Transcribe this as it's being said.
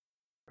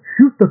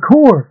the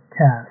Core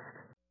Cast.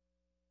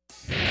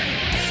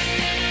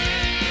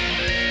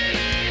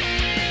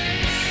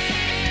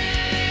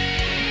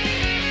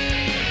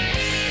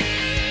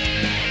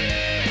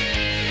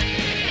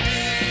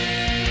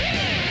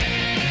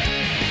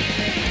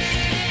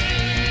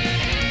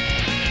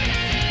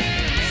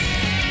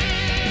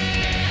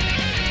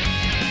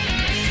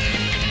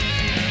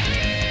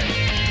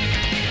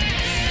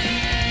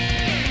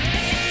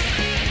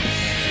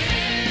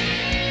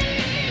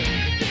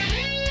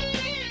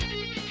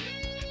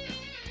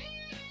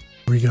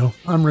 Here we go.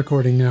 I'm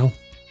recording now.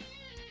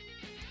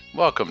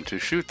 Welcome to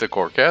Shoot the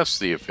Corecast,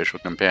 the official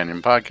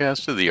companion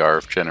podcast of the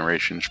RF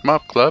Generation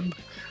Shmup Club.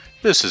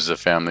 This is a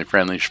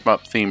family-friendly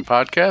shmup-themed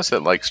podcast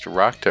that likes to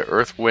rock to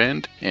Earth,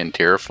 Wind, and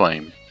Terra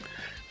Flame.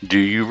 Do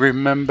you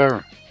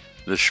remember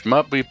the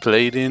shmup we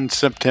played in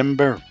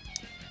September?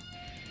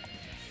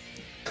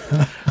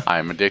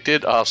 I'm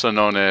Addicted, also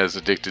known as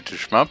Addicted to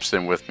Shmups,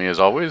 and with me as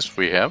always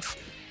we have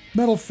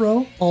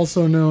MetalFRO,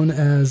 also known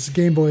as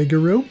Game Boy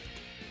Guru.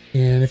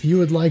 And if you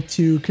would like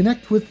to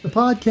connect with the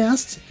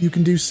podcast, you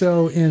can do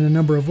so in a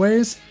number of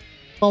ways.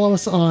 Follow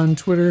us on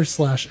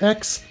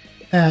Twitter/X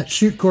at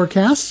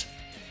ShootCoreCast.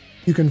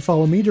 You can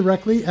follow me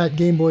directly at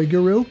Game Boy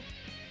Guru.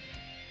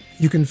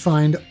 You can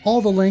find all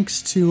the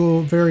links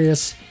to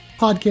various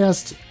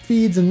podcast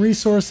feeds and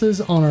resources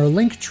on our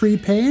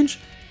Linktree page.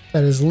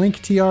 That is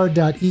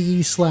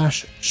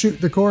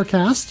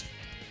linktr.ee/ShootTheCorecast.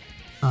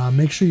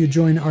 Make sure you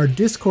join our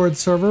Discord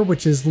server,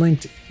 which is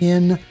linked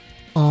in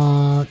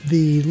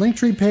the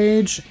Linktree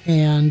page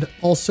and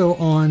also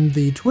on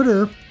the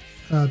Twitter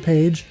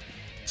page,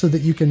 so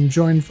that you can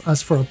join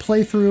us for a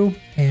playthrough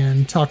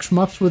and talk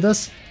shmups with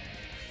us.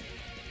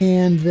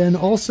 And then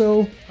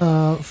also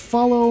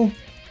follow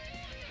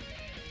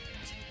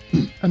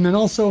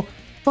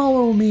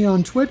me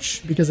on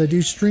Twitch, because I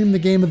do stream the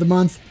game of the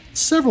month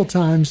several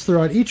times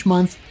throughout each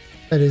month.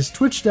 That is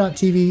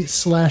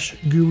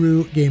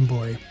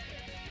twitch.tv/GuruGameBoy.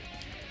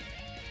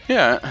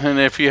 Yeah, and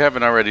if you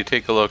haven't already,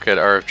 take a look at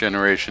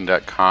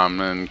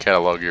rfgeneration.com and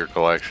catalog your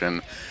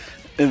collection.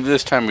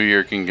 This time of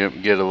year can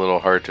get a little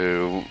hard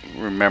to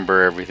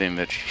remember everything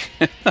that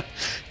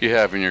you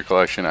have in your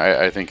collection.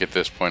 I think at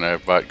this point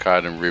I've bought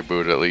COD and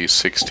Reboot at least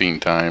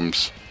 16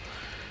 times,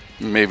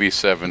 maybe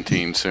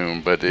 17 soon,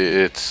 but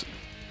it's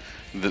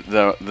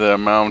the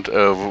amount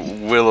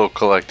of Willow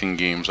collecting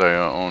games I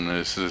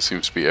own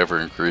seems to be ever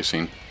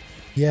increasing.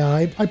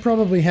 Yeah, I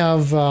probably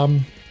have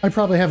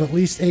at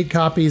least 8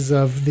 copies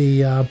of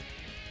the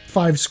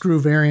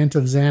 5-screw variant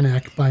of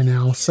Xanac by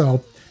now.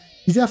 So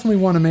you definitely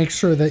want to make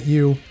sure that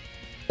you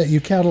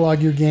catalog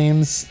your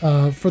games.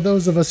 For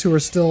those of us who are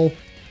still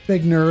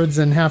big nerds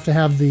and have to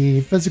have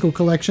the physical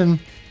collection,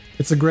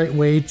 it's a great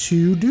way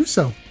to do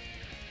so.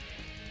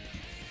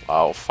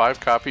 Wow, 5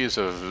 copies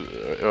of...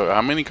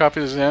 how many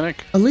copies of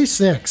Xanac? At least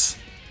 6.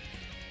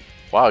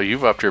 Wow,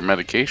 you've upped your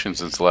medication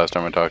since the last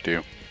time I talked to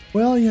you.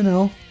 Well, you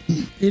know...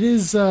 It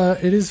is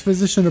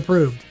physician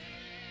approved.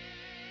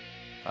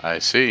 I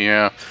see,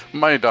 yeah.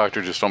 My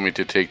doctor just told me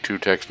to take 2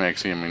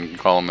 Tex-Maxium and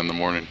call him in the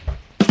morning.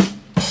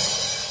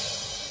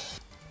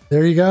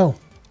 There you go.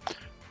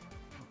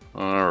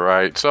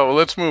 Alright, so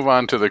let's move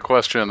on to the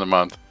question of the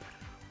month.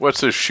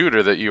 What's a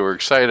shooter that you were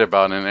excited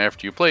about and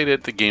after you played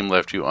it, the game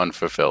left you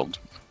unfulfilled?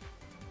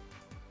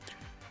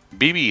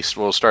 B-Beast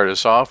will start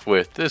us off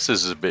with, this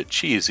is a bit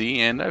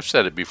cheesy, and I've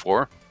said it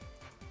before,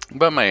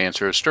 but my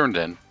answer is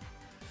Sternden.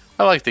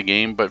 I liked the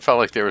game, but felt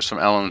like there were some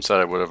elements that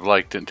I would have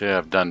liked it to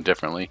have done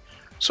differently.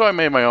 So I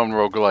made my own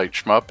roguelite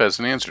shmup as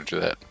an answer to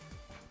that.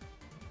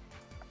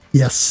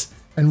 Yes,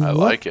 and I what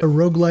like it. A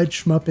roguelite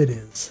shmup it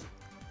is.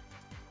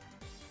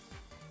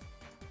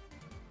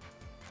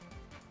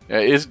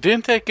 Yeah,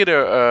 didn't that get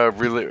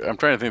I'm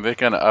trying to think, they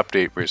got an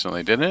update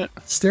recently, didn't it?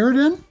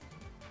 Sterden?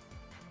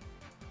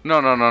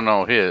 No.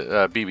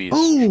 BB's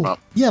shmup.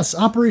 Yes,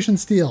 Operation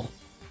Steel.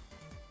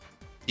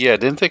 Yeah,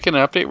 didn't they get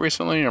an update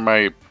recently, or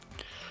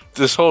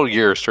this whole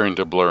year is starting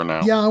to blur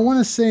now. Yeah, I want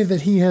to say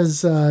that he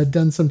has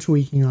done some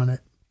tweaking on it.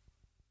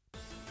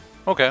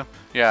 Okay.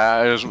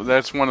 Yeah,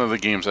 that's one of the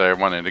games that I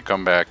wanted to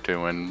come back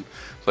to and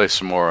play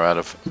some more out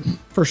of.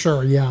 For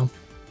sure, yeah.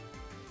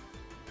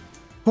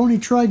 Pony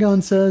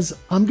Trigon says,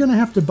 I'm going to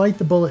have to bite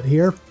the bullet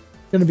here.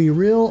 Going to be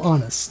real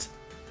honest.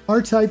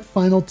 R-Type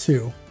Final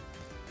 2.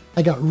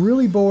 I got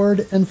really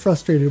bored and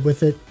frustrated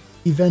with it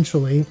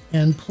eventually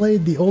and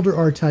played the older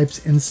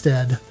R-Types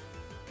instead.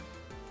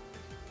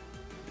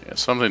 Yeah,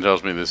 something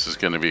tells me this is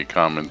going to be a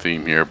common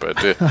theme here, but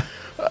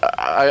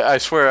I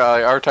swear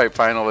R-Type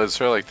Final is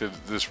sort of like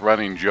this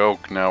running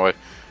joke now.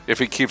 If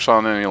it keeps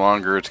on any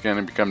longer, it's going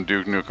to become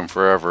Duke Nukem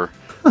Forever.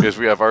 Because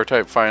we have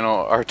R-Type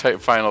Final,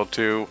 R-Type Final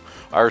 2,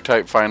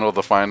 R-Type Final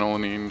the Final,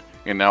 and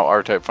now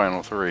R-Type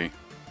Final 3.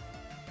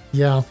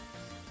 Yeah.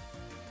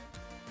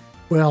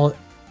 Well,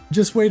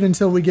 just wait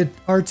until we get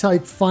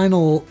R-Type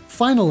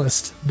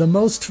Finalist, the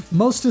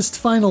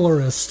mostest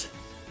finalist.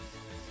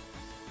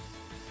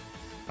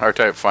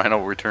 R-Type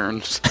Final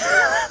returns.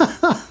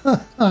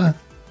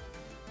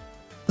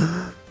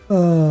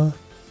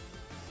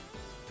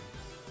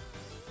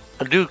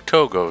 Duke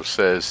Togo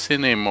says,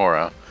 Sine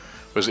Mora,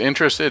 was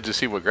interested to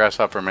see what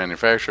Grasshopper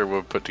Manufacturer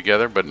would put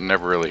together, but it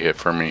never really hit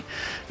for me.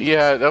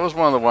 Yeah, that was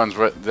one of the ones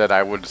that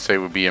I would say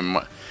would be in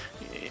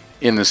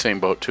the same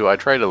boat too. I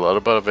tried a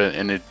little bit of it,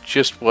 and it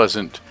just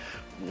wasn't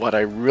what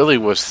I really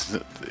was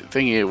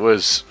thinking.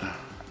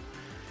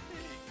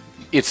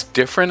 It's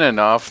different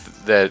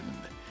enough that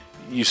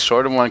you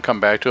sort of want to come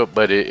back to it,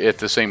 but at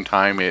the same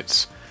time,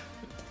 it's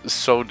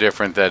so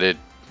different that it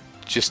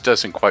just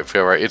doesn't quite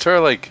feel right. It's sort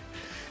of like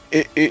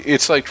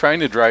it's like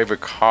trying to drive a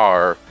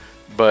car,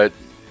 but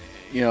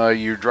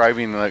you're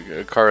driving like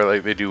a car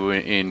like they do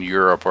in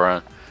Europe,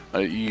 or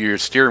your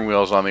steering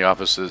wheel's on the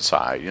opposite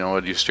side.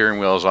 Your steering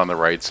wheel's on the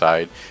right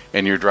side,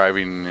 and you're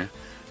driving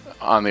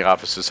on the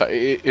opposite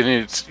side.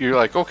 You're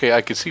like, okay,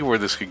 I can see where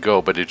this could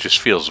go, but it just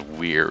feels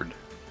weird.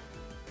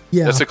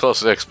 Yeah, that's the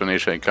closest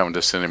explanation I come to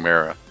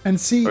Cinemera. And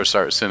see,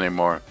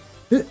 Cinemora.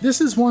 This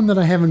is one that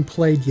I haven't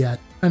played yet,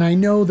 and I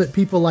know that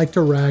people like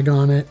to rag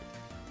on it,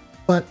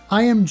 but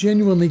I am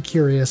genuinely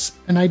curious,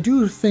 and I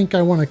do think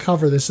I want to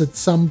cover this at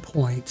some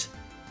point.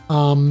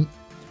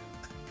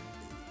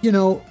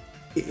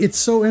 It's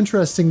so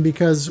interesting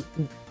because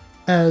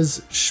as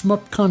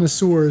shmup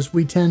connoisseurs,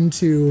 we tend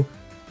to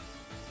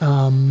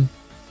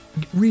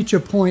reach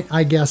a point,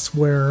 I guess,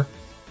 where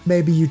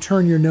maybe you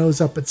turn your nose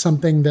up at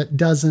something that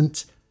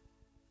doesn't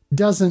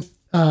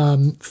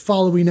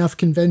follow enough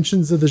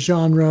conventions of the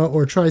genre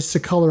or tries to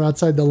color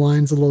outside the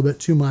lines a little bit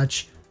too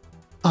much.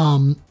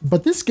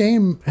 But this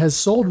game has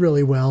sold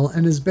really well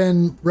and has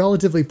been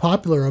relatively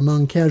popular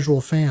among casual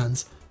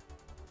fans.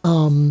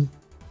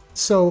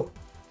 So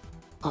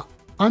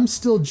I'm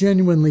still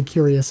genuinely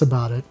curious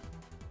about it.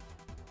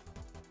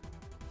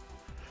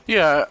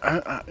 Yeah,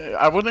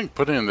 I wouldn't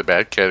put it in the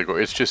bad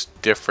category. It's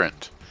just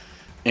different.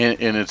 And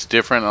it's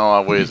different in a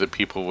lot of ways that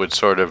people would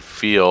sort of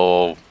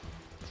feel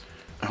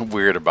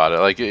weird about it.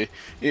 Like,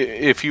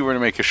 if you were to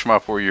make a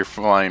shmup where you're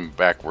flying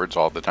backwards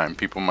all the time,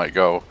 people might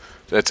go,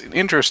 that's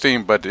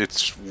interesting, but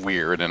it's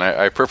weird, and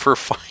I prefer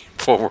flying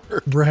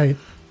forward. Right.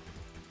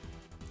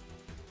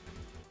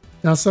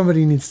 Now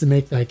somebody needs to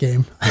make that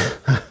game.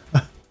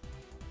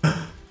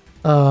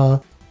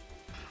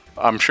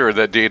 I'm sure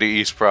that Data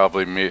East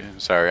probably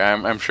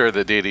I'm sure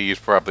that Data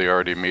East probably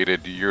already made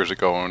it years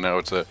ago, and now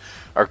it's a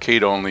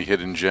arcade-only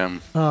hidden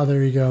gem. Oh,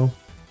 there you go.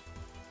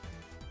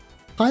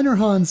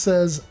 Heinerhan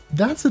says,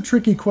 that's a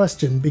tricky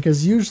question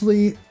because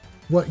usually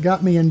what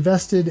got me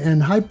invested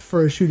and hyped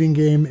for a shooting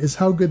game is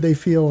how good they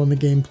feel on the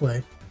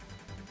gameplay.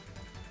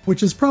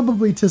 Which is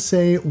probably to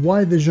say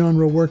why the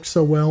genre works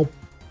so well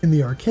in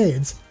the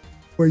arcades,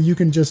 where you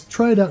can just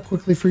try it out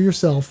quickly for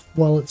yourself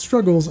while it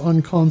struggles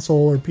on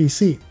console or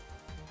PC.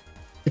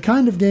 The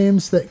kind of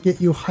games that get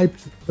you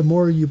hyped the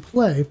more you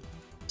play,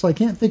 so I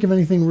can't think of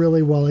anything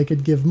really while I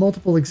could give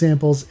multiple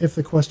examples if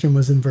the question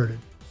was inverted.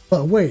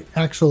 But wait,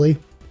 actually,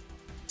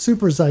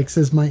 Super Zykes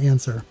is my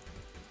answer.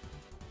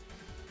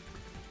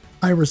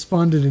 I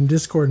responded in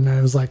Discord and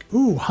I was like,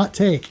 ooh, hot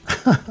take.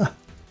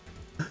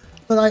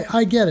 But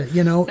I get it,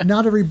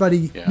 not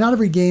everybody, not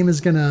every game is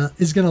gonna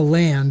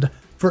land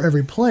for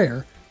every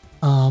player.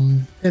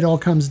 It all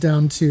comes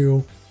down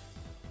to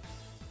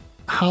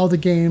how the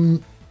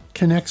game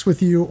connects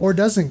with you or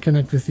doesn't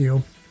connect with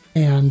you,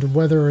 and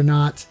whether or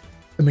not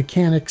the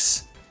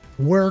mechanics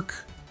work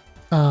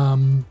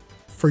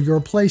for your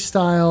play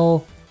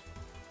style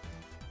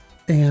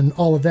and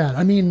all of that.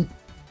 I mean,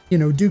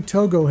 Duke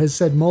Togo has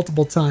said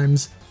multiple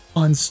times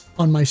on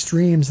my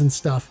streams and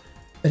stuff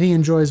that he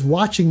enjoys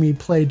watching me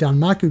play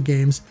Danmaku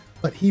games,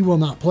 but he will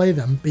not play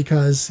them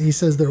because he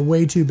says they're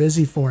way too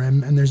busy for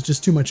him and there's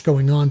just too much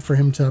going on for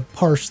him to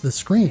parse the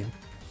screen.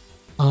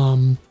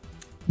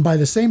 By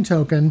the same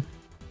token,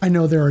 I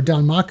know there are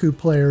Danmaku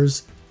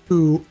players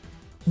who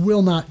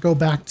will not go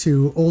back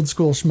to old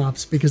school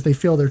shmups because they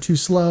feel they're too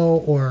slow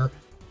or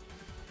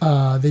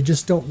they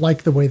just don't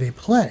like the way they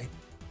play.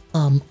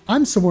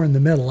 I'm somewhere in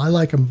the middle. I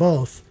like them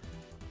both.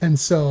 And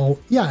so,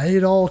 yeah,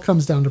 it all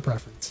comes down to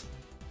preference.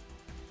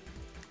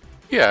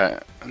 Yeah,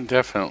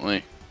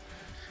 definitely.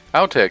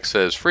 Outex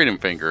says, Freedom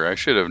Finger, I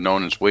should have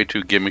known it's way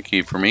too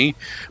gimmicky for me,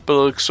 but it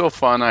looks so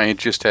fun I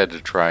just had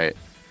to try it.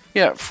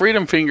 Yeah,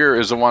 Freedom Finger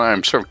is the one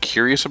I'm sort of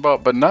curious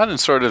about, but not in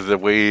sort of the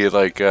way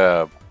like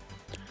I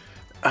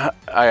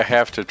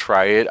have to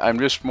try it. I'm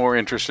just more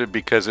interested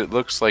because it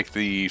looks like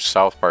the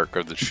South Park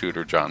of the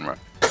shooter genre.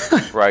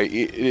 Right?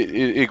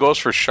 It goes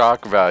for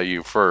shock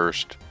value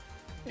first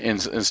and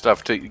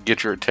stuff to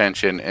get your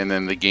attention, and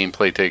then the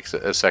gameplay takes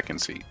a second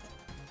seat.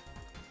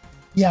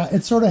 Yeah,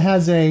 it sort of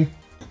has a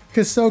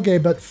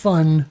Kasoge but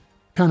fun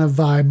kind of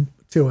vibe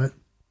to it.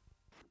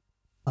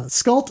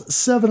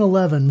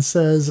 Skult711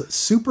 says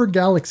Super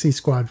Galaxy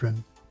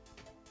Squadron.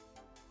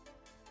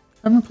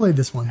 I haven't played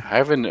this one. I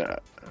haven't.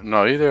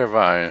 No, either have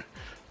I.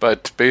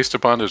 But based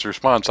upon his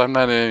response, I'm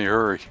not in any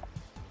hurry.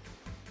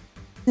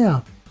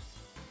 Yeah.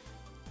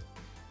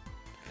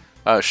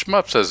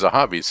 Shmup says, the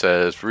hobby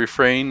says,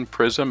 refrain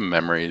prism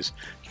memories.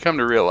 You come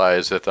to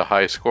realize that the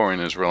high scoring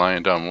is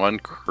reliant on one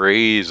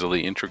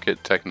crazily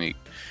intricate technique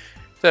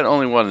that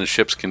only one of the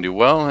ships can do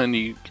well, and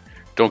you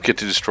don't get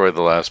to destroy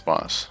the last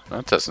boss.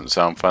 That doesn't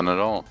sound fun at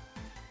all.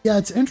 Yeah,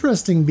 it's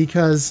interesting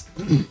because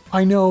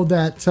I know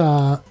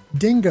that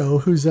Dingo,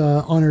 who's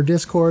on our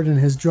Discord and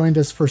has joined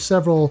us for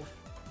several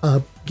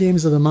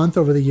games of the month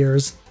over the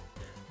years,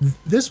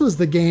 this was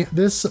the game,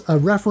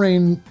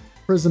 Refrain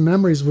Prism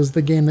Memories was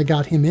the game that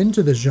got him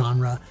into the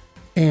genre.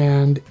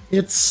 And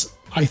it's,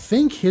 I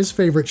think, his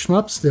favorite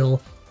shmup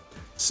still.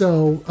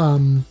 So,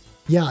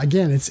 yeah,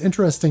 again, it's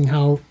interesting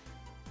how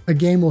a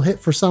game will hit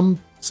for some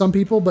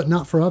people, but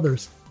not for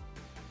others.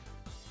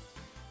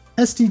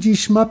 STG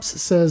Shmups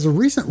says, a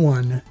recent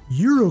one,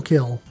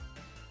 Eurokill.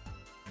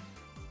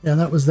 Yeah,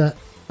 that was that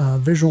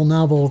visual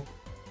novel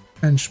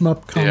and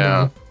shmup combo.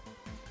 Yeah,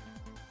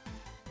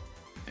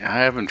 I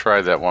haven't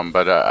tried that one,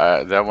 but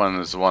that one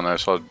is the one I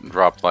saw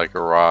dropped like a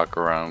rock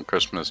around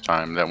Christmas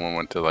time. That one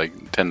went to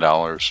like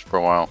 $10 for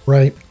a while.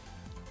 Right.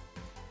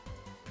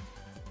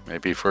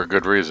 Maybe for a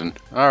good reason.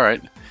 All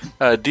right.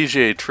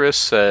 DJ Triss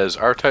says,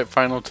 R-Type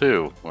Final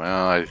 2.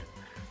 Well,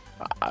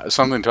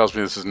 something tells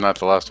me this is not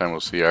the last time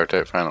we'll see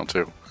R-Type Final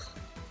 2.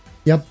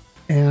 Yep.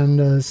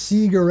 And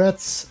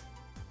Cigarettes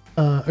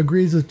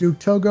agrees with Duke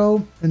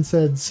Togo and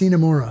said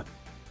Cinemura.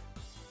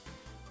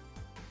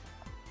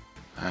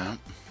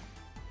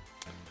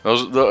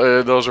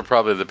 Those are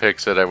probably the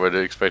picks that I would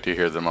expect to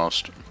hear the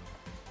most.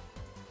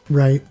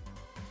 Right.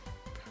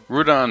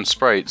 Rudon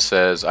Sprite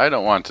says, I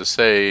don't want to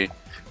say,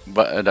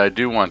 but I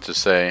do want to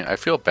say, I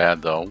feel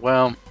bad though.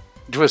 Well,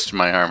 twisted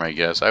my arm, I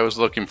guess. I was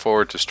looking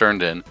forward to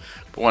Sterndin,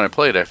 but when I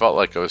played, I felt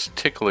like I was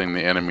tickling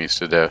the enemies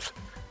to death.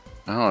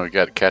 Oh, I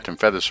got Captain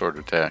Feathersword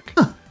attack.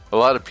 Huh. A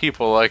lot of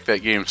people like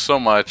that game so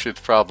much, it's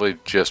probably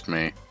just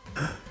me.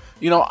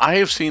 You know, I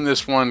have seen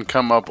this one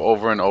come up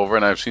over and over,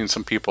 and I've seen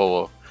some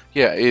people...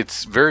 Yeah,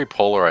 it's very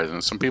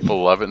polarizing. Some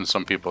people love it, and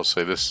some people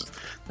say this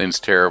thing's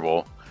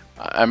terrible.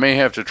 I may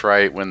have to try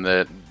it when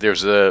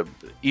there's a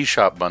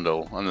eShop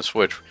bundle on the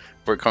Switch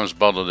where it comes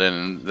bundled in,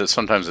 and that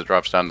sometimes it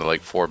drops down to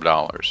like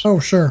 $4.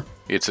 Oh, sure.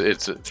 It's a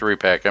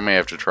 3-pack. I may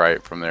have to try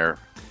it from there.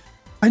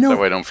 I know. That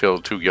way I don't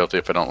feel too guilty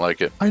if I don't like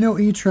it. I know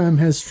Etrem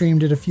has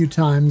streamed it a few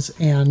times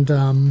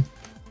and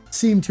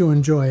seemed to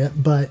enjoy it,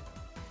 but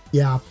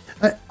yeah.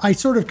 I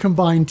sort of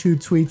combined two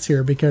tweets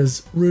here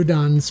because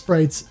Rudon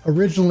Sprites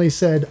originally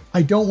said,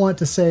 I don't want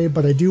to say,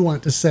 but I do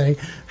want to say.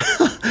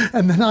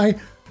 And then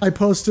I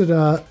posted,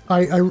 I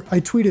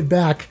tweeted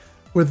back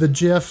with a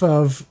GIF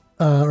of,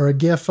 or a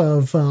GIF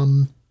of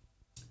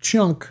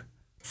Chunk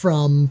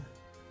from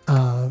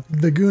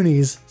the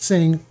Goonies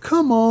saying,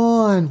 come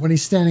on, when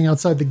he's standing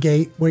outside the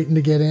gate waiting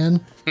to get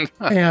in.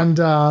 And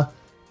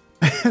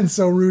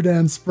so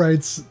Rudon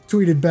Sprites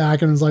tweeted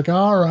back and was like,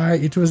 all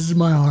right, you twisted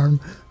my arm.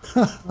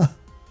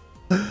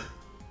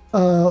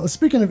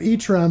 Speaking of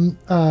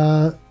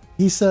Etrem,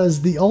 he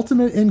says, the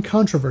ultimate in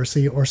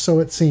controversy, or so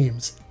it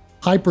seems.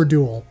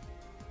 Hyperduel.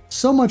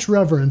 So much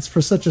reverence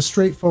for such a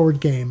straightforward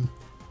game.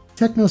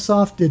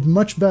 Technosoft did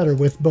much better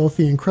with both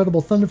the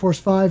incredible Thunder Force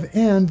 5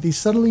 and the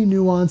subtly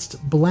nuanced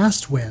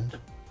Blastwind.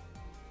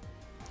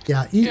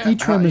 Yeah,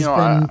 Etrem has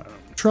been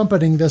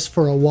trumpeting this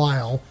for a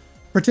while,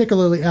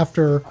 particularly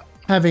after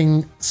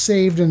having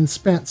saved and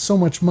spent so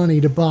much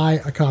money to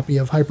buy a copy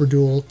of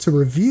Hyperduel to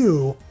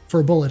review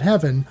for Bullet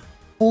Heaven,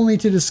 only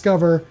to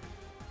discover,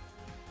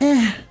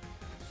 I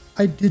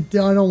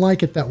don't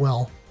like it that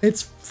well.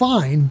 It's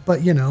fine,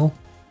 but you know,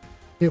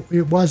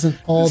 it wasn't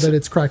all that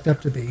it's cracked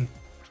up to be.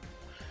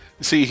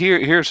 See,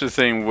 here's the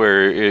thing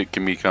where it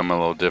can become a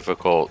little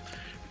difficult.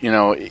 You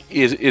know,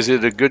 is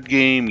it a good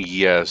game?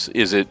 Yes.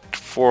 Is it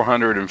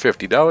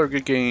 $450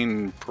 good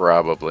game?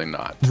 Probably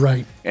not.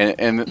 Right.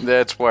 And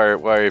that's why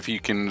if you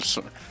can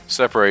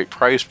separate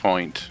price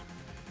point,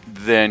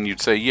 then you'd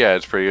say, yeah,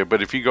 it's pretty good.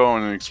 But if you go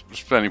and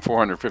spending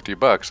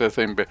 $450, that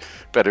thing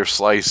better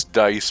slice,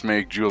 dice,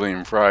 make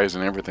julienne fries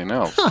and everything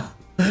else.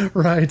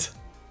 Right.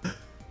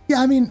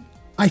 Yeah, I mean,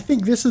 I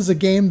think this is a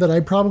game that I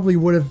probably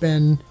would have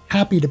been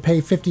happy to pay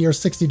 $50 or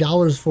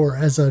 $60 for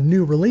as a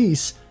new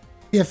release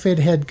if it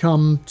had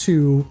come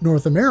to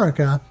North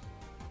America,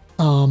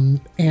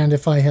 and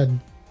if I had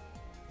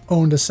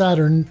owned a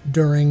Saturn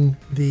during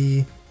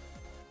the,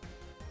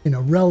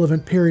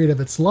 relevant period of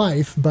its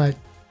life. But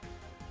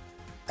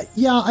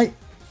yeah,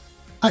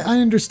 I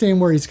understand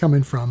where he's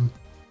coming from.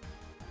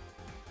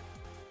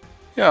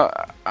 Yeah,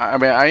 I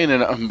mean, I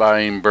ended up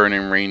buying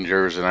Burning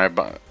Rangers, and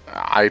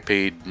I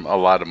paid a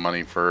lot of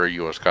money for a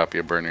U.S. copy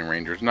of Burning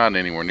Rangers. Not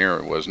anywhere near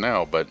it was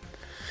now, but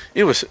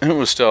it was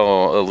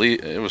still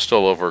elite. It was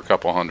still over a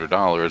couple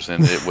 $100,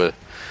 and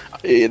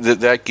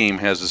that game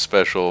has a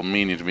special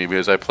meaning to me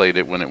because I played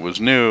it when it was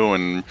new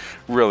and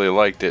really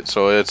liked it.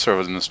 So it's sort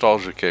of a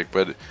nostalgia kick.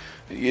 But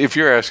if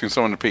you're asking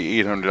someone to pay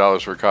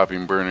 $800 for a copy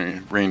of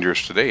Burning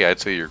Rangers today, I'd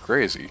say you're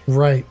crazy.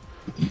 Right.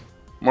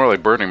 More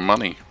like burning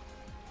money.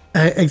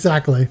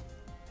 Exactly.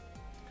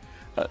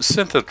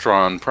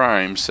 Synthetron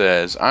Prime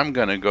says, I'm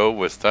going to go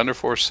with Thunder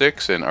Force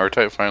 6 and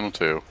R-Type Final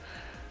 2.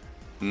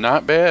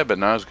 Not bad, but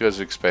not as good as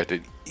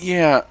expected.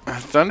 Yeah,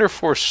 Thunder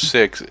Force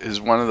 6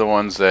 is one of the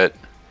ones that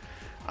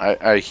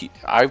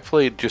I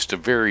played just a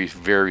very,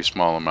 very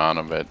small amount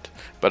of it.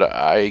 But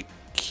I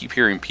keep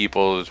hearing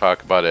people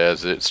talk about it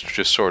as it's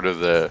just sort of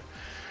the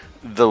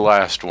the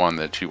last one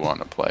that you want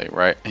to play,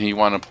 right? And you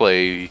want to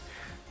play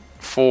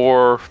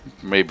 4,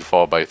 maybe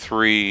followed by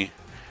 3,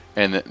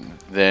 and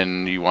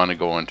then you want to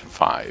go into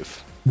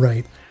 5.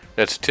 Right.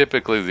 That's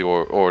typically the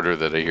order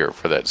that I hear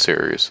for that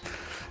series.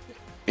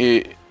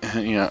 And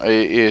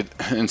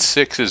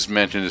 6 is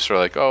mentioned as sort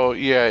of like, oh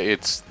yeah,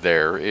 it's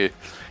there. It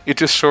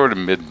just sort of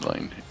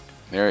middling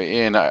there,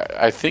 and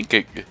I think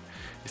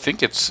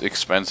it's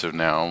expensive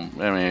now.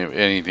 I mean,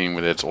 anything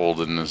that's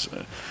older than the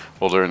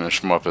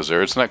shmup is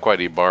there. It's not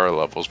quite Ibarra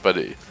levels, but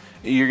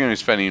you're going to be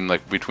spending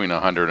like between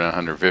 100 and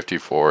 150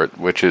 for it,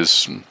 which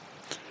is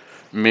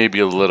maybe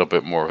a little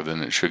bit more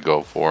than it should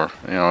go for.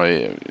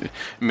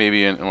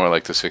 Maybe more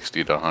like the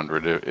 60 to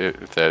 100.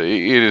 If that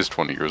it is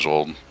 20 years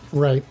old.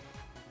 Right.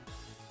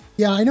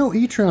 Yeah, I know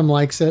Etram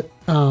likes it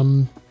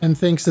and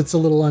thinks it's a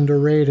little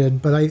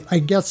underrated, but I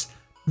guess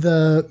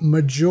the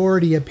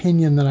majority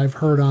opinion that I've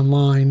heard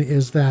online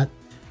is that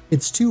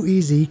it's too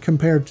easy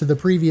compared to the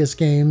previous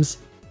games,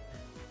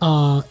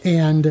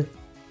 and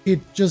it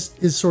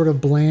just is sort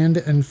of bland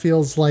and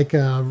feels like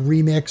a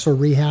remix or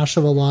rehash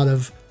of a lot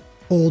of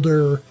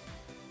older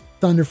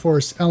Thunder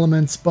Force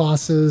elements,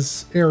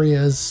 bosses,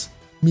 areas,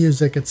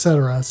 music,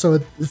 etc. So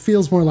it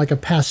feels more like a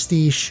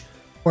pastiche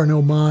or an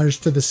homage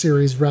to the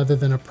series rather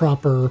than a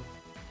proper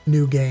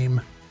new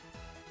game.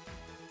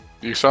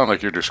 You sound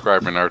like you're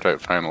describing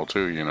R-Type Final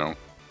too, you know.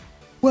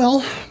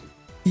 Well,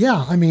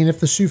 yeah, I mean, if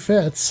the shoe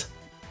fits,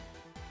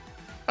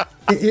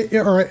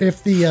 or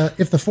if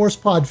the Force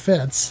Pod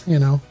fits, you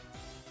know.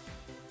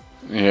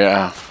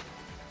 Yeah.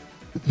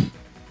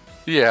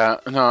 Yeah.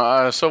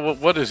 No. So,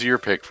 what is your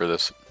pick for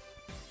this?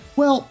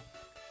 Well,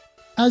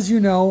 as you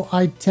know,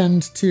 I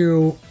tend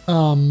to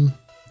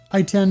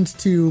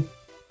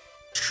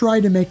try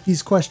to make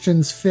these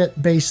questions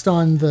fit based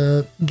on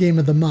the game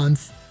of the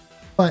month,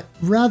 but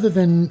rather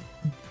than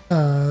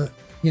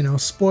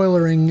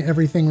spoilering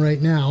everything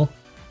right now,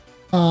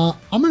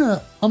 I'm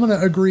gonna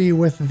agree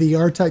with the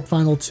R-Type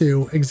Final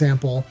 2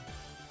 example.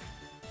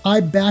 I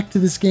backed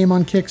this game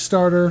on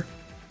Kickstarter.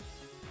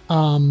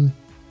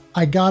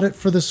 I got it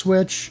for the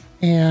Switch,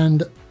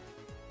 and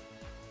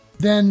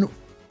then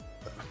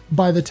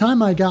by the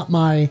time I got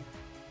my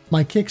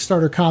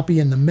Kickstarter copy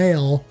in the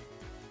mail,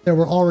 there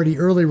were already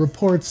early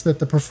reports that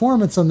the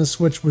performance on the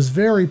Switch was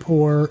very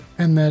poor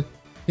and that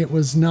it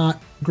was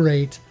not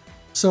great.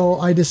 So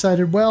I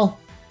decided, well,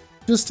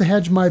 just to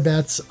hedge my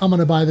bets, I'm going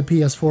to buy the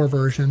PS4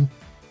 version.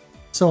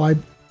 So I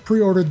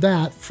pre-ordered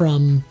that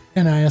from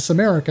NIS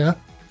America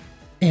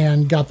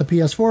and got the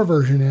PS4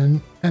 version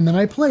in, and then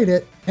I played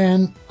it,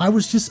 and I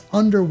was just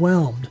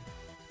underwhelmed.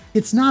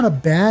 It's not a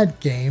bad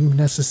game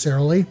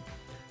necessarily,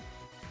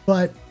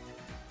 but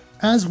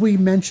as we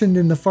mentioned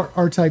in the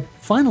R-Type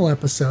Final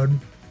episode,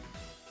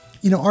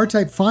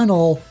 R-Type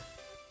Final,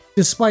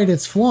 despite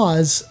its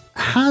flaws,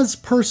 has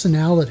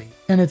personality,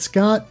 and it's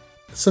got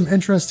some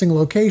interesting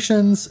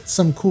locations,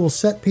 some cool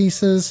set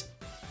pieces,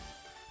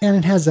 and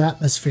it has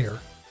atmosphere.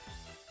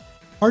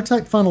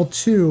 R-Type Final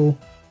 2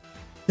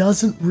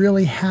 doesn't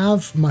really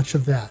have much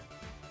of that.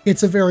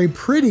 It's a very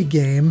pretty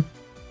game,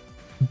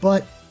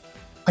 but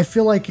I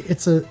feel like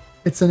it's an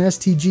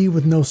STG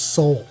with no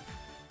soul.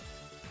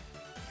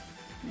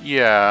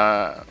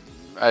 Yeah,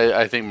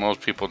 I think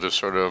most people just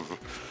sort of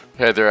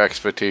had their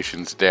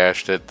expectations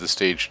dashed at the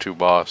Stage 2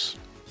 boss.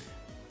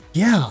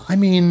 Yeah, I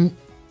mean,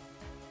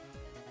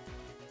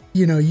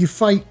 you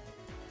fight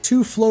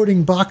 2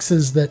 floating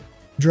boxes that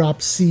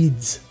drop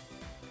seeds.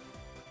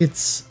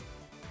 It's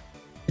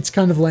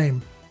kind of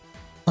lame.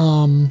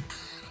 And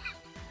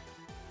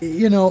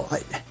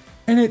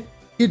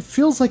it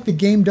feels like the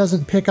game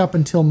doesn't pick up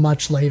until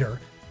much later.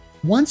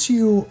 Once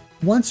you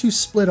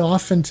split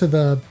off into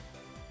the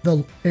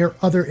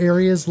other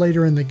areas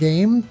later in the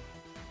game,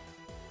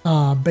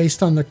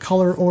 based on the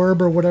color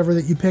orb or whatever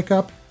that you pick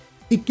up,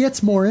 it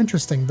gets more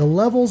interesting. The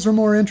levels are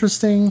more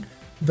interesting.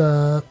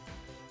 The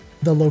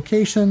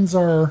locations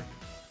are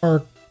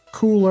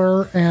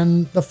cooler,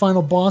 and the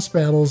final boss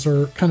battles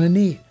are kind of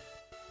neat.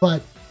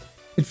 But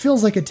it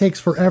feels like it takes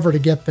forever to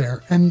get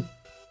there, and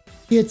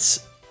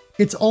it's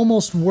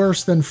almost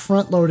worse than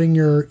front-loading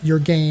your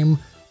game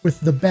with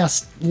the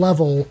best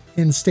level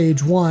in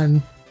Stage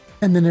 1,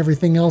 and then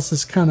everything else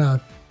is kind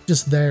of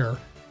just there.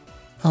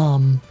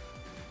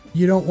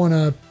 You don't want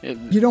to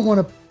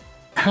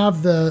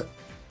have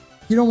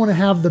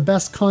the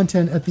best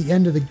content at the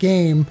end of the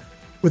game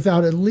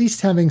without at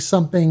least having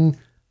something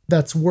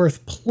that's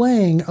worth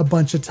playing a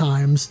bunch of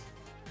times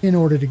in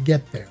order to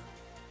get there.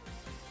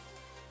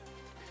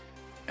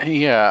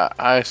 Yeah,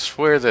 I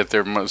swear that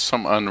there must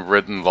some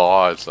unwritten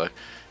law. It's like,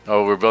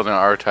 oh, we're building an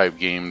R-Type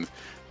game.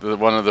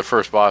 One of the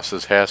first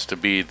bosses has to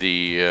be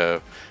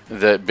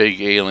that big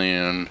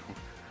alien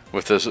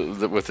with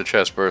the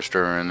chest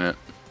burster in it.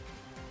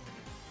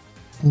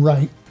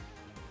 Right.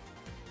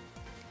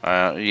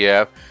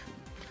 Yeah.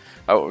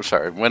 Oh,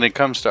 sorry. When it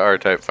comes to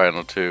R-Type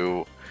Final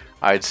 2,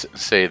 I'd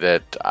say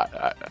that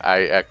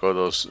I echo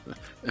those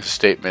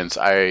statements.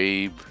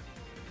 I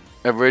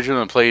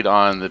originally played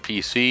on the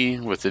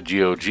PC with the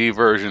GOG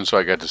version, so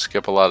I got to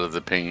skip a lot of the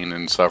pain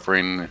and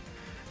suffering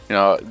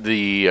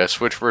The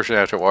Switch version,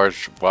 after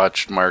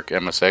watched Mark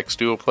MSX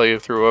do a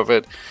playthrough of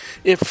it,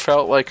 it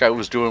felt like I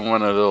was doing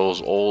one of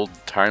those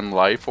old-time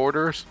life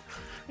orders.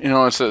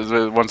 It's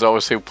the ones I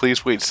always say,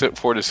 please wait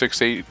 4 to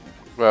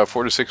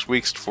 6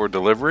 weeks for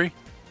delivery.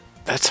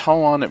 That's how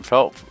long it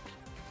felt.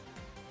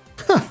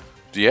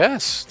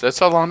 Yes, that's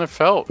how long it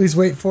felt. Please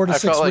wait 4 to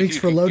 6 weeks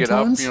for load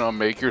times. Get up,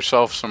 make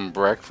yourself some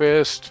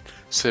breakfast,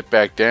 sit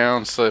back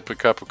down, sip a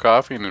cup of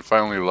coffee, and then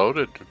finally load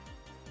it.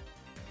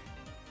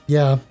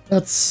 Yeah,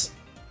 that's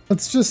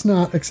just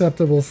not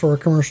acceptable for a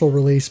commercial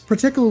release,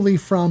 particularly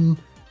from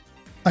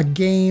a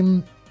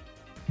game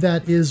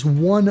that is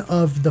one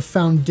of the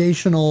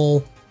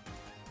foundational,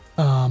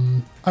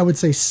 I would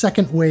say,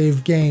 second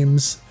wave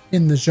games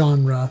in the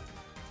genre.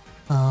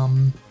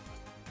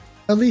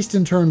 At least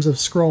in terms of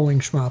scrolling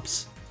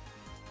shmups.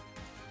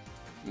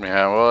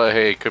 Yeah, well,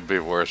 hey, it could be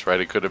worse, right?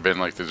 It could have been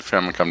like the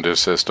Famicom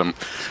Disk System.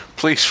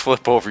 Please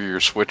flip over your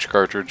Switch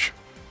cartridge.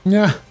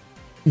 Yeah.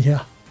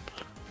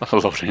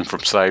 Loading from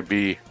side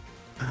B.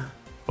 Yeah.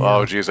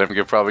 Oh, geez, I'm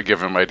probably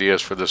give him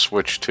ideas for the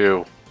Switch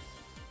too.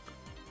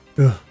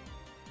 Ugh.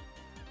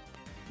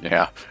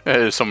 Yeah,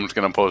 someone's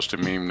going to post a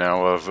meme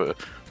now of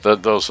the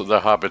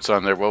Hobbits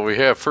on there. Well, we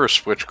have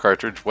first Switch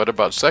cartridge. What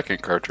about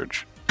second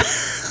cartridge?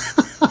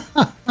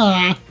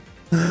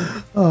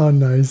 Oh,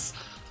 nice.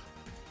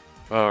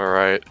 All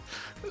right.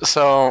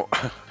 So,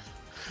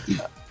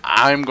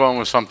 I'm going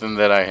with something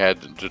that I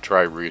had to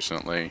try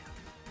recently.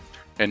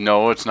 And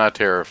no, it's not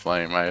Terra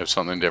Flame. I have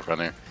something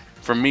different here.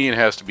 For me, it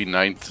has to be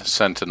Ninth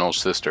Sentinel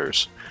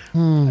Sisters.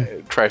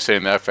 Try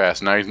saying that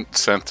fast. Ninth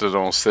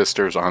Sentinel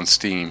Sisters on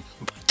Steam.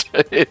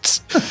 The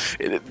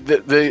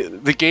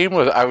game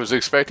was, I was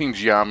expecting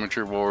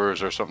Geometry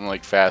Wars or something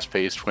like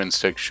fast-paced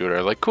twin-stick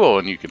shooter. Like, cool,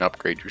 and you can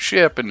upgrade your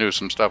ship and do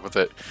some stuff with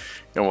it.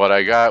 And what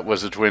I got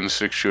was a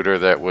twin-stick shooter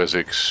that was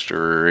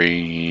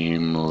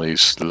extremely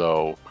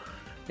slow.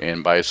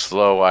 And by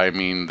slow, I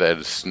mean that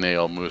a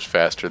snail moves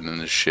faster than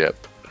the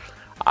ship.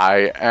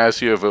 I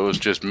asked you if it was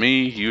just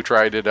me, you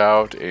tried it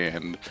out,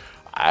 and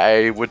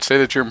I would say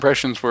that your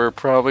impressions were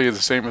probably the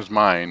same as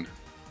mine.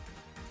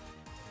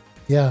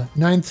 Yeah,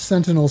 Ninth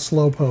Sentinel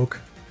Slowpoke.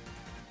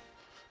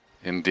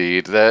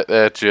 Indeed.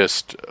 That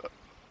just...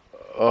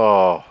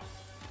 Oh...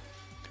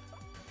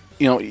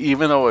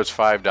 even though it's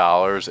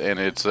 $5 and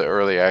it's the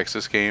early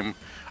access game,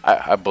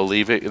 I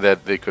believe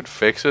that they could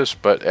fix this,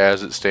 but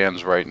as it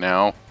stands right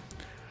now,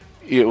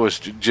 it was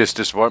just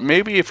disappointing.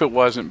 Maybe if it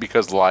wasn't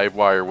because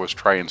Livewire was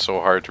trying so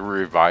hard to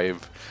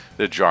revive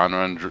the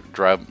genre and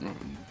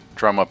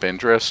drum up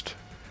interest,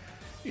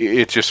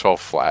 it just fell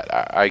flat.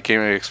 I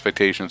came with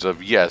expectations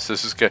of, yes,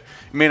 this is it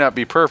may not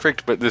be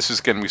perfect, but this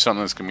is going to be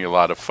something that's going to be a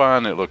lot of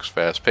fun. It looks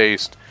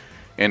fast-paced,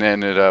 and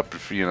ended up,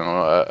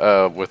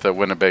 with a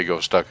Winnebago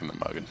stuck in the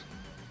mud.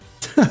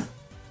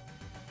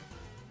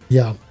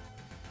 Yeah.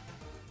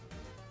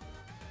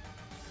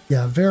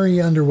 Yeah, very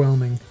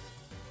underwhelming.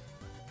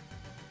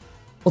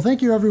 Well,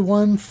 thank you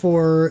everyone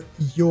for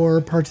your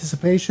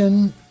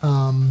participation.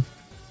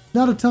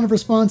 Not a ton of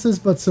responses,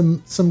 but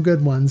some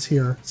good ones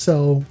here.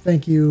 So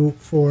thank you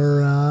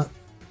for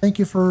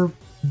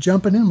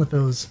jumping in with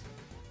those.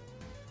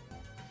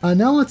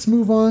 Now let's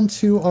move on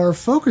to our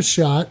focus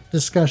shot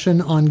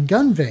discussion on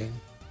Gunvein.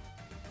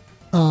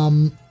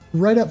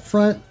 Right up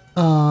front,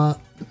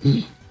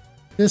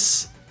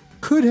 this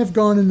could have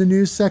gone in the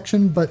news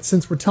section, but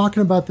since we're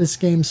talking about this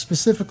game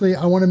specifically,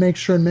 I want to make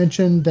sure and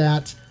mention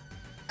that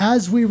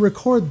as we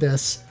record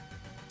this,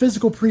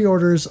 physical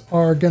pre-orders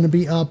are going to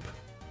be up,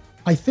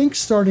 I think,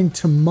 starting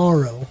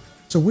tomorrow.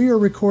 So we are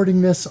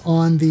recording this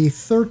on the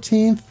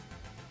 13th.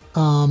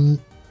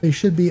 They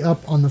should be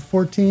up on the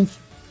 14th.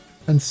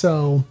 And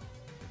so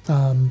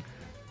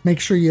make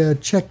sure you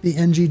check the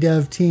NG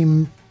Dev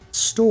team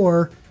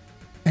store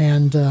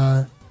and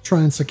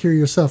try and secure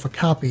yourself a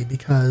copy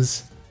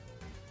because,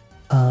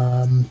 it's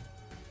gonna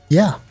be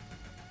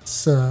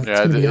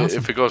awesome.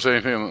 If it goes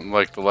anything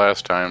like the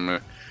last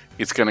time,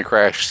 it's going to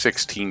crash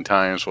 16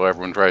 times while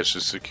everyone tries to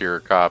secure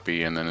a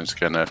copy, and then it's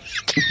going to...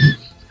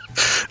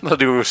 They'll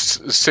do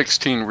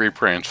 16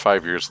 reprints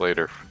 5 years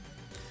later.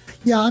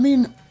 Yeah, I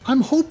mean,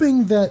 I'm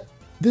hoping that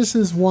this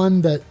is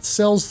one that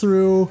sells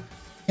through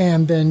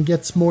and then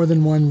gets more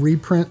than one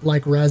reprint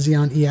like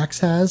Razion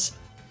EX has,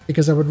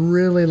 because I would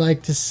really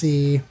like to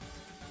see...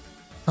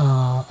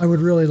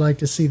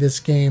 this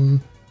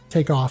game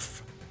take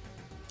off.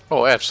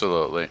 Oh,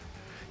 absolutely.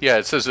 Yeah,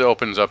 it says it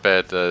opens up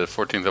at the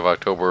 14th of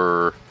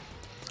October...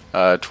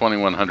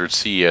 2100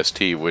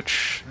 CST,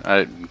 which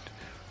I'm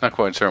not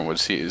quite certain what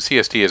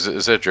CST is.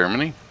 Is that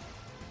Germany?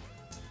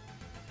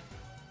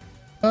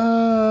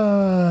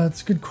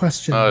 It's a good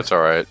question. Oh, that's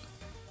all right.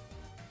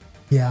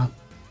 Yeah.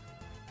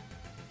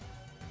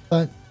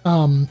 But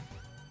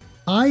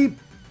I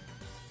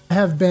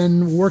have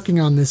been working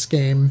on this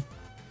game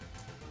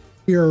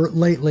here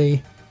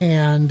lately,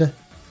 and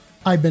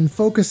I've been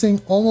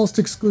focusing almost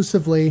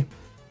exclusively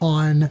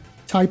on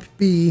Type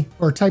B,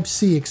 or Type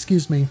C,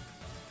 excuse me,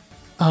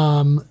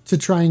 to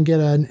try and get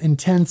an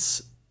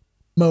intense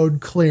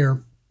mode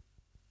clear.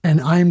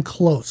 And I'm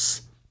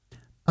close.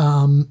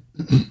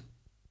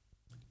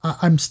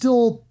 I'm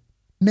still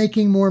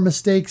making more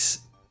mistakes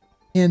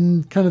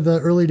in kind of the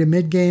early to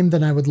mid game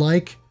than I would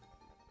like.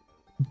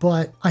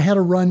 But I had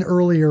a run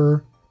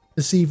earlier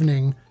this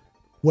evening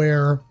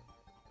where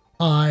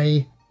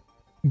I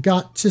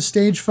got to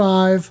stage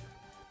 5,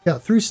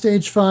 got through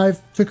stage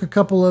 5, took a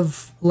couple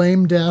of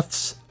lame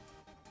deaths.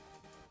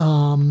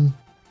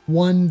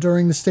 One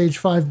during the stage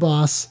 5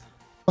 boss,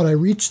 but I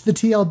reached the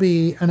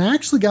TLB, and I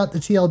actually got the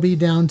TLB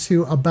down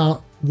to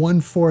about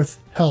 1/4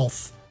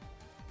 health.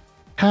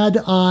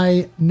 Had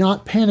I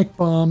not panic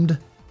bombed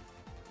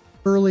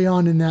early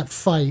on in that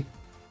fight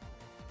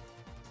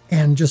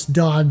and just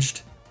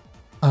dodged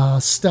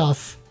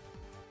stuff,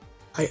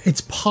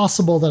 it's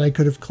possible that I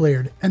could have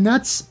cleared. And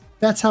that's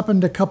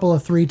happened a couple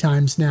of 3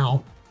 times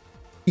now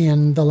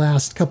in the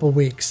last couple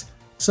weeks.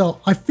 So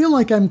I feel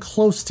like I'm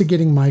close to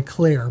getting my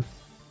clear.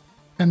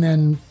 And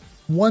then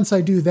once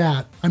I do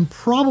that, I'm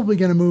probably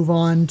going to move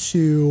on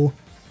to,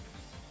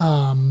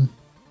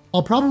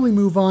 I'll probably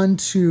move on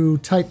to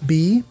Type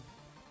B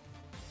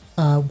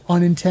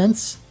on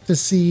Intense to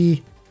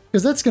see,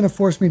 because that's going to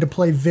force me to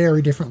play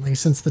very differently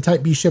since the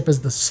Type B ship is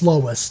the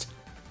slowest.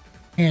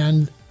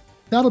 And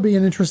that'll be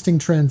an interesting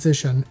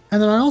transition.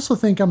 And then I also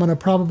think I'm going to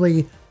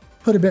probably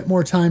put a bit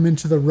more time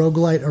into the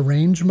roguelite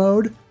arrange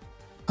mode.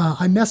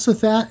 I mess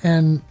with that,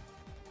 and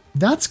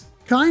that's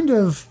kind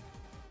of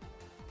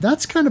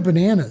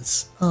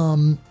bananas,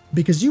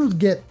 because you would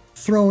get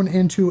thrown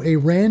into a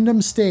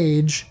random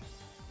stage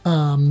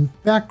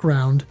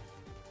background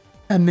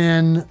and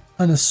then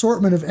an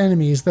assortment of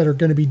enemies that are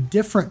going to be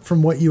different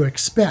from what you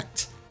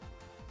expect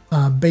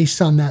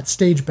based on that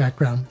stage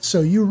background.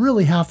 So you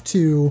really have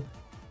to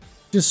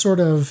just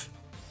sort of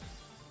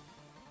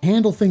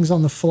handle things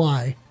on the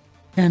fly.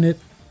 And it,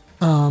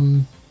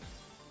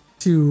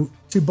 to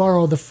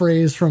borrow the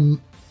phrase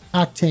from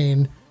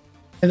Octane,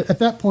 at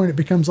that point, it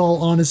becomes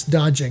all honest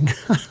dodging.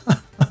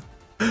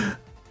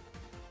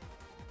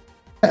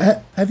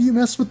 Have you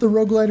messed with the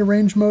roguelite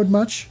arrange mode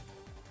much?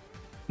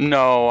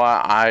 No,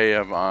 I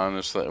have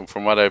honestly,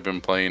 from what I've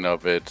been playing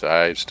of it,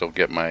 I still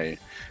get my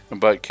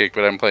butt kicked,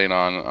 but I'm playing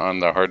on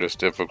the hardest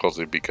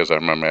difficulty because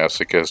I'm a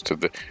masochist.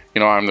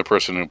 I'm the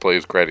person who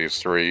plays Gradius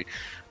 3.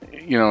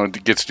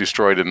 Gets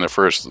destroyed in the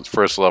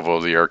first level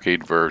of the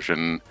arcade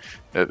version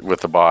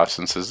with the boss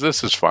and says,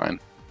 "This is fine."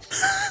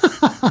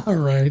 All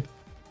right.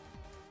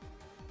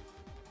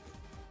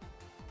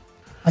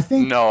 I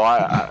think no,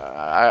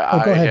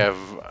 I have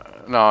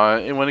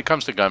no. When it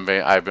comes to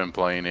Gunbait, I've been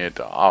playing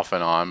it off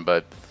and on,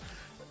 but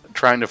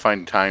trying to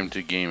find time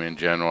to game in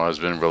general has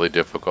been really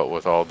difficult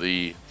with all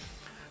the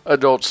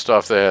adult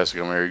stuff that has to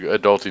come here.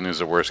 Adulting is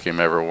the worst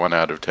game ever. 1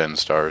 out of 10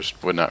 stars.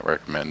 Would not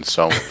recommend.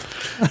 So,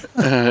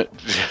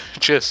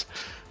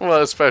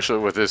 especially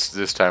with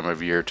this time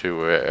of year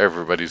too.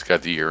 Everybody's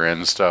got the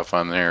year-end stuff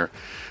on there.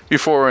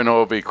 Before we know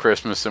it'll be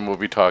Christmas, and we'll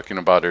be talking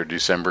about our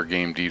December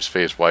game, Deep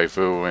Space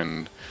Waifu,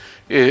 and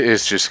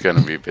it's just going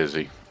to be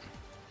busy.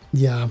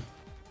 Yeah.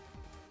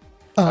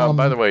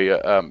 By the way,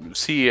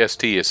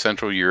 CEST is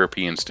Central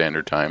European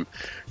Standard Time.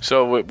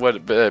 So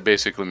what that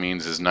basically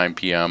means is 9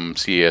 p.m.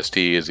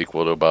 CEST is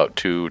equal to about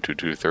 2 to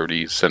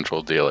 2:30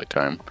 Central Daylight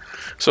Time.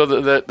 So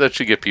that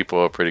should give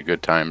people a pretty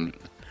good time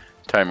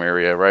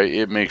area, right?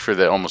 It makes sure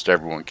that almost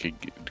everyone can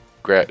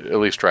at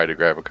least try to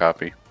grab a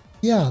copy.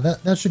 Yeah,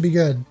 that should be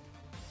good.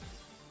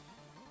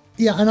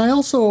 Yeah, and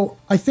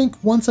I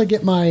think once I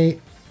get my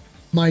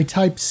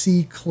Type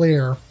C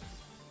clear,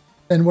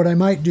 then what I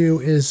might do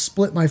is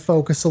split my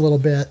focus a little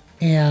bit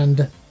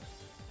and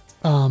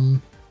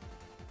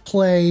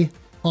play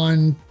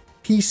on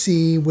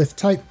PC with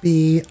Type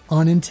B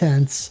on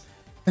Intense,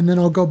 and then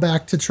I'll go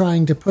back to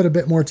trying to put a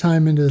bit more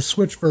time into the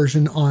Switch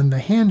version on the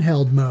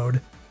handheld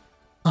mode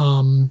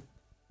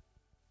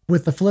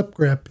with the flip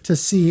grip to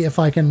see if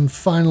I can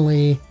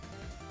finally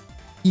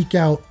eke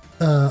out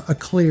a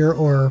clear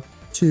or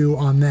 2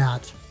 on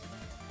that.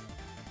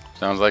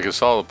 Sounds like a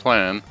solid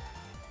plan.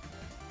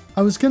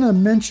 I was going to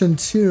mention,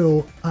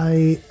 too,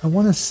 I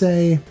want to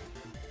say...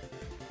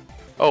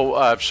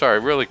 Oh, sorry.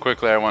 Really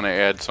quickly, I want to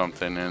add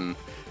something, and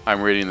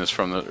I'm reading this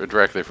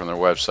directly from their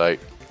website.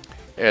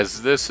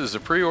 As this is a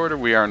pre-order,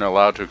 we aren't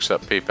allowed to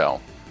accept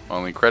PayPal.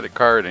 Only credit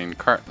card and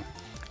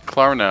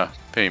Klarna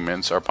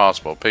payments are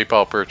possible.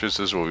 PayPal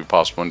purchases will be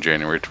possible in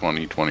January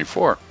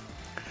 2024.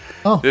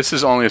 Oh. This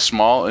is only a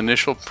small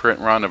initial print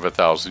run of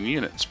 1,000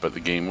 units, but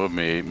the game will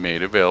be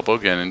made available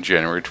again in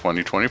January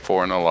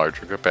 2024 in a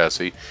larger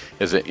capacity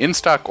as an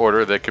in-stock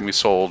order that can be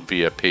sold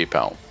via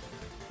PayPal.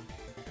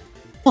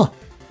 Huh.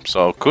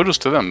 So kudos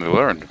to them, they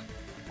learned.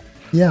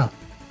 Yeah.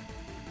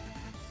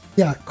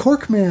 Yeah,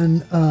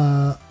 Corkman,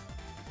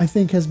 I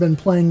think, has been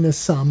playing this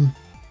some,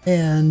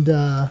 and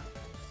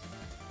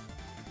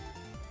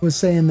was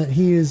saying that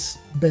he has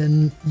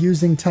been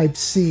using Type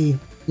C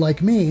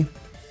like me.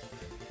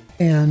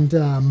 And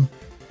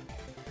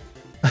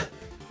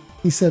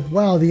he said,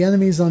 "Wow, the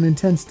enemies on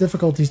intense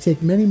difficulties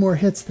take many more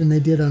hits than they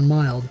did on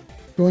mild.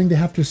 Going to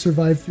have to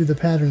survive through the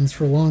patterns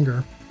for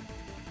longer."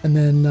 And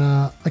then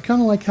I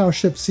kind of like how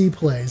Ship C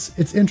plays.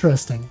 It's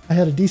interesting. I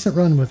had a decent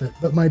run with it,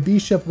 but my B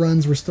ship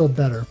runs were still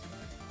better.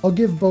 I'll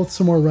give both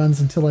some more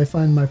runs until I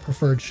find my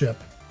preferred ship.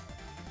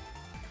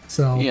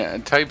 So yeah,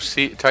 Type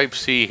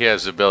C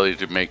has the ability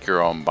to make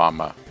your own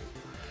bomba,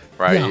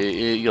 right? Yeah.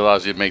 It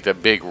allows you to make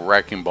that big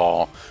wrecking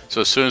ball.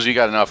 So as soon as you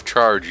got enough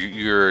charge,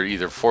 you're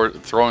either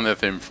throwing that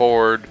thing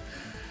forward,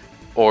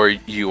 or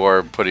you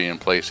are putting it in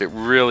place. It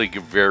really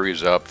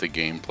varies up the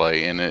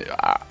gameplay, and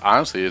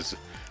honestly,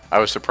 I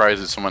was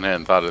surprised that someone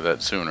hadn't thought of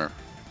that sooner.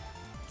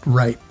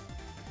 Right.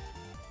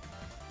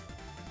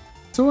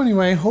 So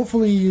anyway,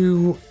 hopefully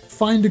you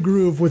find a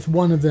groove with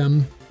one of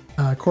them,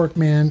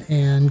 Corkman,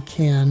 and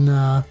can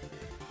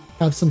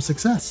have some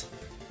success.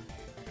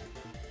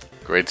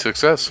 Great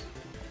success.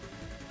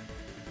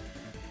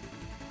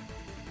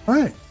 All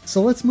right,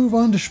 so let's move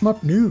on to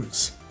shmup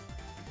news.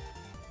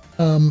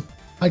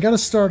 I got to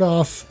start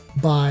off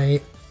by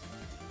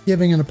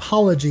giving an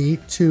apology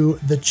to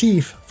the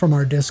Chief from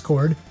our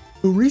Discord,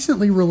 who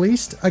recently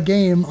released a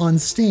game on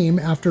Steam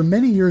after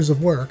many years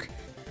of work,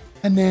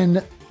 and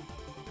then,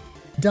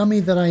 dummy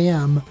that I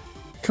am,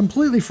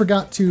 completely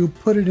forgot to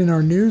put it in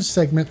our news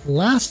segment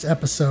last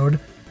episode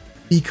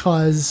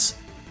because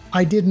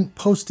I didn't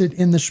post it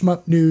in the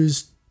Shmup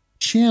News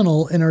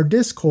channel in our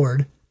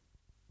Discord,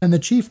 and the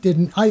Chief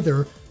didn't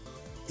either.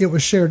 It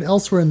was shared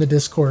elsewhere in the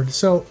Discord,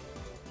 so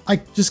I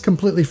just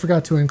completely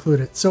forgot to include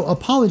it. So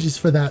apologies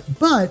for that,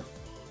 but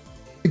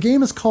the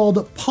game is called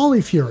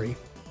Polyfury,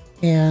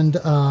 and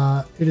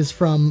it is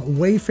from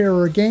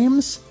Wayfarer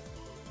Games,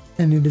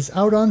 and it is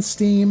out on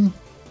Steam.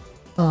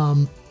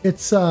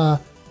 It's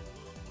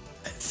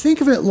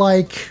think of it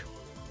like,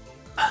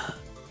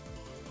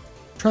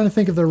 trying to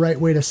think of the right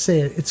way to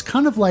say it. It's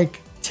kind of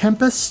like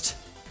Tempest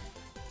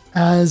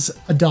as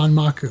a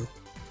Danmaku.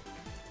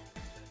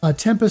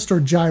 Tempest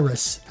or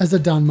Gyrus as a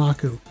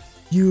Danmaku.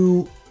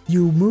 You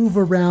move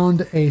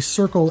around a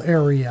circle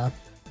area.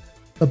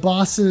 The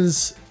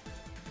bosses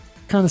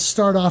kind of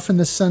start off in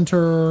the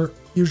center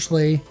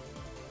usually,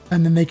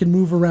 and then they can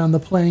move around the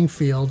playing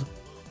field.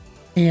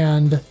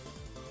 And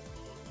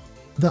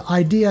the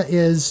idea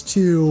is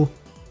you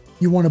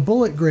want to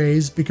bullet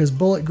graze, because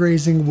bullet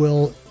grazing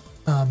will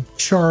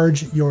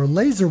charge your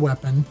laser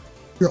weapon.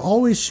 You're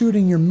always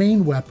shooting your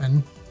main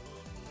weapon,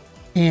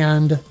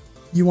 and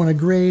you want to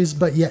graze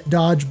but yet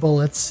dodge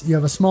bullets. You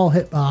have a small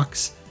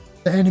hitbox.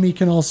 The enemy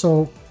can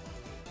also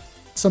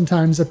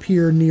sometimes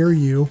appear near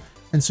you,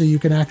 and so you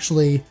can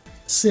actually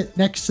sit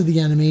next to the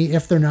enemy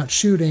if they're not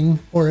shooting,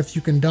 or if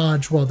you can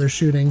dodge while they're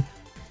shooting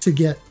to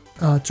get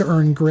to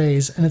earn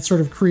graze. And it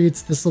sort of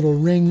creates this little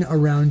ring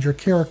around your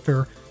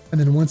character, and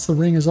then once the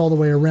ring is all the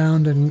way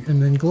around and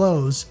then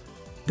glows,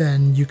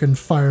 then you can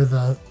fire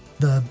the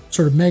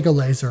sort of mega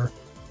laser.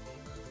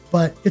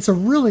 But it's a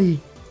really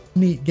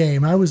neat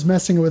game. I was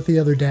messing with it the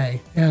other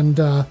day, and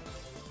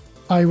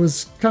I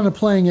was kind of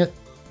playing it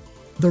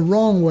the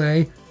wrong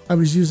way. I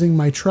was using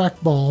my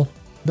trackball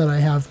that I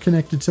have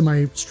connected to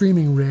my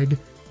streaming rig,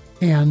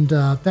 and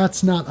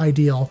that's not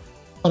ideal.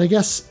 But I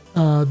guess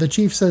the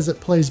Chief says it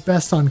plays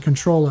best on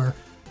controller,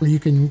 where you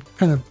can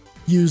kind of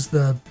use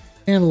the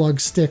analog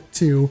stick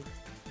to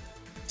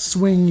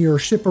swing your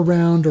ship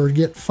around or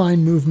get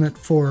fine movement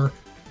for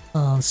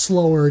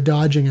slower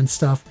dodging and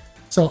stuff.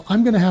 So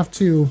I'm going to have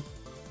to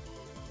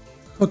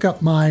hook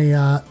up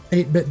my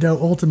 8-Bit Do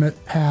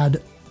Ultimate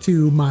pad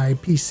to my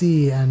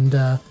PC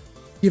and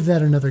give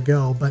that another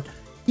go. But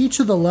each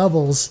of the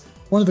levels,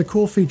 one of the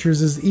cool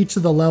features is each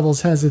of the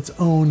levels has its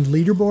own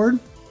leaderboard.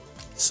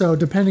 So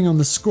depending on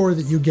the score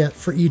that you get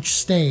for each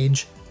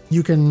stage,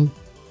 you can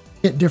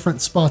get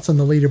different spots on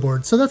the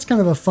leaderboard. So that's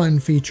kind of a fun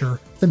feature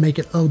to make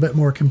it a little bit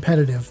more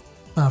competitive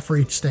for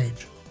each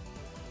stage.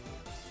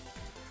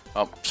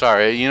 Oh,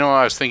 sorry. You know what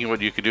I was thinking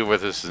what you could do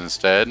with this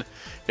instead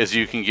is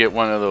you can get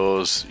one of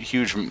those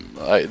huge...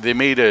 they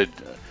made a...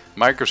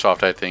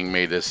 Microsoft, I think,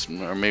 made this,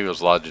 or maybe it was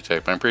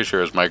Logitech, but I'm pretty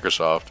sure it was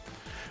Microsoft,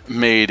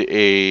 made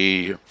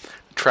a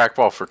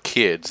trackball for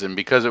kids. And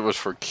because it was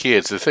for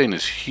kids, the thing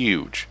is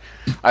huge.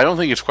 I don't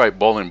think it's quite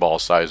bowling ball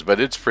size, but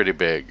it's pretty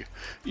big.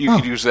 You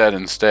could use that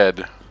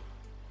instead.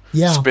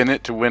 Yeah. Spin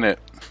it to win it.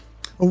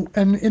 Oh,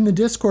 and in the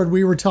Discord,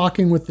 we were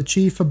talking with the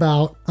Chief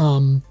about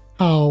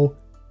how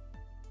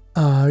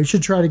you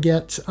should try to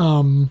get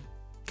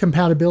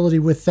compatibility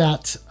with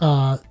that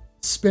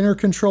spinner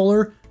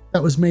controller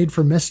that was made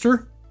for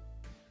Mister.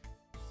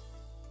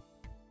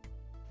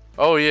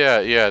 Oh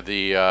yeah,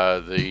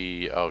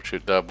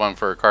 the one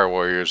for Car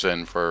Warriors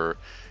and for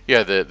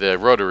the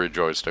rotary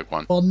joystick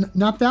one. Well,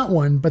 not that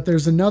one, but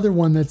there's another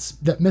one that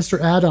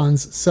Mr.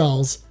 Add-ons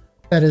sells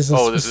that is a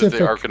specific. This is the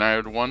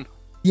Arcanide one.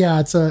 Yeah,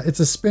 it's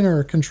a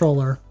spinner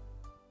controller.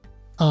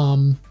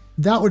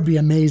 That would be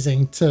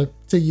amazing to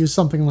use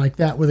something like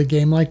that with a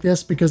game like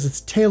this, because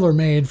it's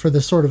tailor-made for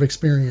this sort of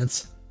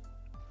experience.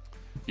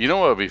 You know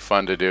what would be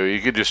fun to do?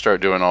 You could just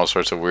start doing all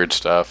sorts of weird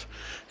stuff.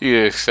 You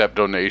could accept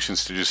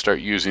donations to just start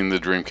using the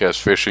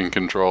Dreamcast fishing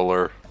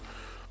controller.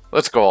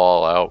 Let's go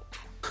all out.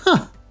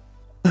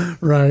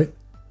 Right.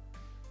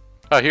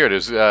 Oh, here it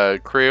is.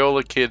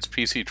 Crayola Kids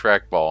PC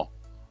Trackball.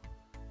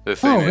 The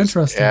thing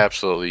is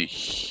absolutely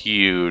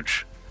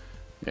huge.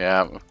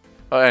 Yeah.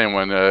 Well,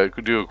 anyone,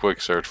 could do a quick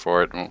search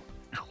for it.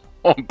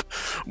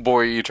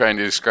 Boy, are you trying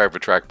to describe a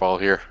trackball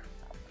here.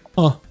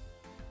 Huh.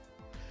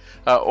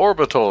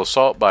 Orbital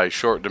Assault by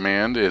Short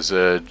Demand is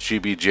a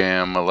GB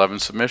Jam 11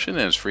 submission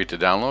and is free to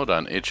download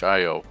on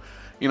itch.io.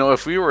 You know,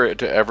 if we were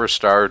to ever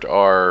start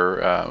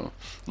our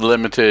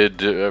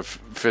limited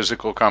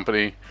physical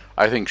company,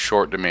 I think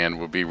Short Demand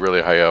would be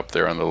really high up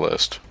there on the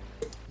list.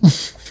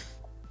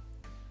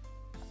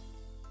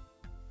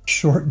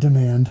 Short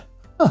Demand.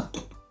 Huh.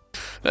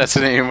 That's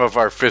the name of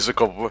our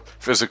physical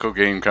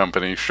game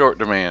company, Short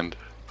Demand.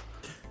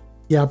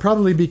 Yeah,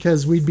 probably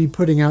because we'd be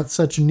putting out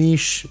such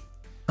niche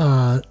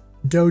doujin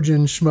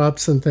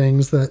shmups and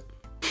things that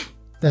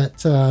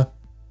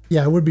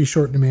it would be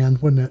Short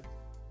Demand, wouldn't it?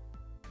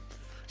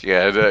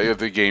 Yeah,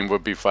 the game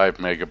would be 5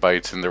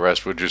 megabytes, and the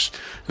rest would just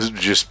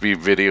be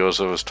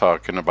videos of us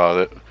talking about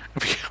it,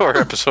 or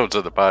episodes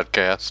of the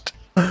podcast.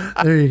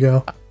 There you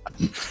go.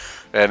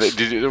 And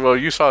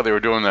you saw they were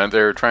doing that.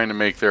 They were trying to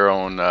make their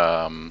own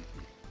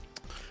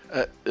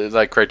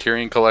like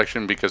Criterion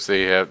Collection because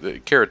they have the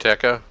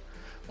Karateka.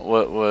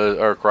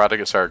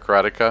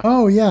 Karateka.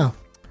 Oh yeah.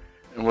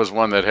 It was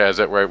one that has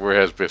that right where it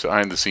has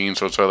behind the scenes,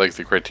 so it's sort of like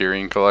the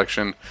Criterion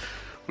Collection.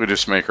 We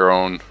just make our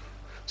own.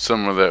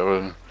 Some of that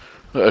was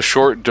a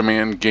Short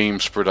Demand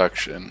Games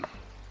production.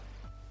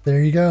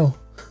 There you go.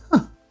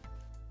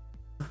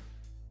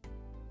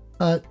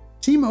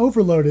 Team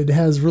Overloaded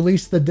has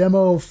released the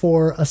demo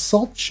for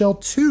Assault Shell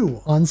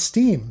 2 on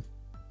Steam.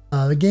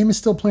 The game is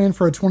still planned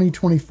for a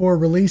 2024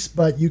 release,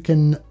 but you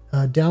can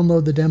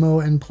download the demo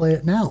and play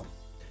it now.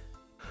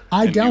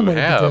 I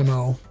downloaded the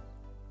demo,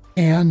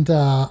 and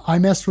I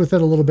messed with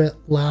it a little bit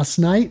last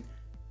night,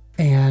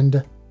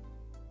 and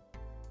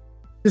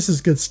this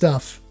is good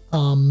stuff.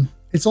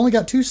 It's only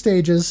got 2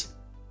 stages,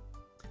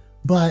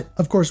 but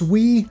of course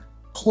we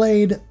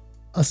played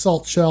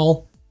Assault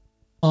Shell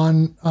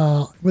on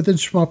within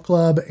Shmup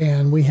Club,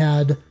 and we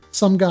had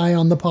some guy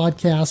on the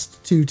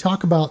podcast to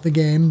talk about the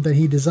game that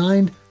he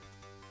designed.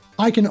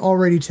 I can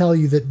already tell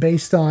you that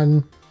based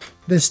on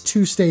this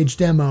 2-stage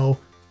demo,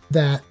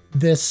 that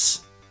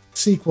this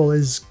sequel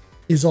is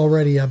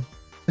already an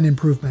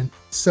improvement.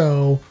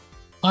 So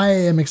I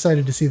am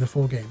excited to see the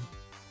full game.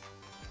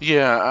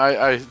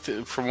 Yeah,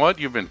 from what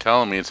you've been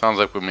telling me, it sounds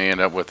like we may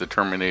end up with the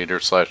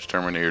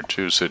Terminator/Terminator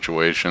 2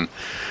 situation.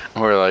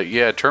 Where like,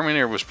 yeah,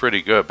 Terminator was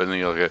pretty good, but then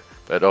you look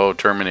at,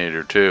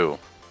 Terminator 2.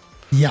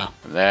 Yeah.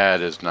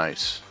 That is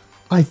nice.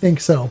 I think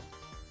so.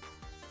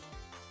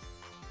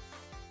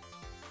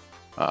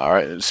 All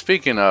right,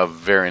 speaking of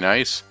very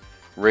nice,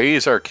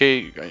 Ray's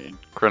Arcade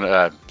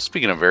Chronology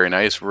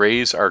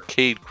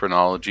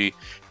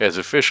has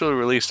officially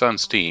released on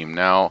Steam.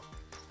 Now,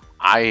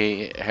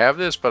 I have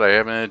this, but I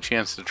haven't had a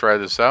chance to try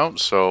this out,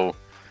 so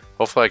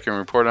hopefully I can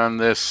report on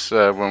this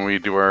when we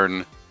do our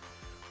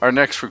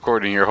next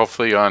recording here,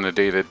 hopefully on a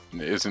day that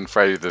isn't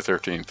Friday the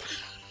 13th.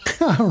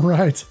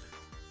 Right.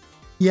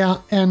 Yeah,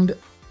 and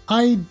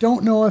I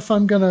don't know if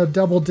I'm going to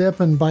double dip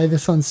and buy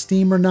this on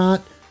Steam or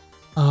not,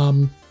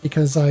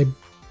 because I'm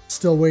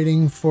still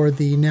waiting for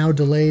the now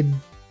delayed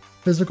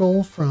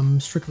physical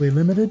from Strictly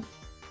Limited.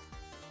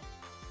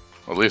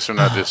 Well, at least they're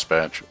not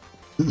Dispatch.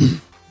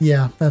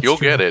 Yeah, that's You'll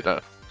true. get it.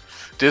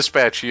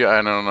 Dispatch, yeah,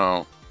 I don't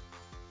know.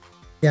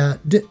 Yeah,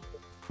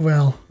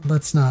 well,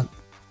 let's not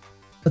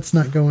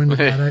go into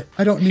that.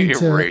 I don't need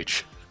to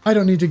rage. I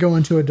don't need to go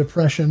into a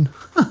depression.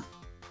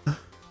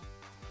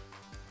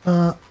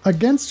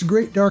 Against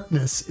Great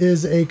Darkness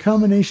is a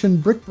combination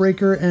brick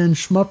breaker and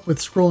shmup with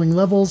scrolling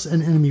levels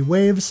and enemy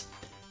waves,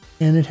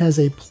 and it has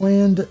a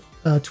planned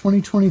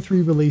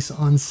 2023 release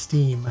on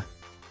Steam.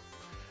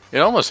 It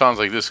almost sounds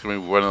like this is going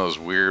to be one of those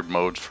weird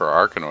modes for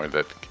Arkanoid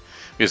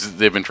because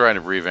they've been trying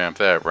to revamp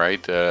that,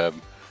 right? It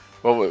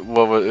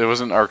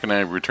wasn't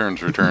Arkanoid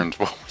Returns.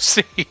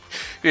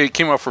 It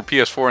came out for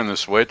PS4 and the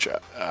Switch.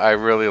 I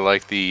really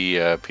like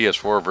the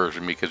PS4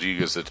 version because you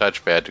use the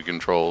touchpad to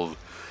control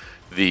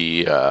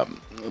the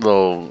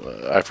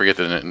I forget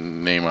the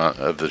name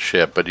of the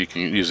ship, but you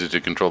can use it to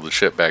control the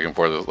ship back and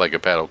forth like a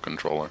paddle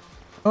controller.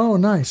 Oh,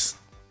 nice.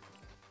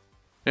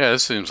 Yeah,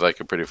 this seems like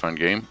a pretty fun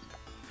game.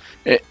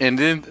 And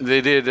then they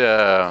did,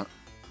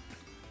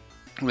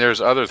 there's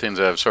other things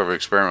that I've sort of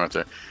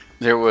experimented with.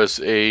 There was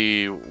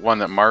one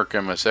that Mark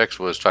MSX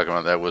was talking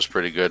about that was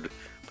pretty good,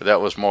 but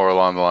that was more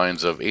along the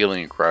lines of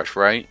Alien Crush,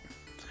 right?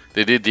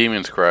 They did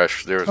Demon's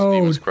Crush. There was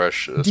Demon's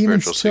Crush, a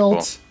spiritual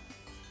sequel.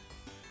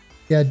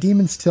 Yeah,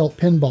 Demon's Tilt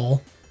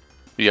Pinball.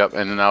 Yep,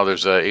 and now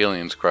there's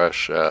Aliens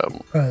Crush.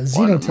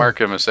 Xenotype. Mark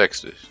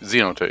MSX.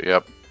 Xenotype,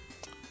 yep.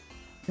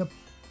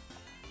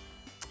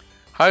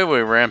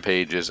 Highway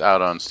Rampage is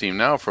out on Steam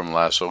now from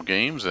Lasso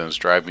Games, and it's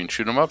driving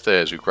shoot 'em up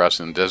there as you cross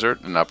in the desert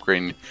and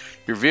upgrade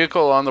your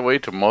vehicle on the way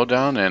to mow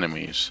down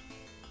enemies.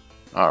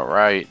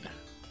 Alright.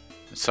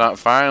 It's not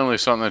finally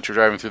something that you're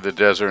driving through the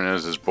desert and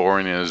is as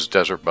boring as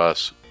Desert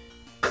Bus.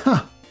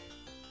 Huh.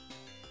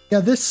 Yeah,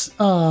 this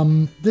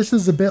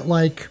is a bit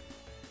like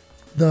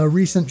the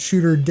recent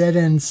shooter Dead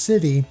End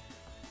City,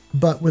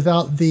 but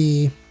without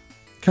the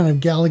kind of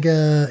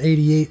Galaga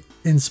 88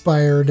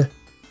 inspired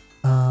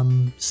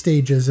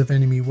stages of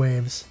enemy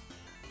waves.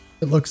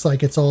 it looks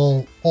like it's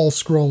all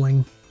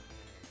scrolling.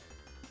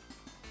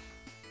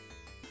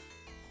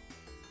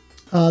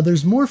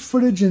 There's more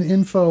footage and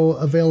info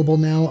available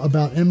now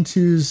about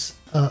M2's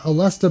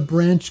Alesta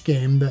branch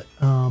game. That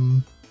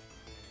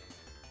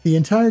the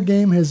entire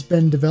game has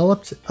been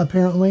developed,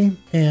 apparently,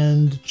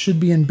 and should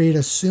be in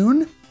beta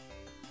soon.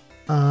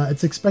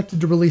 It's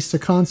expected to release to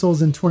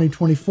consoles in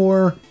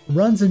 2024,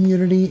 runs in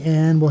Unity,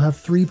 and will have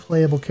 3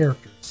 playable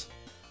characters.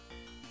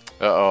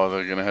 Uh-oh,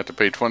 they're going to have to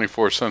pay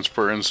 24 cents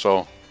per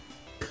install.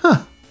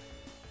 Huh.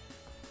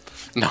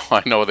 No,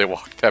 I know they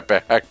walked that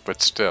back,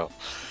 but still.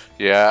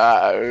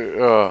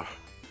 Yeah,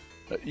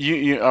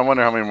 I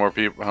wonder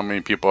how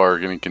many people are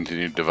going to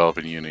continue to develop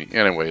in Unity.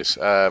 Anyways,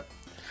 another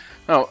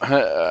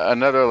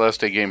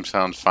Alesta game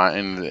sounds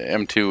fine.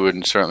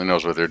 M2 certainly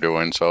knows what they're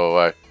doing,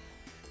 so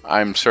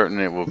I'm certain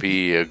it will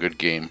be a good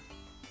game.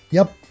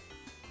 Yep.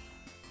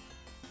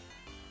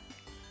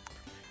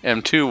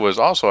 M2 was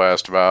also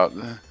asked about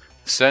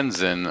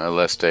Senzen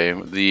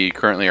Aleste, the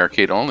currently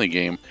arcade-only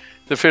game.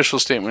 The official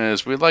statement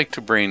is, we'd like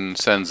to bring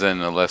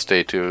Senzen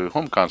Aleste to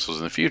home consoles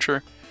in the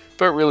future,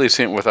 but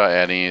releasing it without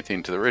adding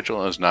anything to the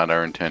original is not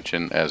our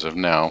intention as of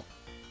now.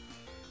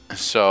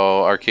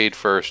 So, arcade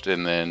first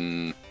and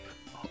then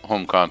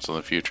home console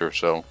in the future.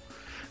 So,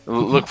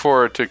 look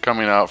forward to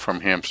coming out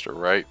from Hamster,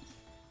 right?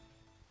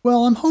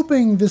 Well, I'm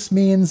hoping this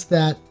means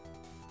that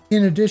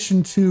in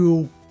addition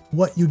to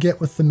what you get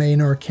with the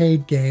main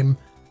arcade game,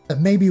 that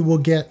maybe we'll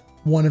get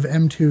one of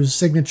M2's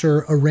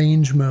signature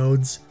arrange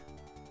modes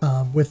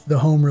with the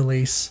home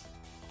release,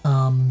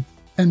 and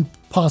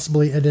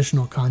possibly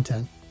additional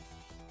content.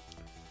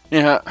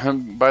 Yeah,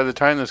 by the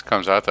time this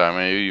comes out, though,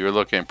 I mean, you're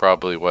looking at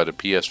probably, a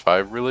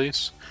PS5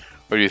 release?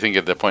 Or do you think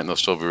at that point they'll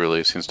still be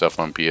releasing stuff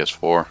on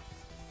PS4?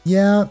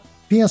 Yeah,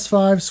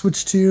 PS5,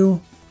 Switch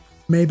 2,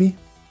 maybe.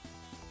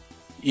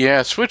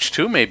 Yeah, Switch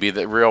 2 may be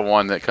the real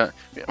one that...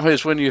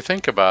 Because when you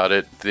think about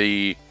it,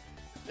 the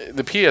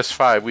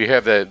PS5, we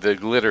have the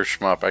glitter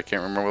shmup, I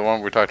can't remember the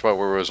one we talked about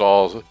where it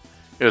was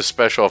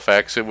special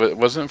effects.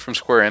 Wasn't from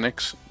Square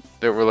Enix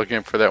that we're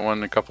looking for that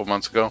one a couple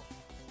months ago?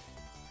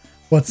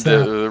 What's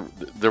that?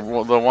 The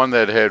one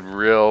that had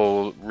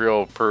real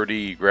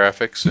purdy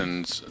graphics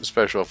and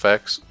special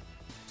effects.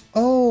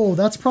 Oh,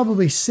 that's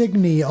probably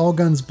Signy All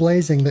Guns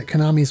Blazing that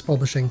Konami's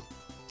publishing.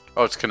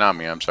 Oh, it's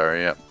Konami, I'm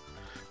sorry, yeah.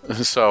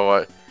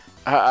 So,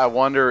 I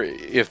wonder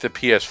if the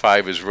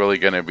PS5 is really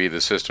going to be the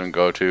system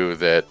go-to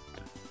that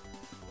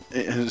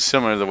is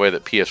similar to the way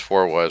that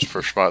PS4 was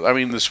for shmup. I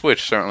mean, the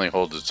Switch certainly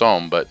holds its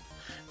own, but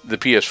the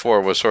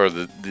PS4 was sort of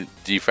the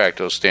de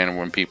facto standard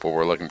when people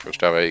were looking for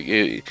stuff.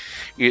 It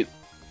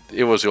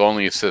was the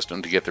only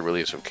system to get the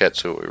release of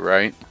Ketsui,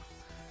 right?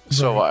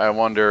 So I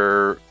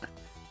wonder,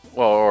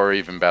 or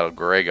even Battle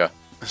Garega.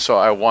 So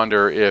I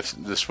wonder if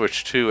the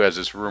Switch 2, as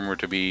it's rumored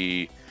to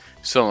be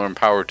similar in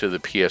power to the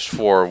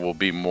PS4, will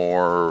be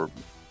more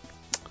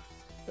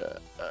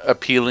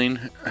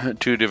appealing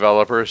to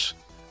developers.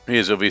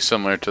 Because it'll be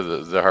similar to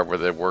the hardware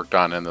they've worked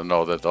on, and they'll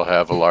know that they'll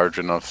have a large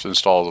enough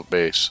installed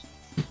base.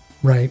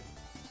 Right.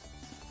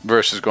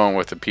 Versus going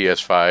with the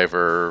PS5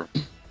 or...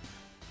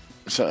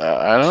 So,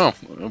 I don't know.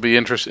 It'll be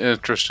interesting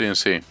to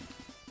see.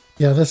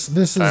 Yeah, this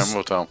is... Time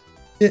will tell.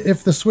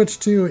 If the Switch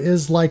 2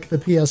 is like the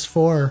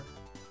PS4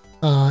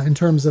 in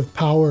terms of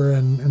power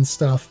and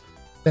stuff,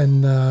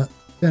 then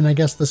I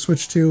guess the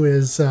Switch 2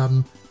 is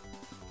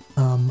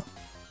Mom,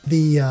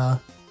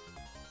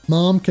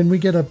 can we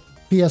get a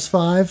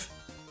PS5?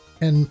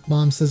 And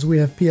Mom says, we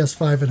have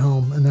PS5 at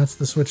home, and that's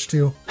the Switch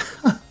 2.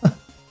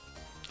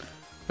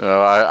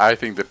 I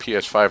think the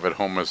PS5 at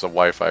home is a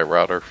Wi-Fi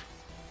router.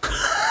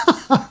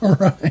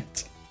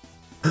 Right.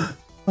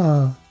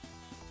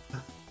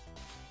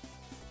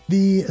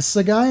 The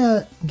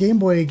Sagaya Game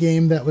Boy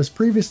game that was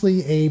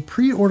previously a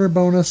pre-order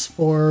bonus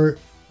for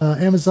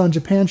Amazon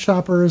Japan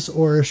shoppers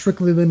or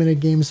Strictly Limited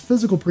Games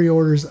physical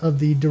pre-orders of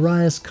the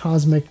Darius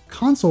Cosmic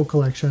Console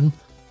Collection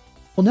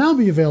will now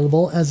be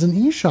available as an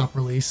eShop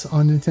release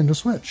on Nintendo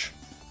Switch.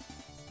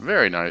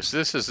 Very nice.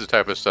 This is the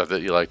type of stuff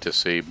that you like to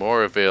see.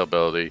 More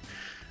availability.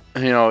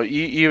 You know,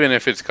 even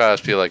if it's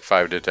cost you like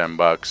 $5 to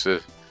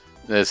 $10,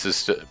 this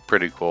is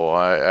pretty cool.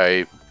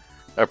 I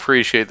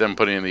appreciate them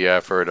putting in the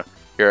effort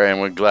here, and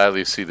would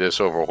gladly see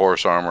this over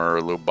horse armor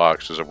or loot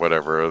boxes or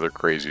whatever other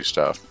crazy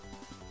stuff.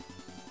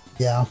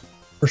 Yeah,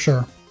 for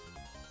sure.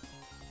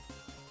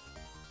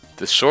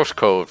 The source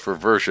code for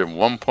version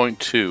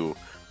 1.2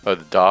 of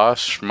the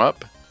DOS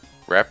shmup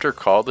Raptor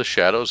Call of the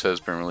Shadows has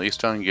been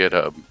released on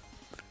GitHub.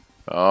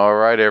 All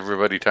right,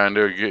 everybody, time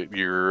to get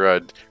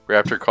your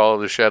Raptor Call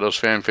of the Shadows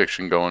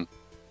fanfiction going.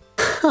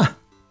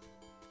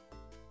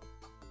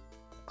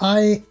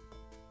 I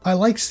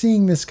like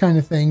seeing this kind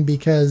of thing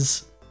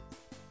because,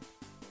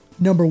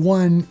 number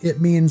one,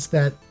 it means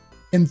that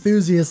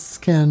enthusiasts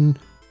can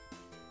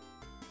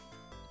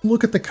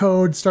look at the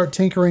code, start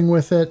tinkering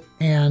with it,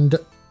 and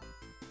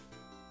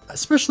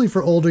especially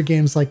for older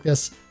games like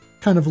this,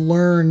 kind of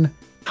learn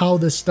how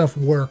this stuff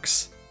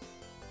works.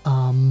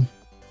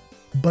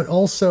 But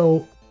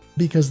also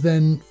because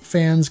then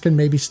fans can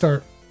maybe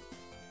start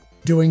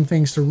doing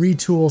things to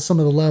retool some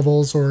of the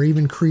levels or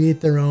even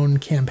create their own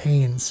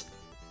campaigns.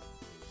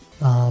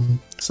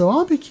 So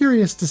I'll be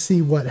curious to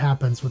see what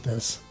happens with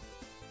this.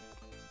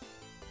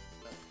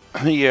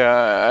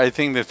 Yeah, I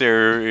think that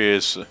there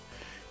is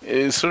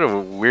sort of a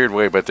weird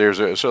way, but there's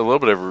a little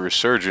bit of a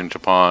resurgence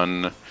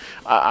upon.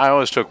 I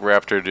always took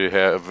Raptor to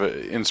have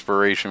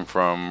inspiration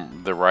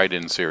from the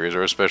Raiden series,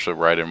 or especially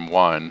Raiden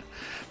 1.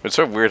 But it's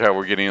so weird how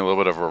we're getting a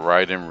little bit of a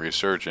Raiden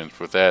resurgence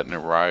with that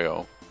and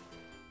Ryo.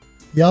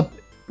 Yep.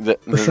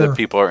 That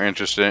people are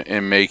interested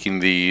in making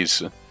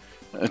these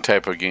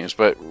type of games.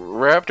 But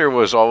Raptor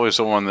was always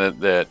the one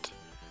that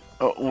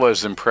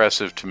was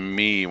impressive to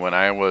me when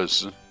I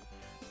was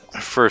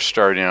first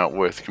starting out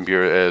with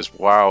computer, as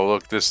wow,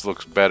 look, this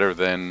looks better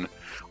than,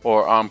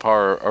 or on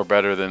par or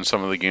better than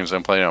some of the games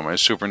I'm playing on my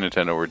Super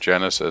Nintendo or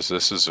Genesis.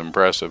 This is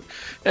impressive.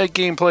 And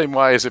gameplay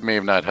wise, it may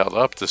have not held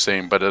up the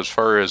same, but as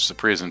far as the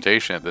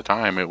presentation at the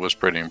time, it was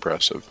pretty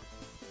impressive.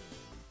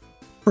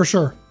 For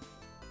sure.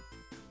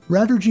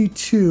 Raturgy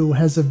 2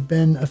 has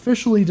been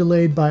officially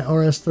delayed by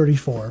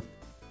RS-34.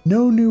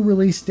 No new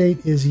release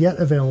date is yet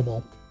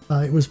available.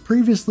 It was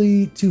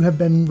previously to have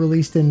been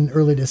released in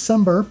early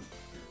December.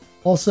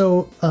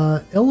 Also,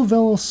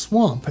 Illville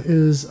Swamp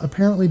is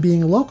apparently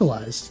being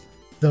localized,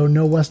 though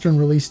no Western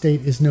release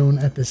date is known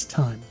at this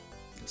time.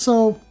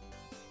 So,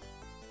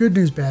 good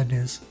news, bad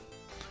news.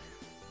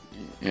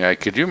 Yeah,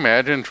 could you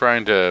imagine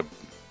trying to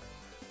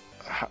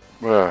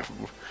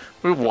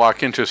we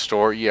walk into a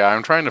store? Yeah,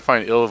 I'm trying to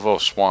find Illville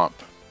Swamp.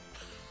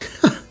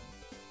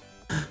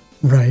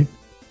 Right.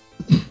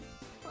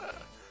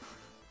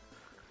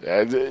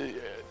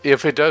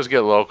 If it does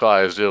get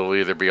localized, it'll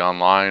either be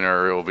online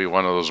or it'll be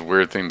one of those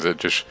weird things that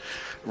just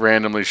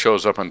randomly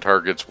shows up on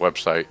Target's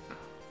website.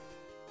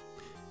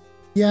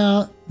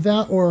 Yeah,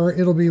 that, or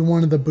it'll be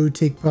one of the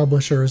boutique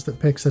publishers that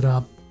picks it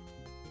up.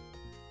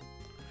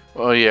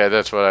 Well, yeah,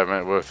 that's what I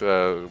meant with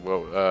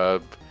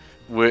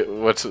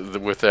what's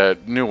with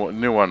that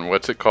new one?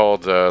 What's it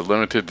called?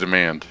 Limited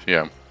Demand.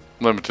 Yeah,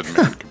 Limited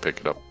Demand can pick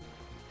it up.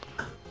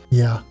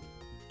 Yeah.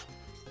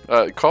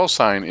 Call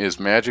sign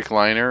is Magic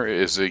Liner,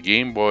 is a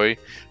Game Boy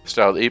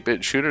styled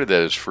 8-bit shooter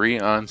that is free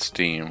on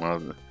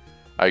Steam.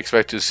 I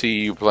expect to see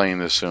you playing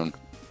this soon.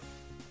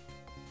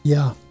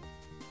 Yeah.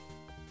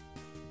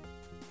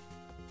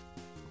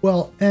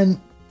 Well, and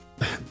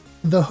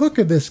the hook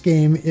of this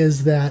game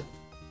is that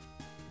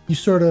you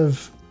sort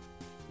of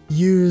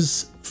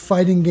use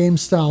fighting game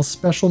style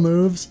special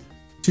moves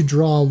to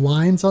draw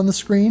lines on the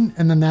screen,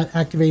 and then that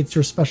activates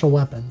your special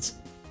weapons.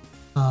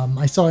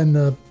 I saw in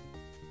the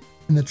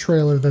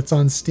trailer that's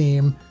on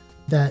Steam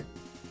that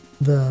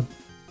the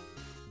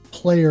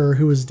player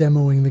who was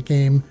demoing the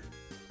game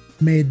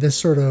made this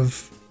sort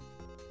of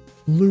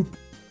loop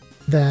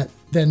that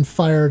then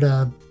fired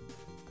a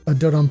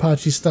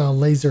Dodonpachi style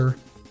laser.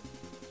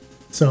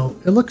 So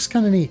it looks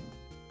kind of neat.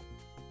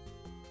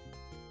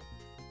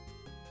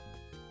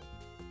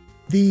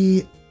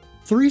 The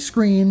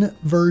 3-screen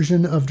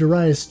version of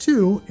Darius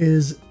 2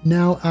 is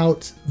now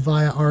out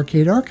via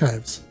Arcade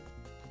Archives.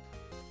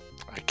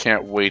 I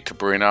can't wait to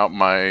bring out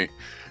my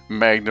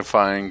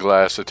magnifying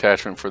glass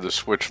attachment for the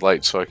Switch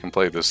Lite so I can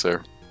play this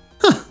there.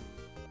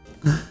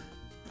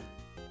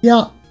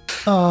 Yeah.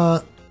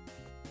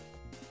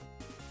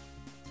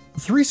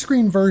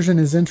 3-screen version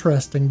is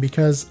interesting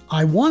because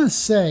I want to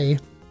say,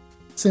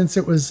 since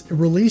it was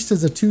released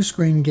as a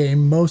 2-screen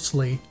game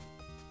mostly,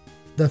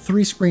 the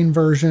 3-screen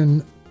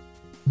version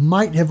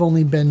might have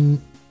only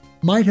been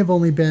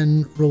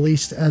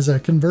released as a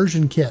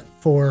conversion kit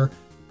for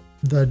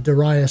the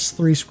Darius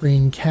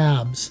 3-screen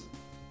cabs.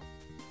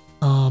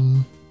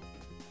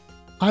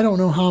 I don't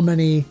know how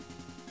many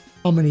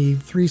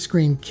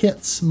 3-screen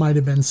kits might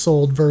have been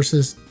sold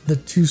versus the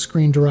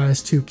 2-screen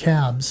Darius 2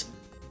 cabs,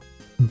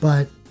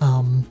 but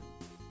I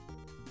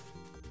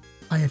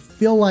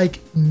feel like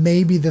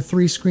maybe the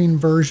 3-screen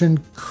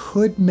version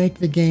could make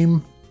the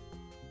game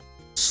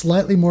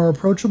slightly more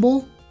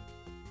approachable,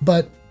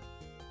 but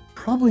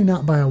probably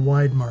not by a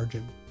wide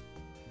margin.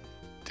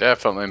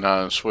 Definitely not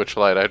on Switch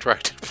Lite. I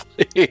tried to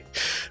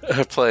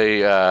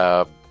play.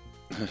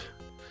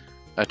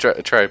 I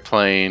tried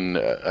playing.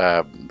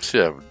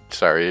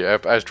 Sorry,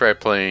 I tried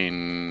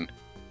playing.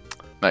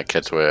 Not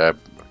Ketsui.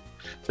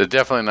 They're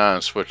definitely not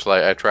on Switch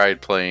Lite. I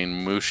tried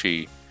playing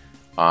Mushi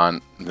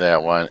on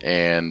that one,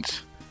 and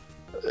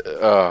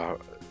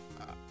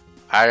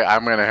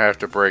I'm gonna have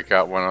to break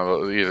out one of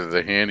those, either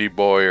the Handy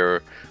Boy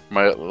or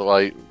my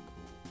light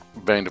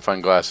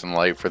magnifying glass and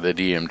light for the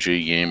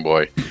DMG Game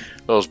Boy.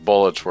 Those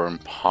bullets were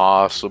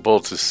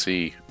impossible to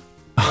see.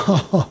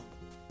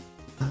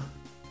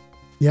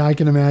 Yeah, I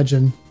can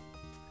imagine.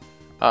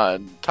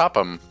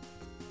 Topham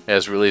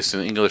has released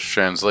an English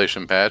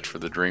translation patch for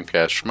the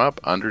Dreamcast shmup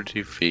Under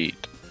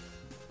Defeat.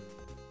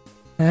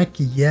 Heck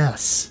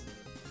yes.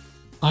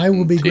 I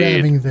will be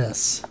grabbing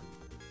this.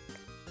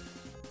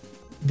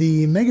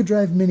 The Mega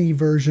Drive Mini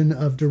version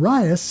of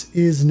Darius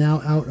is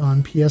now out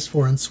on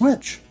PS4 and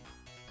Switch,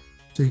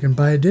 so you can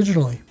buy it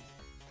digitally.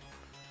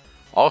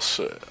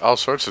 Also, all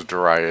sorts of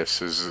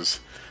Darius is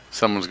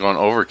someone's going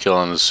overkill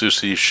on the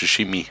sushi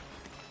sashimi.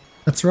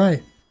 That's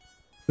right.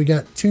 We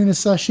got tuna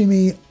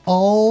sashimi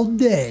all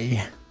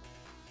day.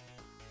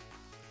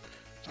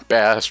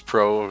 Bass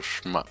Pro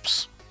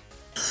Shmups.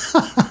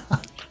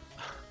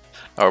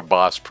 Or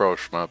Boss Pro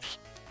Shmups.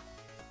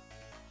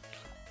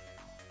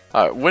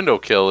 Window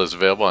Kill is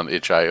available on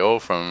itch.io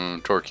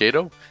from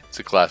Torquedo. It's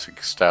a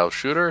classic style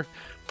shooter,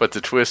 but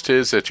the twist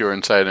is that you're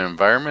inside an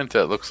environment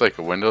that looks like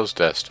a Windows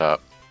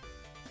desktop.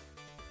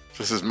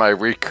 This is my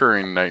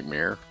recurring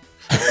nightmare.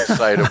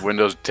 Inside a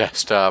Windows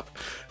desktop,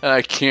 and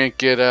I can't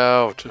get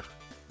out.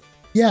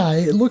 Yeah,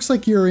 it looks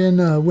like you're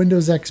in a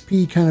Windows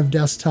XP kind of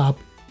desktop,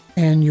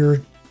 and you're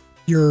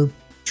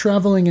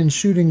traveling and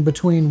shooting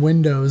between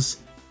windows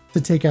to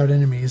take out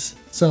enemies.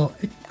 So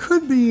it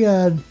could be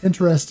an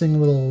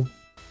interesting little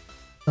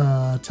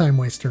time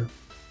waster.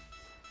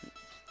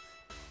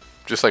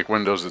 Just like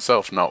Windows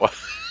itself, no.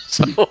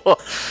 So,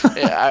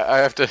 yeah, I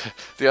have to.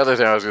 The other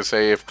thing I was going to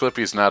say, if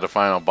Clippy's not a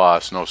final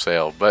boss, no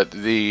sale. But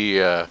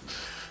one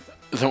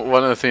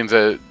of the things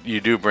that you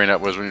do bring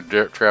up was when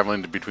you're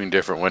traveling between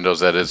different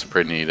windows, that is a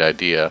pretty neat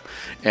idea.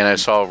 And I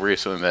saw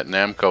recently that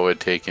Namco had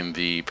taken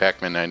the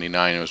Pac-Man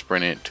 99 and was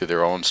bringing it to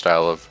their own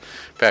style of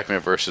Pac-Man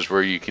versus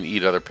where you can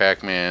eat other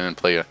Pac-Man and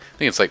play, I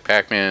think it's like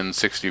Pac-Man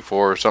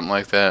 64 or something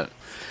like that.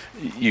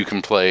 You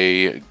can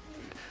play,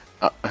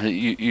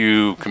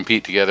 you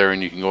compete together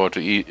and you can go out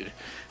to eat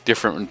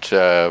different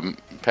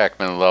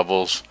Pac-Man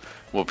levels.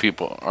 Well,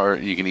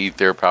 you can eat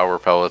their power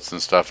pellets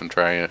and stuff and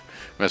try and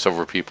mess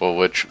over people,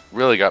 which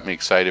really got me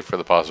excited for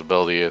the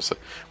possibility. Is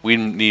we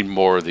need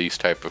more of these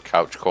type of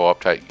couch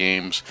co-op type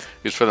games,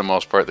 because for the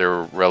most part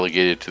they're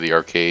relegated to the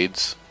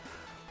arcades.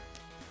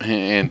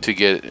 And to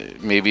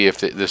get, maybe if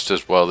this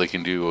does well, they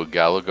can do a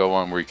Galago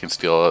one where you can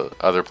steal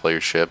other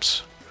players'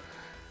 ships.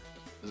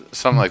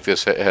 Something like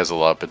this has a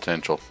lot of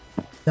potential.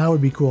 That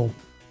would be cool.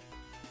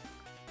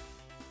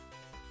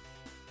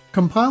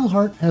 Compile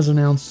Heart has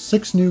announced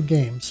 6 new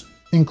games,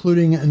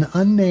 including an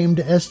unnamed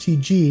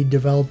STG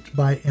developed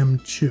by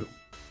M2.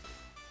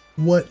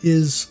 What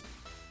is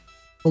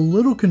a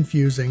little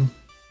confusing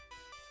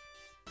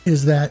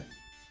is that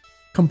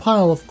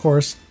Compile, of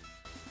course,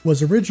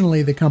 was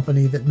originally the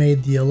company that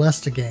made the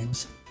Alesta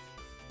games.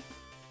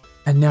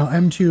 And now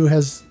M2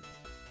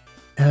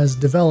 has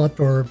developed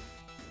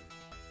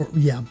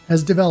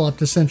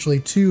essentially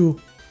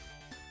 2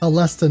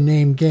 Alesta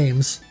named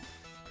games.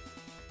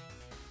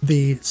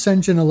 The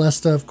Senjin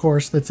Alesta, of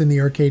course, that's in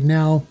the arcade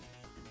now,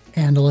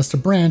 and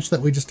Alesta Branch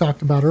that we just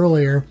talked about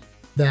earlier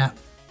that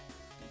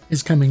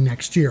is coming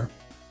next year.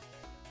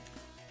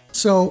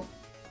 So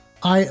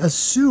I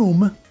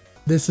assume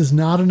this is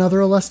not another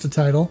Alesta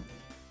title.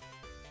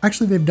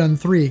 Actually, they've done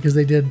 3 because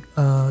they did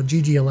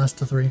GG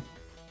Alesta 3.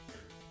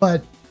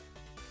 But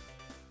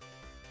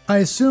I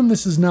assume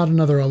this is not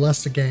another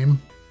Alesta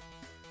game.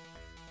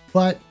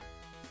 But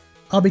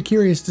I'll be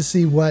curious to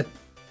see what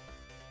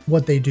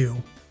they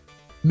do.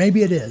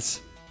 Maybe it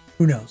is.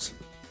 Who knows?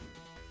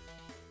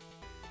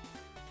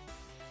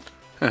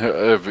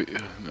 I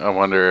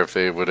wonder if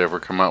they would ever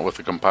come out with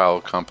a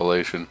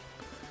compilation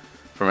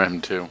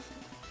from M2.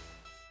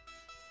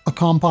 A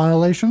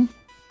compilation?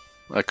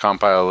 A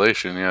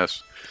compilation,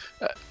 yes.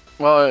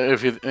 Well,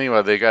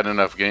 anyway, they got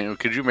enough games.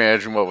 Could you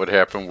imagine what would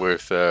happen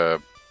with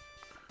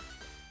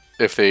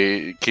if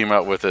they came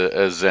out with a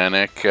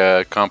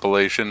Xanac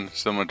compilation,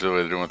 similar to what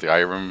they're doing with the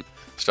Irem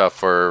stuff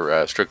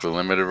for Strictly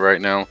Limited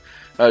right now?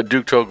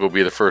 Duke Togo will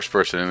be the first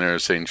person in there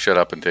saying, "Shut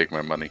up and take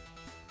my money."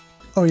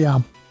 Oh,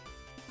 yeah.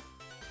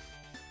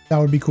 That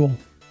would be cool.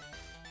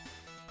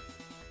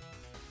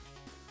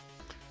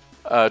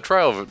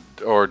 Trial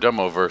or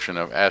demo version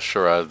of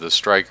Astra the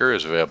Striker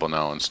is available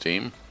now on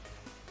Steam.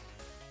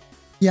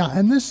 Yeah,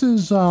 and this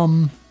is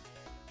sort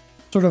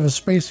of a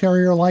Space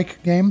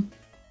Harrier-like game.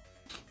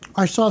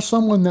 I saw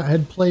someone that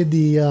had played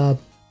the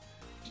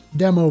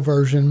demo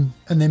version,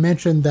 and they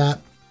mentioned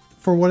that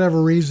for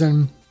whatever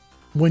reason,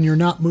 when you're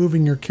not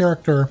moving your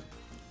character,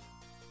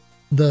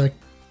 the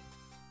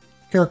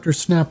character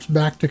snaps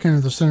back to kind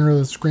of the center of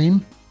the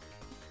screen,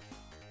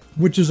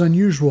 which is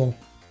unusual.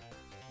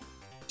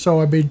 So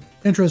it'd be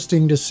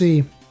interesting to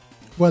see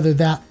whether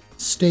that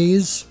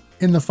stays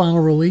in the final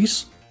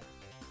release,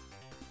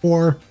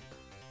 or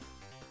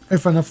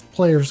if enough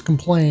players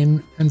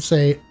complain and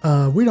say,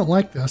 we don't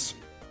like this,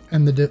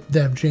 and the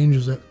dev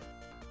changes it.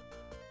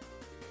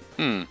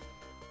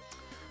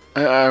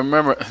 I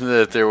remember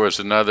that there was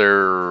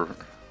another...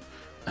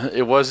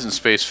 It wasn't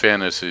Space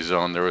Fantasy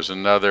Zone. There was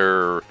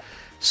another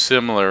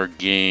similar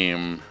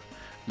game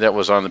that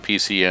was on the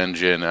PC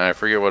Engine. I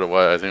forget what it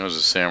was. I think it was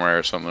a Samurai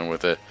or something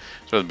with it.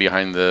 So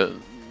behind the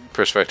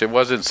perspective. It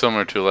wasn't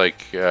similar to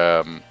like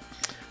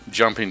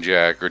Jumping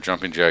Jack or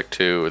Jumping Jack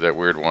 2, that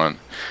weird one.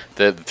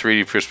 That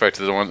 3D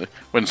perspective, the one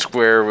when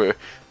Square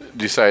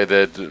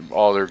decided that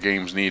all their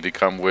games need to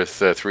come with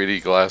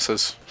 3D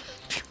glasses.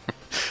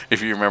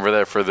 If you remember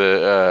that for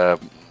the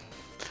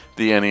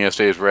NES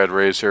days, Red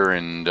Racer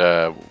and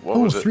what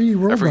was it? 3D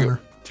Roll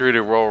Runner.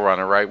 3D Roll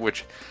Runner, right?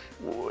 Which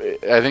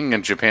I think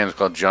in Japan it's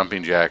called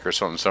Jumping Jack or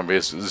something.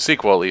 The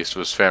sequel, at least,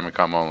 was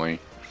Famicom only.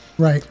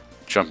 Right.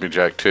 Jumping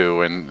Jack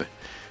 2, and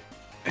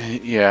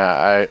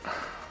Yeah,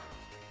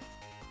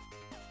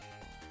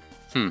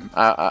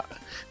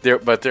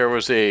 there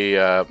was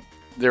a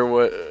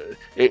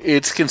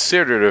it's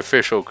considered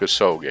official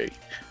Kosoge.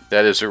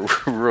 That is a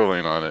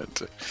ruling on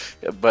it,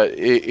 but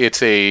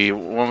it's a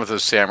one with a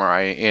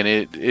samurai, and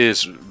it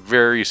is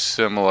very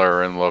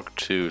similar in look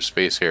to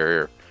Space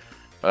Harrier.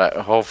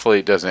 Hopefully,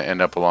 it doesn't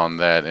end up along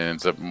that and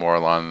ends up more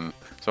along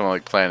something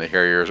like Planet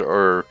Harriers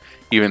or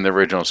even the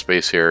original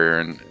Space Harrier,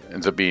 and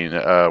ends up being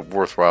a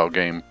worthwhile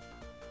game.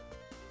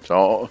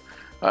 So,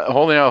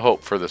 holding out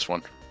hope for this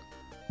one.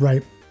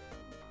 Right.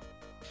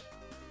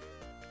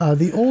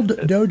 The old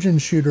doujin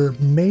shooter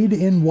Made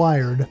in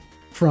Wired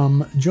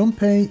from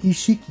Junpei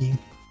Ishiki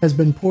has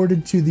been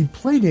ported to the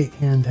Playdate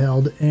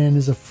handheld and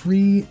is a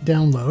free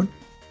download.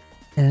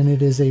 And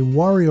it is a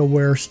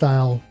WarioWare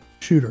style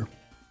shooter.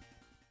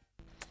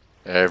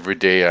 Every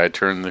day I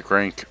turn the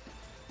crank.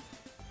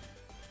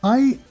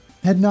 I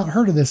had not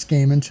heard of this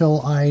game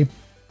until I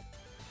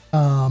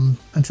saw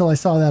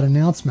that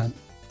announcement.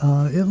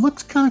 It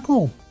looks kind of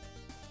cool.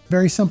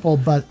 Very simple,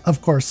 but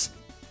of course,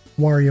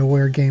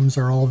 WarioWare games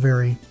are all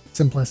very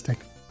simplistic.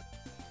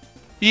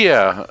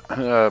 Yeah.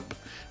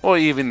 Well,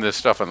 even the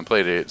stuff on the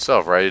Playdate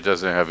itself, right? It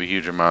doesn't have a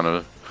huge amount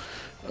of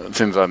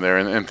things on there,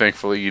 and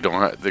thankfully you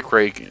don't have, the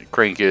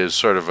crank is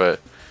sort of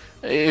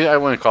I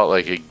wouldn't call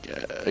it like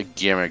a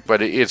gimmick,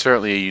 but it's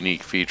certainly a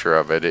unique feature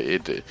of it.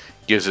 It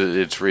gives it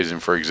its reason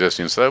for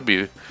existing, so that would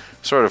be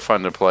sort of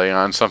fun to play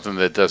on something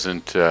that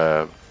doesn't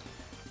have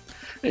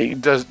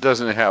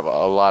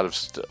a lot of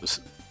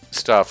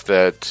stuff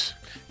that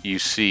you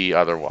see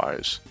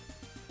otherwise,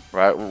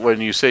 right?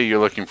 When you say you're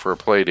looking for a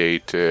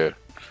Playdate,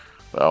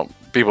 well,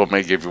 people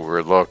may give you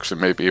weird looks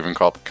and maybe even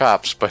call the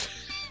cops, but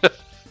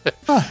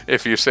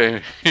if you're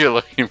saying you're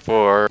looking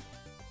for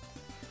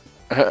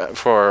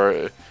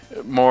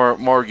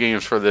more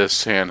games for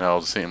this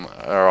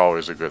handheld, are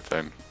always a good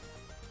thing.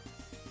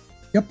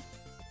 Yep.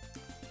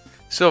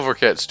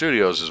 Silvercat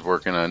Studios is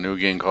working on a new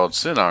game called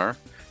Sinar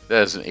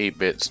that is an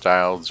 8-bit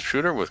styled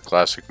shooter with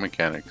classic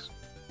mechanics.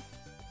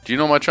 Do you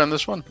know much on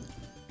this one?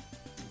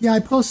 Yeah, I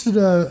posted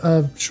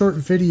a short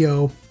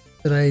video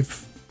that I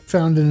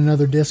found in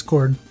another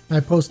Discord. I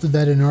posted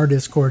that in our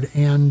Discord,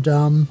 and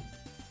it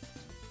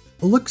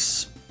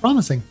looks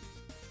promising.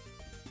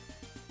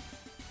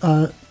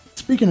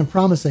 Speaking of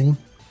promising,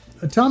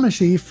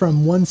 Atamashi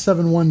from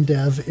 171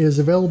 Dev is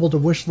available to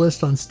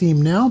wishlist on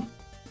Steam now,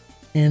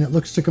 and it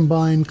looks to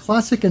combine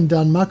classic and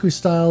Danmaku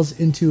styles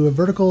into a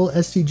vertical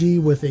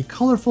STG with a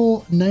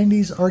colorful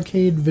 90s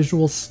arcade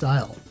visual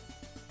style.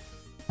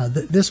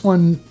 This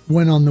one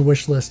went on the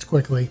wish list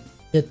quickly.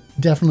 It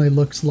definitely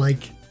looks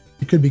like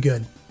it could be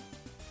good.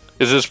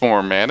 Is this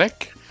more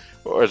manic,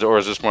 or is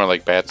this more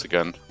like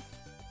Batsugun?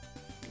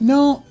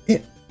 No,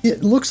 it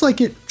looks like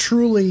it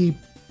truly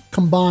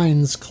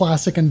combines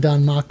classic and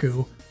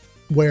Danmaku,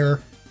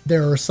 where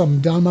there are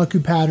some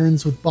Danmaku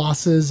patterns with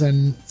bosses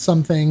and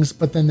some things,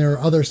 but then there are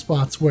other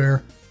spots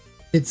where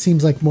it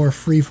seems like more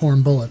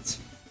freeform bullets.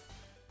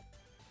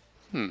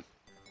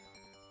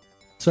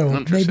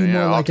 So maybe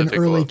more like an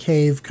early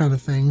cave kind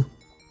of thing.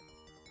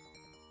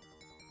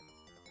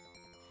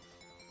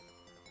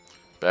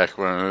 Back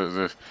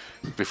when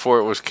before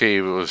it was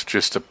cave, it was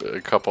just a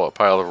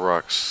pile of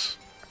rocks.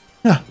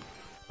 Yeah.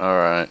 All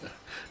right.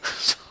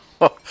 So,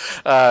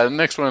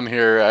 next one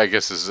here, I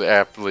guess, is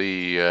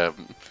aptly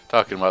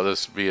talking about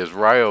this because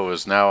Ryo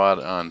is now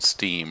out on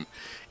Steam,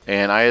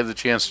 and I had the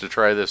chance to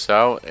try this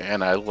out,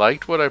 and I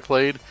liked what I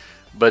played,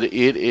 but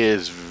it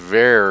is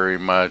very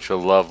much a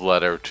love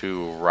letter to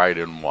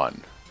Raiden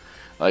 1.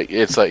 Like,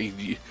 it's like,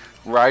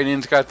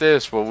 Raiden's got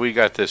this, well, we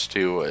got this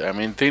too. I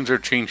mean, things are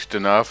changed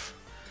enough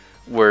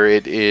where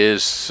it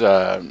is,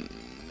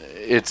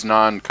 it's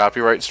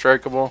non-copyright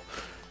strikeable,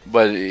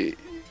 but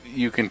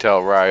you can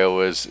tell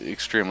Ryo is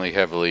extremely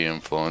heavily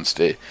influenced.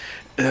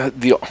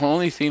 The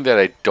only thing that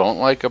I don't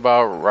like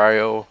about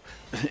Ryo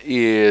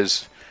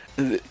is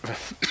it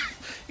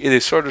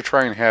is sort of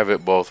try and have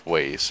it both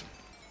ways.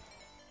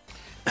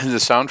 The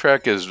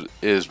soundtrack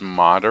is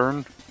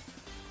modern,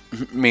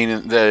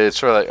 meaning that it's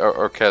sort of like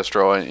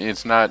orchestral, and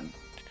it's not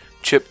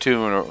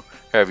chiptune or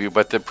have you,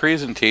 but the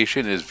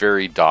presentation is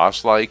very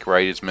DOS-like,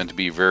 right? It's meant to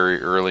be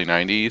very early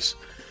 90s.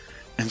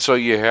 And so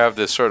you have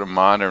this sort of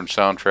modern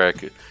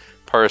soundtrack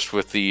parsed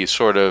with the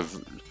sort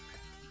of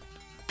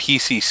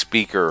PC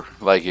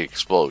speaker-like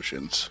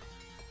explosions.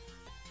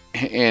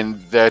 And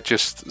that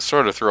just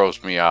sort of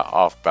throws me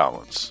off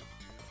balance,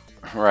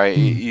 right?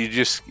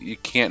 You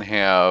can't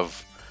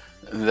have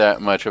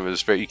that much of a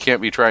space. You can't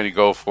be trying to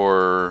go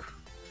for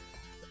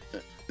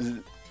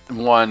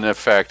one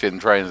effect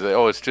and trying to say,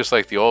 oh, it's just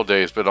like the old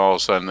days, but all of a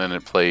sudden then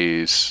it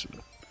plays,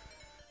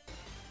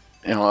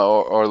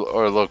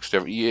 or looks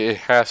different. It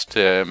has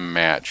to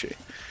match it.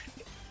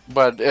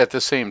 But at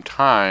the same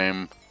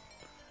time,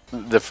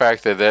 the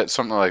fact that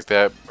something like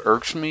that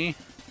irks me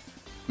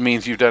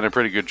means you've done a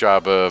pretty good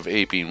job of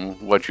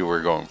aping what you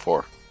were going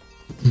for.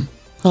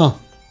 Huh.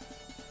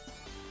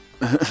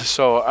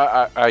 So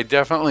I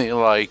definitely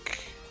like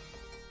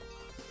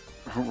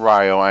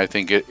Ryo, I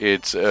think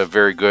it's a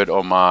very good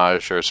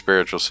homage or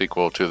spiritual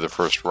sequel to the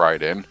first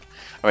Raiden.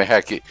 I mean,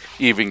 heck,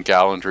 even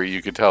Gallantry,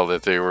 you could tell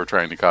that they were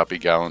trying to copy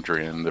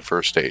Gallantry in the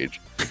first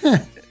stage.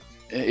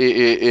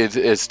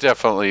 It's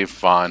definitely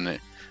fun.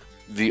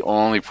 The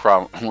only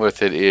problem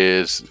with it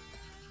is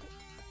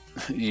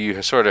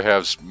you sort of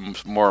have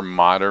more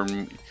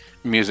modern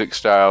music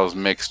styles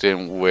mixed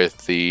in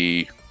with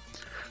the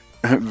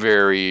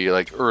very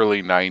like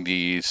early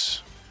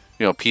 90s,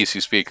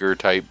 PC speaker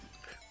type,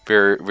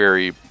 very,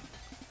 very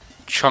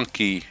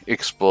chunky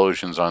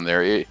explosions on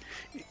there.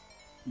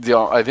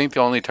 I think the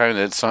only time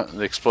that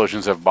the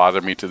explosions have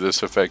bothered me to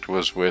this effect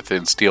was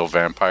within Steel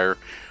Vampire,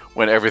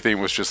 when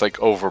everything was just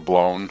like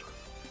overblown.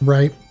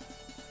 Right.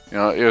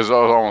 It was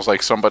almost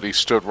like somebody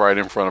stood right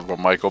in front of a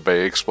Michael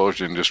Bay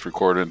explosion, just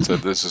recorded and said,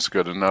 "This is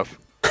good enough."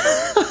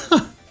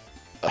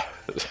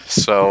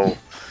 So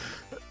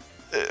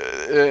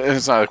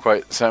it's not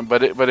quite the same,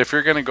 but if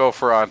you're going to go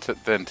for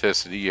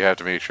authenticity, you have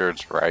to make sure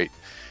it's right.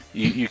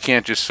 You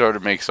can't just sort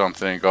of make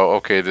something and go,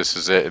 "Okay, this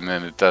is it," and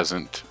then it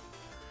doesn't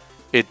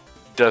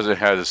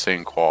have the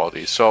same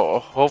quality. So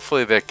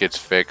hopefully that gets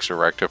fixed or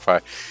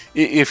rectified.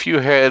 If you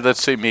had,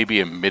 let's say, maybe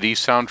a MIDI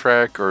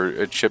soundtrack or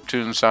a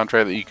chiptune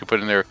soundtrack that you could put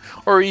in there,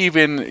 or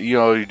even,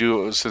 you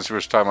do, since we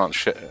were talking about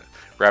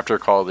Raptor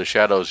Call of the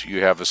Shadows,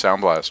 you have a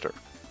Sound Blaster.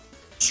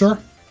 Sure.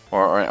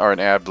 Or an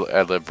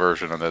ad-lib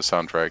version of that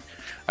soundtrack.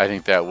 I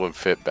think that would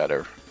fit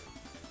better.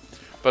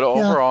 But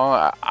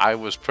overall, I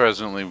was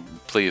pleasantly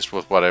pleased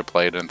with what I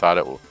played and thought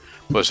it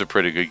was a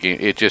pretty good game.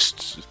 It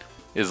just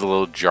is a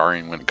little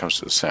jarring when it comes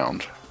to the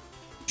sound.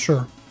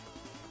 Sure.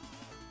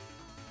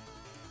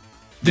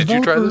 Did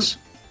you try this?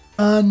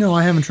 No,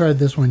 I haven't tried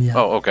this one yet.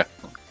 Oh, okay.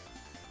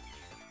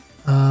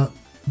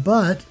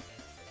 But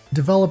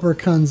developer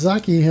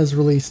Kanzaki has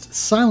released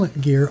Silent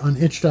Gear on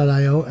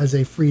itch.io as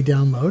a free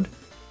download,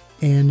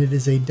 and it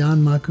is a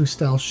Danmaku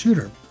style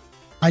shooter.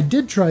 I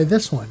did try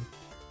this one,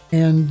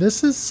 and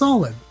this is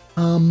solid.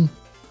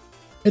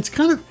 It's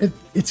got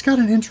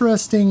an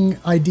interesting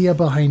idea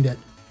behind it.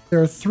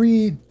 There are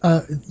three.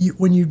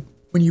 When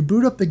you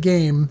boot up the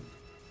game,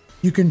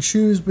 you can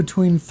choose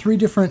between three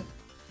different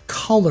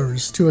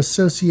colors to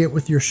associate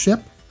with your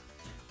ship,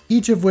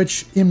 each of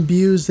which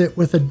imbues it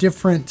with a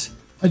different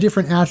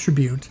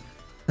attribute.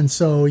 And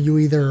so you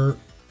either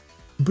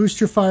boost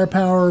your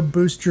firepower,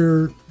 boost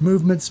your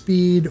movement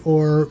speed,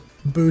 or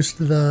boost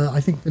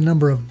the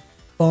number of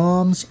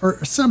bombs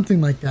or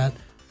something like that.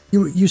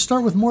 You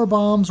start with more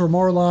bombs or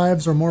more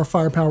lives or more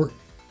firepower,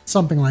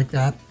 something like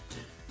that.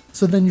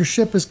 So then your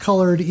ship is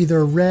colored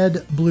either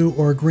red, blue,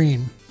 or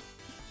green.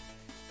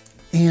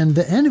 And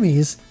the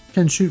enemies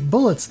can shoot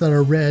bullets that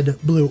are red,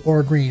 blue,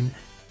 or green.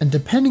 And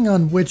depending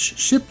on which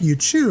ship you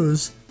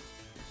choose,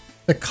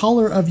 the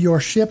color of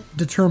your ship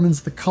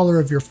determines the color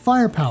of your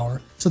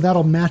firepower. So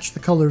that'll match the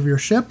color of your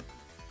ship.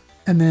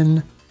 And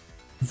then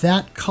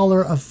that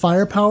color of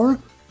firepower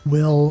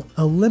will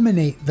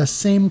eliminate the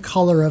same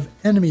color of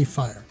enemy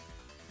fire.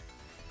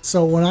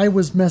 So when I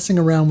was messing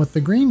around with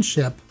the green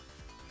ship,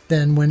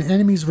 then when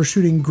enemies were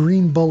shooting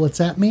green bullets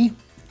at me,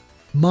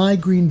 my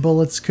green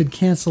bullets could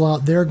cancel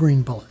out their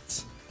green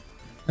bullets.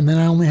 And then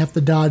I only have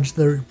to dodge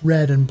the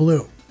red and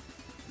blue.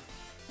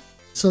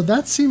 So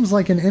that seems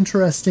like an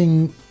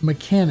interesting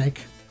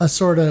mechanic, a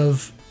sort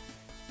of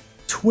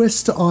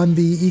twist on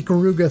the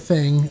Ikaruga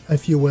thing,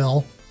 if you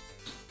will.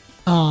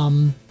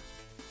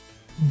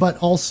 But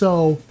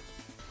also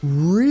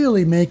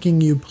really making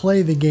you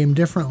play the game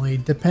differently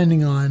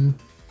depending on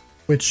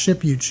which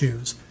ship you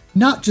choose.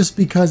 Not just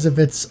because of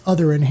its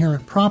other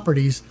inherent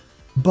properties,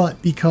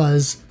 but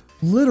because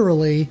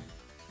literally,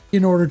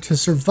 in order to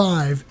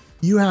survive,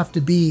 you have to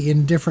be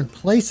in different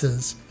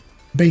places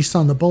based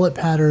on the bullet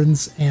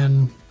patterns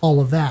and all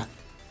of that.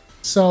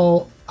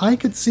 So I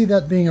could see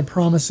that being a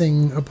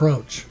promising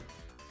approach.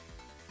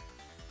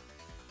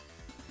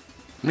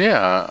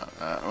 Yeah,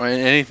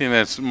 anything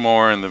that's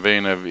more in the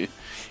vein of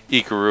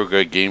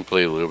Ikaruga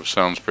gameplay loop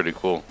sounds pretty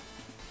cool.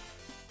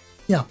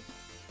 Yeah.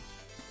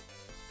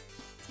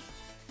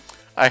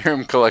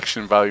 Iron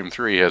Collection Volume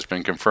 3 has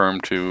been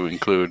confirmed to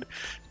include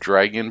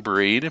Dragon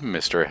Breed,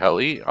 Mr.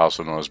 Heli,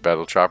 also known as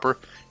Battle Chopper,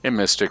 and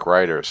Mystic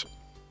Riders.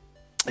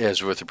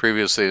 As with the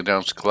previously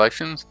announced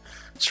collections,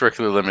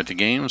 strictly limited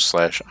games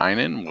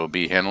 /Einen will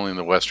be handling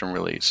the Western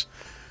release.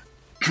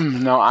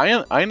 Now,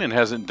 Einen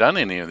hasn't done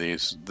any of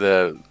these,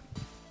 the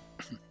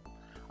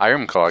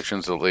Iron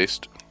Collections at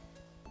least.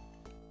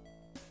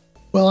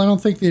 Well, I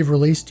don't think they've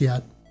released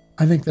yet.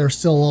 I think they're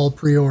still all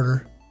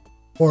pre-order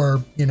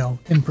or,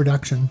 in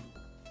production.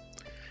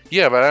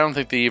 Yeah, but I don't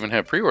think they even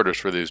have pre-orders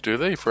for these, do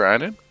they, for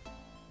Einen?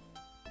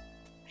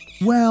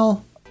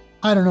 Well,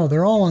 I don't know.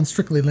 They're all on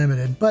Strictly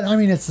Limited, but I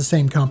mean, it's the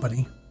same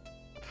company.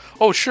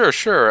 Oh, sure.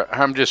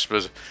 I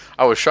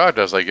was shocked.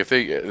 I was like, if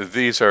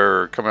these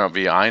are coming out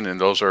via Einen,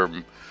 those are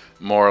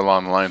more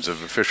along the lines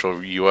of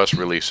official U.S.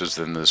 releases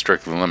than the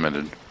Strictly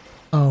Limited.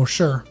 Oh,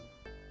 sure.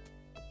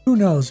 Who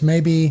knows?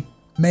 Maybe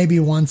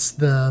once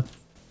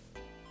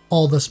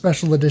all the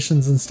special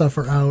editions and stuff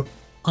are out,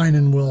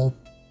 Einen will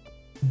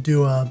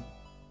do a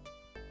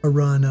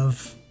run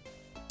of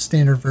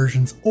standard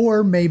versions,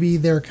 or maybe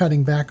they're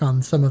cutting back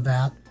on some of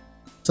that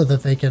so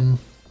that they can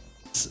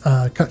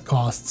cut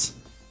costs.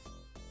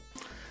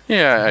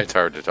 Yeah, it's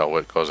hard to tell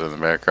what goes in the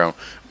background.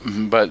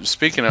 But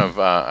speaking of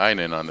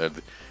Einen on there,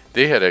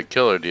 they had a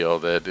killer deal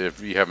that if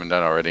you haven't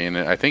done already, and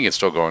I think it's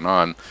still going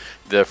on,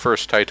 the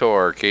first Taito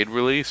arcade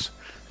release,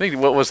 I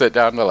think, what was that,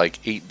 down to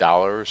like $8,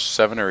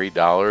 $7 or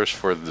 $8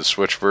 for the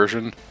Switch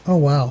version? Oh,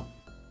 wow.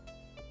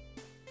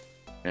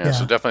 Yeah,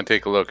 so definitely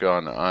take a look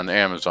on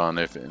Amazon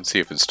and see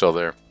if it's still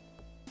there.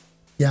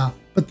 Yeah,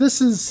 but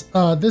this is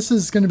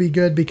going to be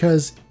good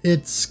because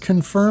it's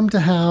confirmed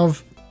to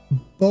have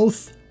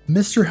both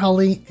Mr.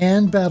 Heli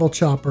and Battle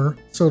Chopper,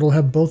 so it'll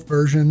have both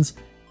versions.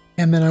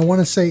 And then I want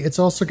to say it's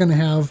also going to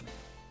have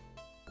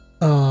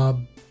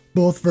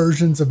both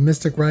versions of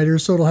Mystic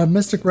Riders. So it'll have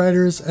Mystic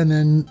Riders, and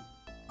then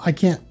I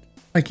can't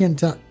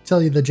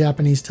tell you the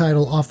Japanese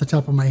title off the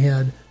top of my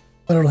head,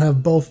 but it'll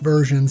have both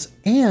versions,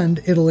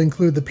 and it'll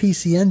include the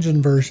PC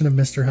Engine version of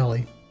Mr.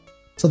 Heli.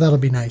 So that'll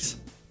be nice.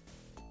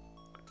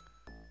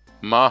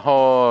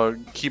 Maho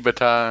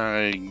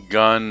Kibatai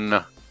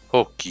Gun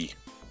Hoki.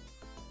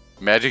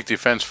 Magic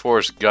Defense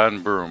Force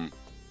Gun Broom.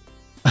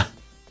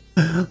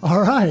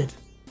 All right.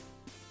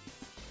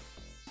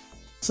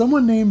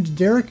 Someone named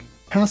Derek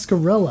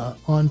Pascarella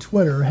on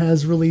Twitter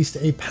has released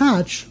a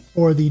patch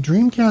for the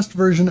Dreamcast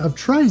version of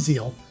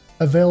Trizeal,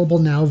 available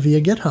now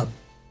via GitHub.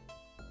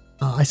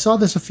 I saw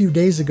this a few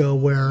days ago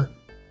where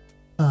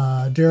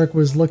Derek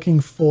was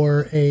looking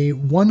for a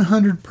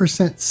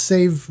 100%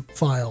 save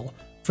file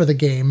for the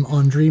game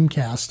on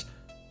Dreamcast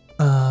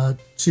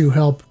to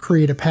help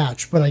create a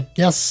patch, but I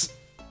guess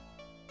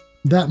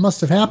that must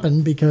have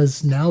happened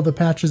because now the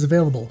patch is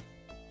available.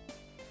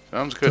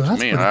 Sounds good to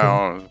me.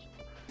 Cool.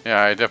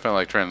 Yeah, I definitely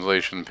like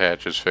translation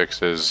patches,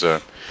 fixes.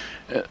 As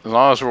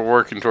long as we're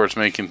working towards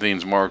making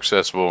things more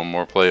accessible and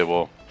more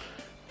playable,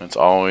 it's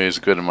always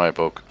good in my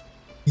book.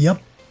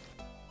 Yep.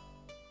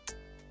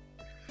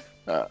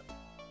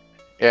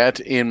 At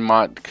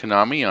Inmot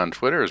Konami on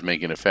Twitter is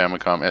making a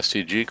Famicom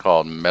STG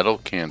called Metal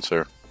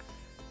Cancer,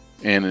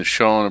 and is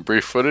showing a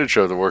brief footage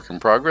of the work in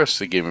progress.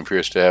 The game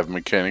appears to have a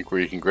mechanic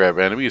where you can grab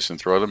enemies and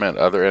throw them at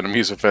other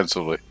enemies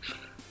offensively.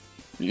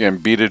 You can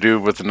beat a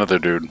dude with another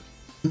dude.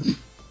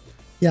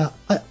 Yeah,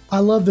 I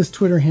love this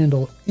Twitter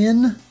handle,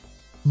 Inmot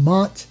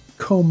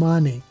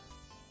Komani.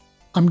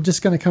 I'm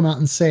just going to come out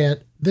and say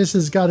it. This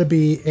has got to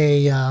be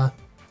a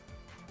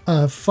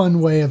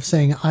fun way of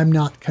saying I'm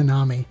not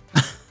Konami.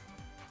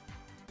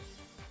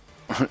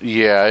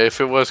 Yeah, if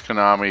it was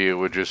Konami, it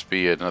would just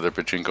be another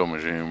pachinko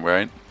machine,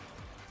 right?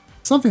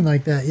 Something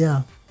like that,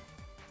 yeah.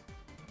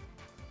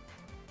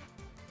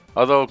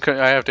 Although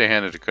I have to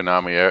hand it to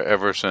Konami,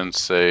 ever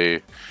since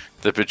the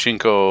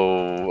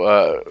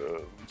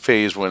pachinko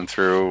phase went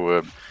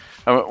through.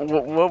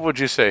 What would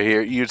you say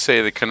here? You'd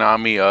say the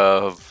Konami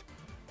of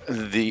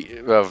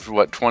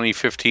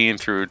 2015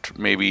 through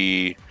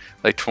maybe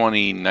like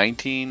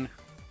 2019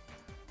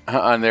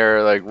 on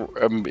their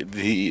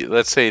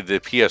let's say the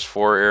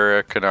PS4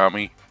 era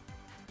Konami.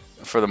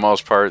 For the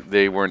most part,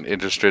 they weren't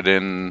interested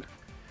in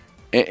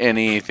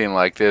anything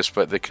like this,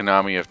 but the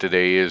Konami of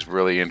today is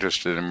really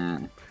interested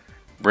in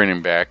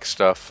bringing back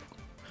stuff.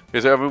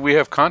 Because we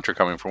have Contra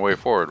coming from Way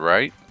Forward,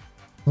 right?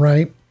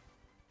 Right.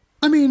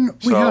 I mean,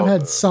 we have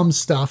had some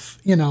stuff.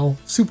 You know,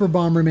 Super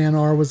Bomberman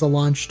R was a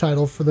launch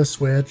title for the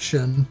Switch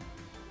and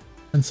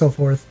so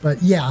forth.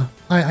 But yeah,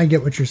 I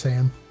get what you're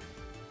saying.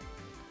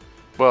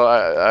 Well,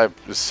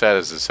 as sad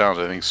as it sounds,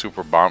 I think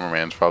Super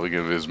Bomberman's probably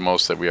going to be the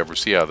most that we ever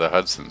see out of the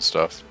Hudson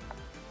stuff.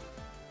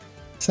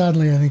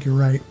 Sadly, I think you're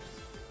right.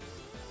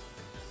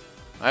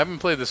 I haven't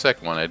played the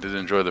second one. I did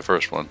enjoy the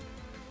first one.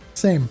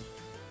 Same.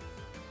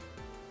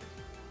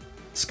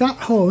 Scott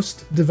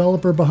Host,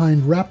 developer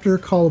behind Raptor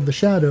Call of the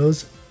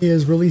Shadows,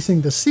 is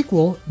releasing the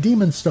sequel,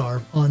 Demon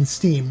Star, on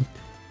Steam,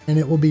 and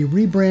it will be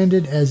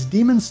rebranded as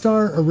Demon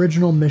Star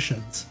Original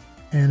Missions,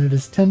 and it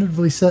is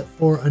tentatively set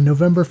for a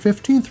November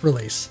 15th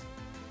release.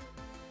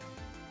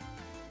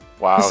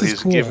 Wow,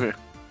 he's cool.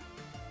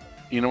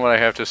 You know what I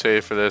have to say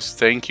for this?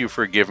 Thank you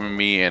for giving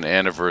me an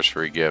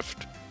anniversary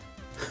gift.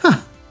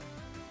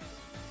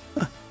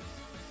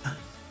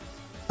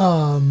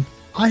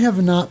 I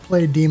have not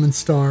played Demon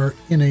Star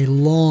in a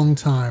long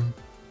time,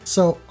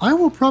 so I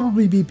will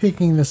probably be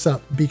picking this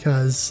up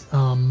because,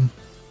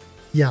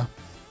 yeah,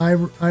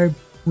 I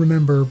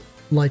remember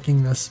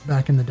liking this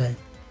back in the day.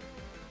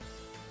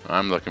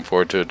 I'm looking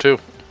forward to it too.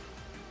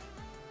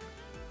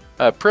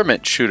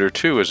 Primate Shooter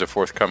 2 is a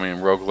forthcoming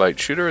roguelite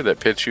shooter that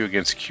pits you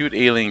against cute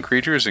alien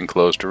creatures in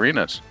closed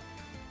arenas.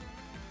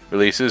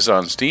 Releases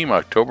on Steam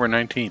October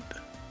 19th.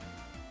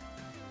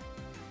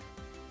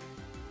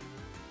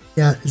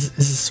 Yeah, it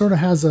sort of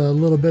has a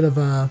little bit of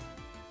a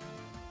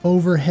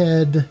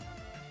overhead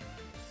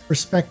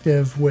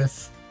perspective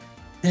with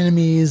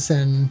enemies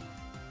and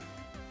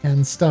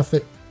stuff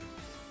that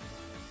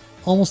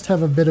almost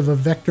have a bit of a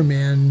Vector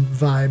Man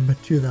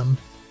vibe to them.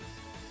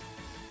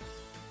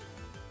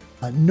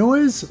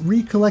 Noise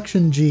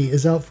Recollection G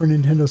is out for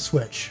Nintendo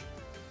Switch,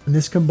 and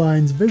this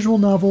combines visual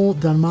novel,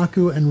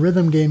 danmaku, and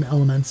rhythm game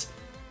elements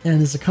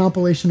and is a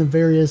compilation of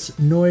various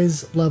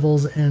noise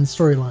levels and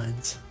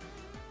storylines.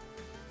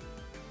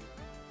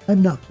 I've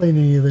not played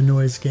any of the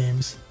noise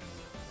games.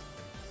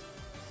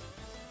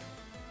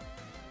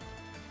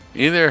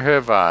 Neither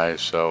have I,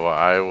 so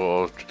I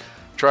will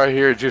try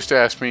here. Just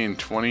ask me in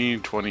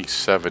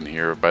 2027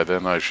 here. By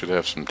then I should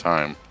have some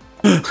time.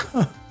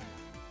 The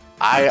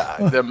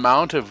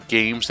amount of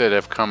games that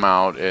have come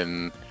out,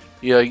 and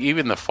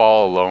even the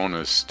fall alone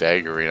is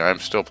staggering. I'm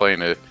still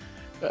playing it.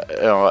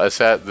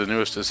 The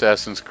newest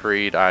Assassin's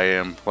Creed. I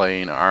am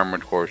playing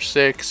Armored Core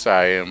 6.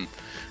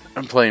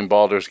 I'm playing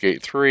Baldur's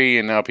Gate 3,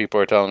 and now people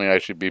are telling me I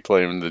should be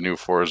playing the new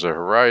Forza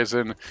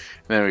Horizon. And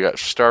then we got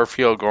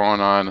Starfield going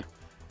on.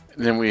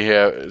 And then we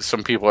have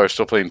some people are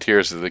still playing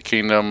Tears of the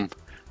Kingdom.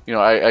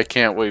 I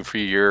can't wait for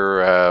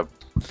your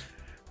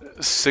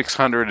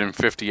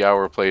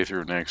 650-hour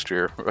playthrough next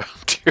year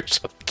of Tears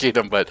of the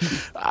Kingdom. But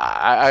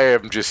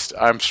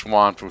I'm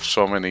swamped with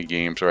so many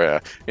games right now.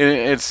 And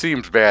it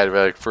seems bad,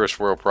 like first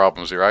world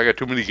problems here. I got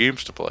too many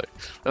games to play.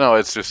 No,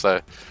 it's just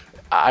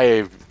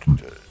I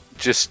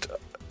just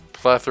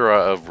plethora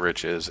of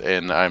riches,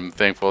 and I'm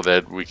thankful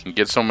that we can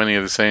get so many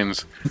of the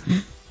things.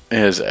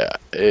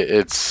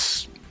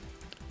 It's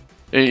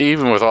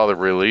even with all the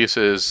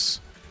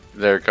releases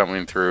that are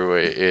coming through,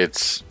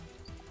 it's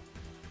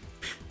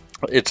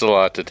a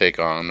lot to take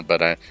on,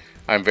 but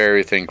I'm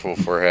very thankful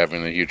for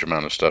having a huge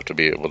amount of stuff to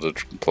be able to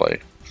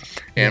play,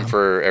 and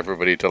for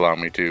everybody to allow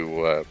me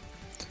to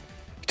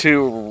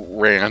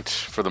rant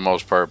for the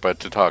most part, but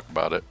to talk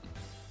about it.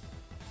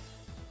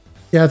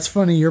 Yeah, it's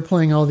funny. You're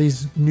playing all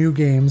these new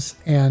games,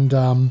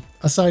 and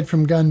aside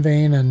from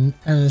Gunvein and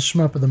a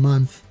shmup of the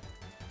month,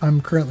 I'm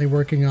currently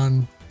working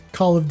on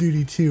Call of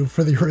Duty 2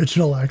 for the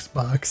original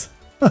Xbox.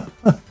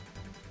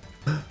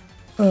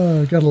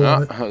 Gotta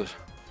love it.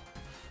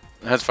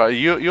 That's fine.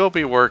 You'll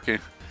be working.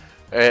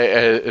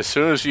 As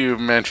soon as you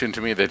mentioned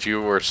to me that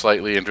you were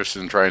slightly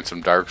interested in trying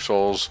some Dark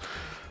Souls,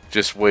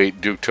 just wait.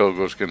 Duke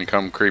Togo's going to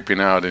come creeping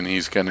out, and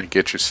he's going to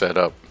get you set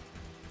up.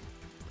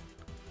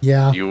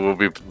 Yeah. You will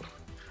be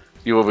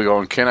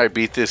going, can I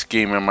beat this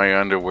game in my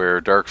underwear?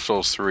 Dark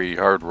Souls 3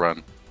 hard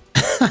run.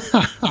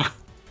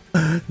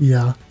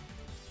 Yeah.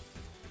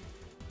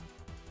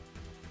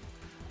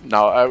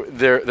 No,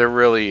 there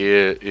really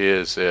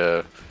is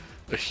a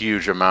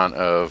huge amount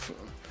of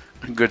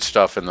good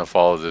stuff in the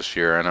fall of this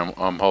year, and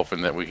I'm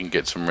hoping that we can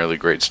get some really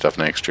great stuff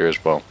next year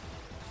as well.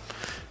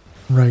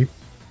 Right.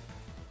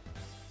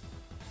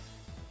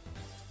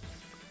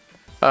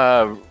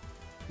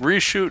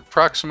 Reshoot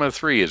Proxima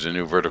 3 is a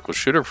new vertical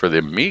shooter for the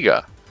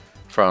Amiga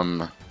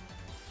from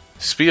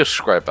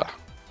Spielschreiber.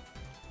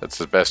 That's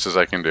as best as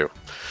I can do.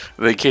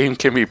 The game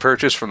can be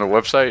purchased from the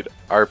website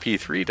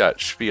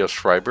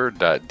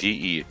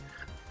rp3.spielschreiber.de.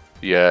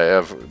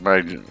 Yeah,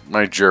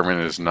 my German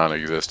is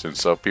non-existent,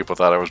 so people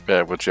thought I was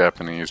bad with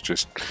Japanese.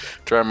 Just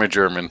try my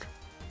German.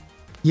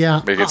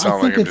 Yeah. Make it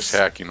sound like I'm just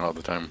hacking all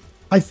the time.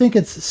 I think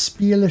it's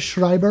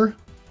Spielschreiber,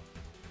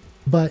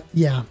 but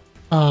yeah.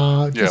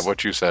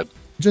 What you said.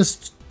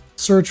 Just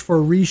search for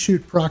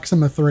Reshoot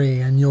Proxima 3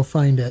 and you'll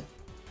find it.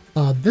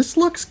 This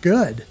looks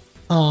good.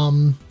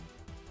 I'm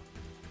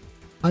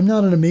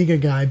not an Amiga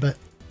guy, but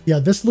yeah,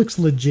 this looks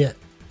legit.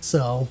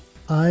 So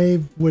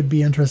I would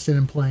be interested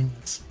in playing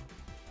this.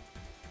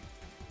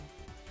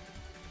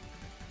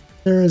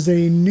 There is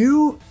a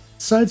new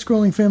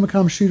side-scrolling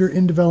Famicom shooter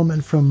in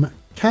development from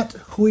Kat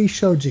Hui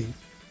Shoji.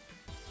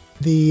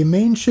 The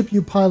main ship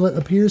you pilot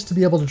appears to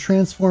be able to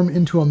transform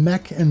into a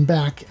mech and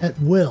back at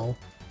will.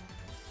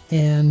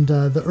 And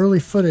the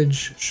early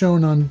footage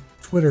shown on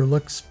Twitter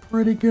looks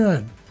pretty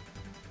good.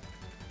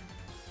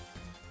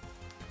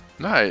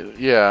 Nice.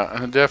 Yeah,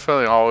 I'm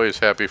definitely always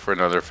happy for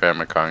another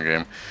Famicom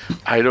game.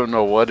 I don't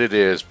know what it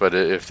is, but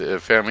if a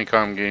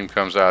Famicom game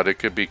comes out, it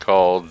could be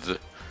called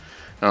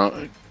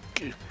Action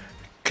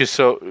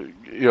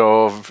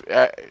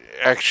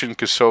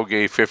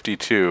Kasoge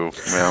 52.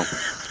 Well,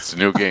 it's a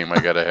new game. I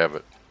gotta have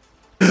it.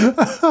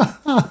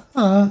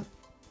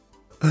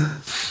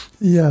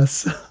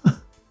 Yes.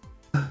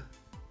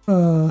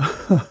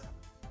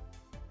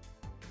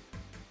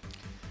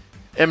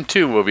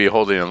 M2 will be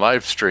holding a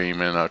live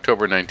stream on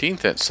October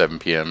 19th at 7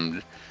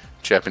 p.m.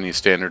 Japanese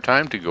Standard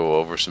Time to go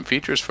over some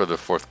features for the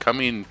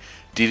forthcoming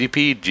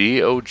DDP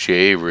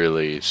DOJ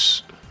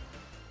release.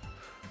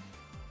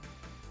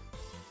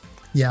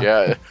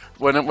 Yeah.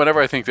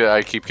 Whenever I think that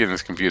I keep getting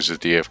this confused with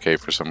DFK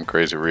for some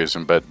crazy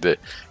reason, but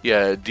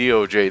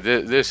DOJ,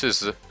 this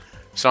is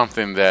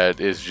something that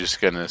is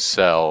just gonna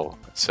sell.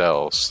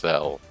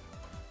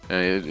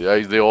 And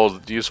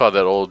you saw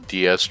that old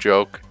DS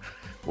joke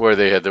where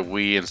they had the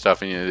Wii and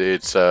stuff, and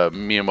it's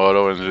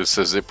Miyamoto, and it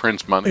says it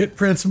prints money. It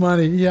prints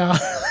money, yeah.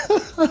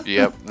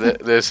 Yep,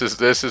 this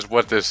is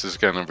what this is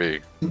gonna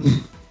be.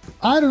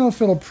 I don't know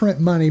if it'll print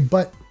money,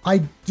 but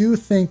I do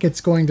think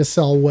it's going to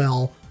sell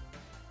well.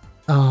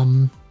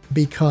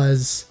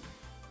 Because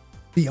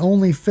the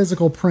only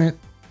physical print,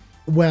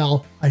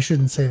 well, I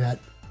shouldn't say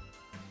that.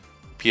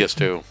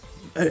 PS2.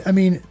 I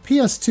mean,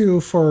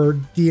 PS2 for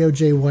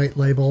DOJ White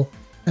Label,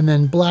 and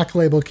then Black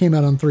Label came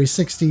out on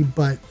 360,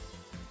 but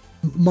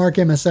Mark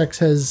MSX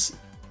has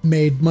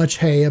made much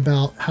hay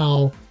about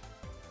how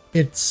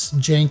it's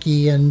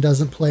janky and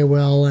doesn't play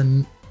well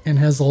and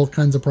has all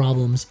kinds of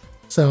problems.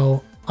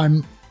 So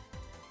I'm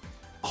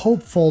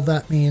hopeful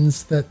that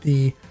means that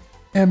the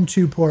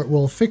M2 port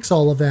will fix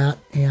all of that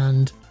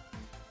and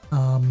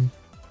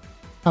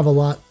have a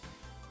lot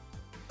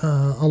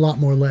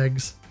more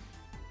legs.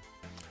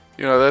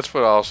 You know, that's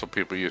what also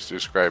people used to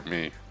describe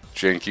me.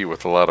 Janky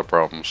with a lot of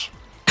problems.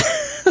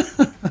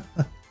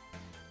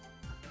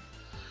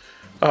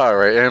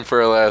 Alright, and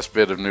for our last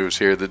bit of news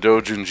here, the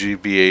doujin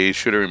GBA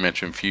shooter we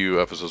mentioned a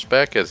few episodes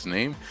back has the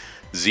name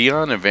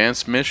Xeon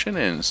Advanced Mission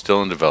and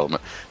still in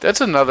development.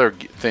 That's another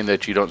thing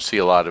that you don't see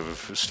a lot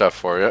of stuff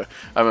for.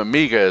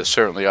 Amiga is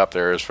certainly up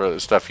there as for the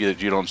stuff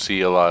that you don't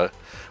see a lot of,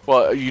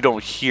 well, you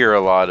don't hear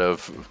a lot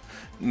of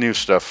new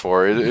stuff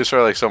for. It's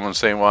sort of like someone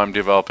saying, well, I'm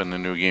developing a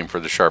new game for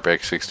the Sharp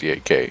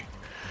X68K.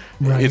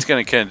 Right. It's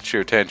going to catch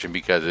your attention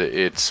because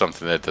it's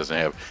something that doesn't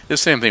have. The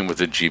same thing with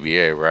the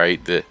GBA,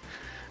 right?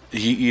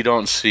 You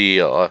don't see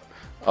a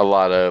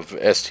lot of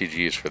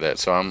STGs for that,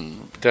 so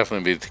I'm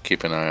definitely be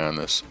keep an eye on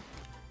this.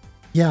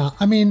 Yeah,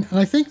 I mean, and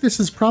I think this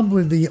is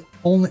probably the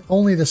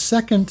only the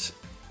second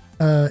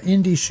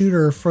indie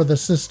shooter for the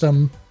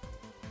system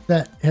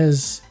that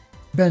has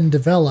been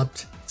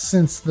developed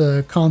since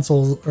the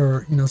console,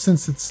 or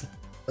since its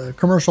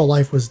commercial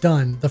life was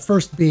done. The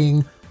first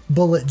being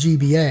Bullet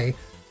GBA,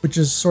 which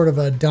is sort of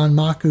a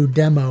Danmaku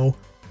demo,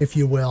 if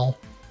you will,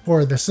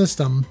 for the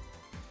system.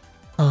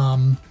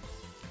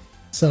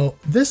 So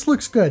this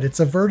looks good. It's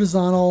a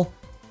vertical,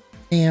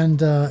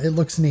 and it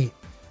looks neat.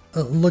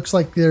 It looks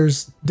like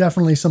there's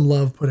definitely some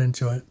love put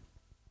into it.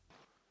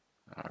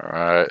 All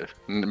right.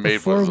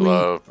 Made with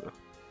love.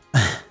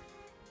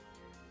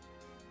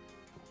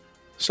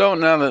 So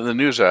now that the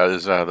news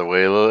is out of the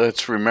way,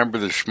 let's remember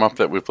the shmup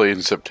that we played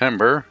in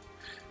September,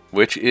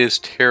 which is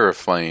Terra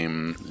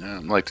Flame.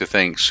 I'd like to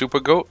thank Super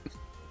Goat,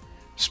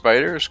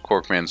 Spiders,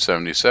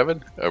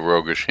 Corkman77, A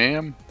Roguish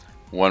Ham,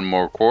 One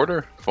More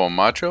Quarter, Full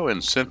Macho,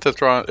 and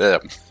Synthetron,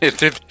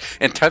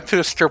 and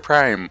Tethuster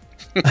Prime,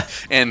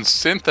 and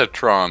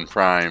Synthetron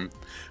Prime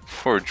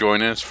for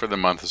joining us for the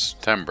month of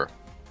September.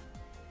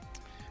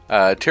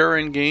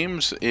 Terran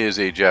Games is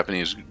a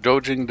Japanese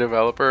doujin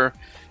developer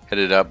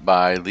headed up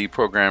by lead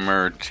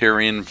programmer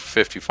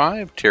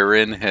Tyrion55.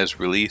 Tyrion has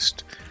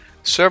released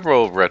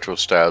several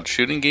retro-styled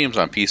shooting games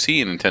on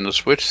PC and Nintendo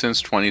Switch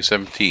since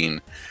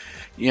 2017.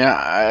 Yeah,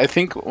 I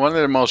think one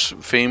of the most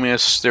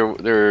famous,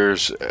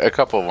 there's a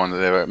couple of ones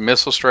there.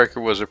 Missile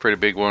Striker was a pretty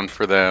big one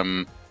for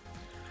them.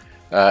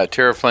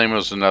 Terra Flame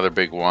was another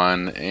big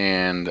one,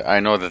 and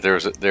I know that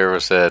there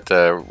was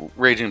that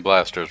Raging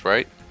Blasters,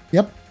 right?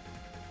 Yep.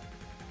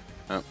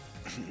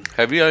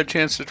 Have you had a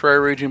chance to try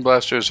Raging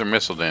Blasters or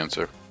Missile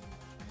Dancer?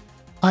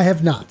 I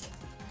have not.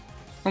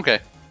 Okay.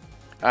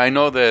 I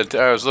know that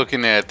I was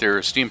looking at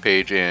their Steam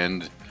page,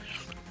 and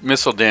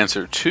Missile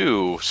Dancer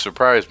 2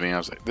 surprised me. I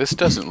was like, this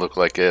doesn't look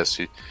like S.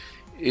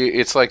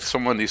 It's like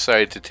someone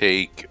decided to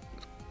take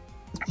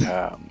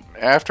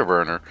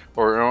Afterburner,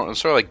 or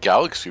sort of like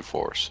Galaxy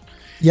Force.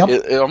 Yep.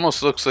 It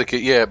almost looks like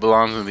it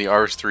belongs in the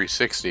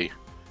RS360.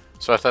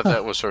 So I thought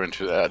that was sort of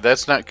interesting.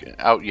 That's not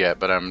out yet,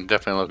 but I'm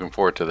definitely looking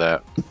forward to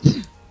that.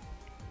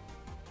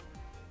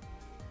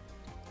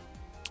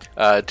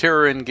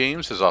 Terran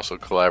Games has also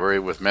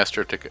collaborated with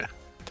Master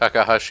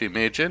Takahashi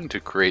Meijin to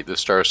create the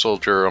Star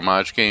Soldier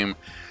homage game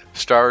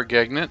Star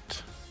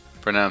Gagnet,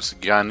 pronounced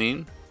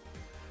Ganin,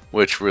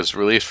 which was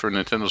released for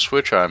Nintendo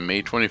Switch on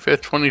May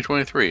 25th,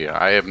 2023.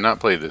 I have not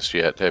played this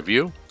yet. Have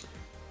you?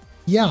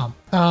 Yeah.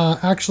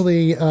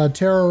 Actually,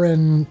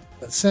 Terran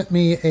sent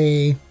me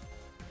a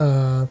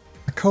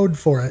code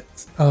for it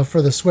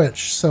for the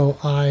Switch, so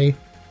I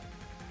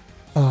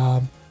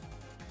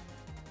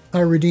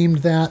redeemed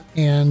that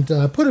and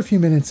put a few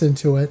minutes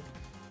into it.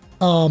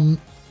 One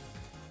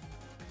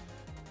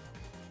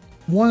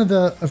of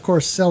the, of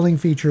course, selling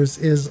features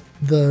is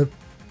the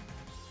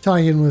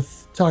tie-in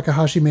with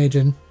Takahashi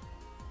Meijin.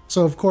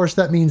 So, of course,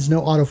 that means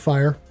no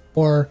auto-fire,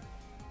 or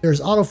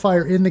there's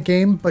auto-fire in the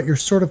game, but you're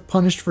sort of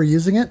punished for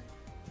using it,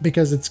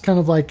 because it's kind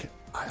of like,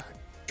 I'm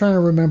trying to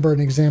remember an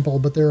example,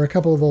 but there are a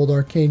couple of old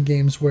arcade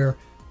games where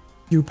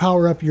you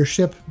power up your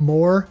ship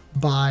more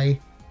by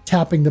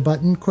tapping the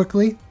button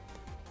quickly.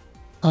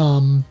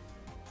 And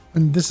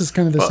this is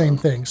kind of the same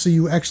thing. So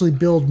you actually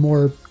build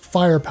more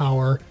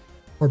firepower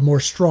or more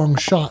strong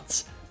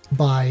shots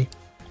by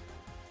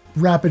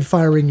rapid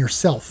firing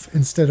yourself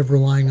instead of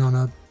relying on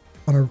a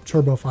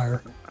turbo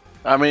fire.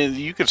 I mean,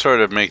 you could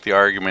sort of make the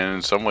argument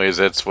in some ways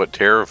that's what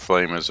Terra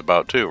Flame is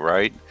about too,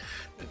 right?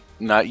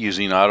 Not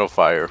using auto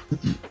fire.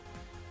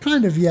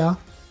 Kind of, yeah.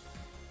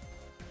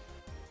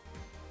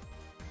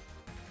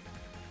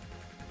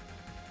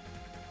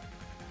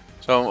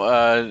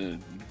 So,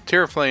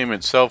 Terra Flame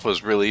itself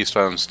was released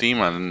on Steam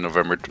on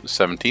November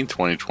 17th,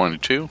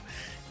 2022,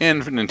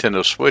 and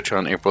Nintendo Switch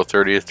on April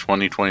 30th,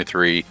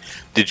 2023.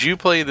 Did you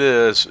play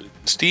the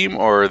Steam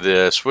or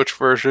the Switch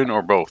version,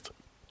 or both?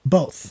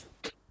 Both.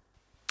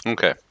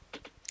 Okay.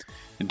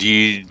 Do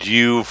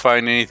you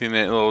find anything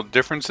that little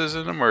differences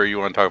in them, or you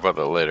want to talk about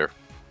that later?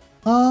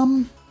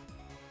 We'll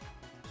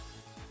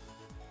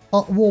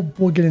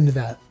get into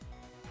that.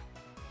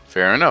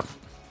 Fair enough.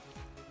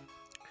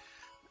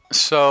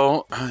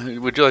 So,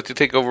 would you like to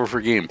take over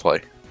for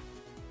gameplay?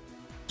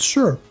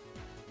 Sure.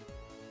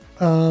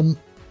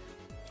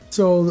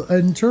 So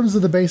in terms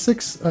of the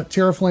basics,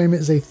 Terra Flame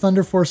is a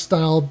Thunder Force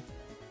style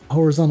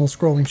horizontal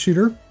scrolling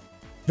shooter,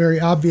 very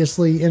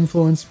obviously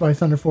influenced by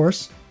Thunder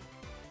Force.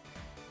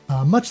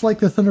 Much like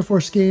the Thunder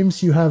Force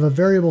games, you have a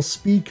variable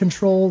speed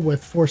control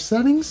with 4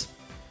 settings,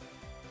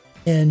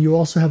 and you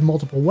also have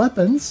multiple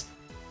weapons,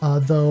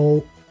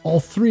 though all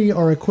 3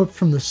 are equipped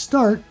from the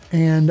start,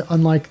 and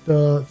unlike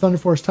the Thunder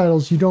Force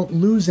titles, you don't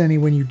lose any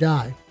when you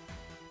die.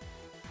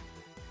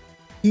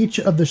 Each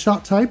of the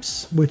shot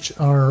types, which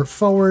are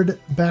forward,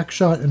 back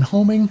shot, and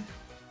homing,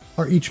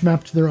 are each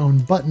mapped to their own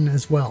button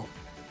as well.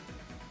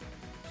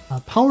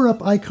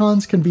 Power-up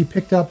icons can be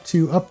picked up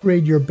to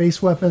upgrade your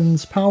base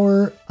weapon's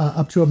power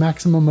up to a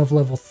maximum of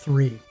level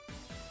 3.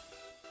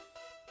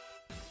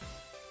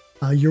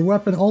 Your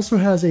weapon also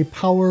has a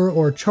power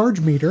or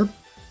charge meter,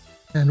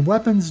 and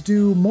weapons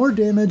do more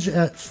damage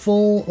at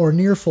full or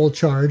near full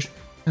charge,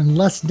 and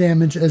less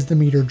damage as the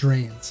meter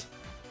drains.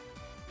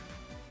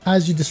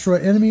 As you destroy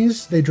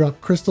enemies, they drop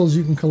crystals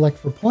you can collect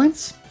for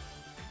points.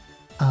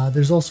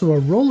 There's also a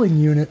rolling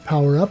unit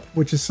power-up,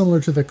 which is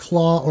similar to the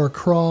claw or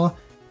craw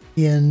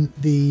in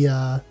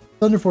the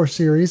Thunder Force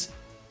series,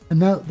 and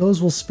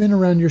those will spin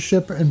around your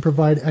ship and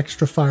provide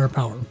extra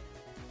firepower.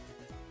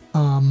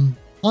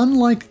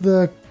 Unlike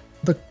the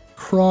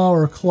craw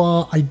or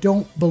claw, I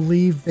don't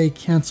believe they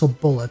cancel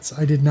bullets.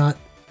 I did not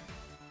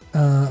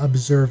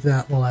observe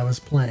that while I was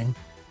playing.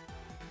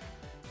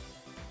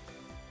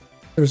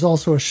 There's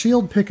also a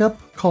shield pickup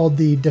called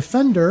the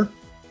Defender,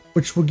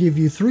 which will give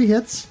you 3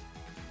 hits.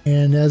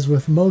 And as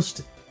with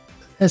most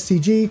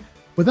STG,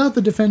 without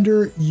the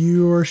Defender,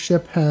 your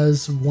ship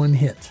has 1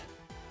 hit.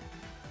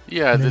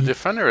 Yeah, the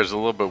Defender is a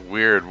little bit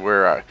weird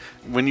where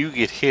when you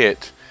get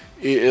hit,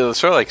 it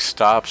sort of like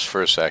stops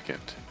for a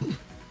second.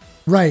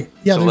 Right.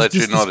 Yeah, to there's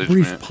just this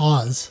brief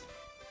pause.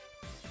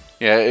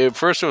 Yeah, at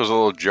first it was a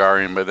little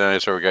jarring, but then I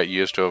sort of got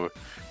used to it.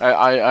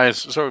 I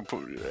sort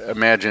of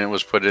imagine it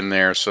was put in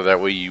there so that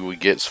way you would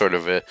get sort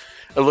of a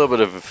little bit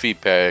of a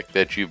feedback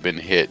that you've been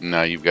hit and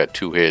now you've got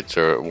 2 hits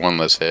or 1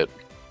 less hit.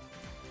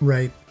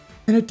 Right.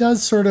 And it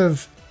does sort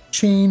of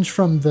change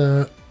from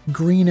the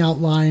green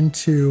outline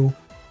to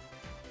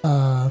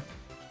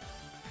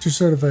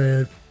sort of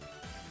a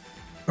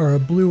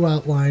blue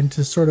outline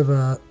to sort of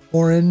a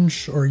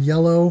orange or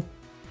yellow,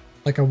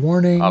 like a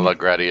warning. A la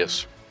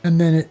Gradius. And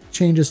then it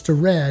changes to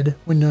red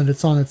when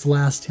it's on its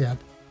last hit.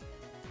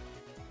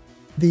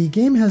 The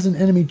game has an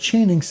enemy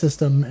chaining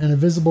system, and a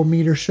visible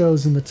meter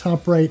shows in the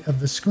top right of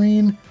the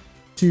screen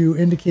to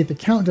indicate the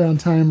countdown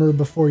timer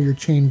before your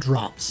chain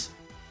drops.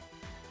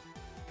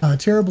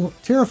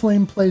 Terra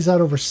Flame plays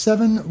out over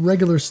 7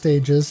 regular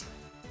stages,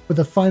 with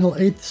a final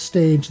 8th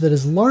stage that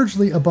is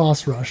largely a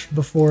boss rush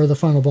before the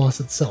final boss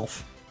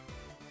itself.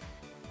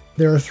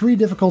 There are 3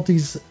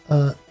 difficulty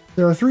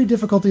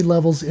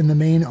levels in the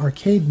main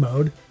arcade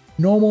mode: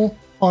 normal,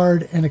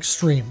 hard, and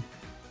extreme.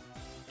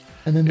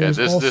 And then this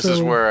is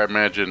where I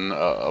imagine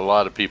a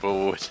lot of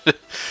people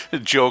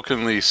would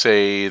jokingly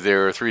say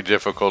there are 3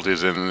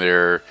 difficulties in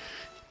there: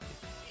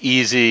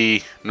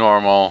 easy,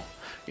 normal,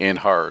 and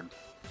hard.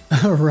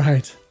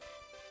 Right.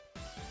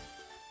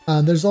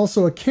 There's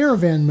also a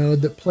caravan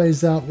mode that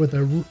plays out with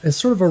a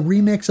sort of a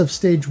remix of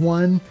stage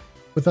 1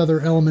 with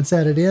other elements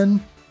added in,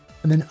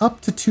 and then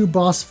up to 2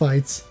 boss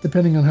fights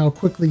depending on how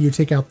quickly you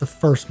take out the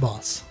first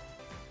boss.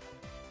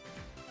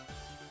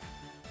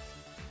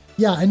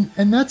 Yeah,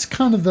 and that's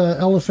kind of the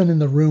elephant in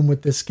the room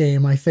with this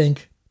game, I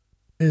think,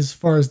 as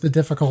far as the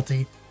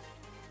difficulty.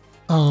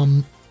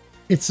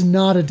 It's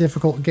not a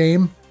difficult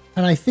game,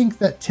 and I think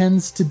that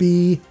tends to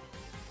be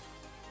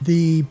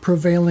the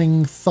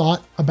prevailing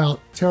thought about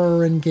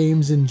Terran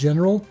games in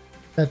general,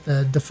 that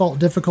the default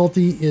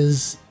difficulty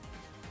is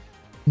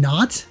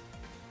not.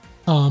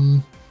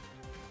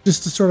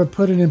 Just to sort of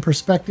put it in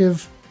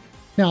perspective.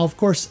 Now, of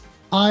course,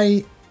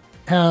 I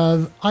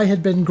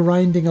had been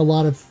grinding a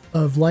lot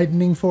of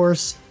Lightning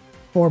Force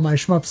for my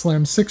Shmup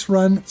Slam 6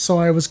 run, so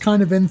I was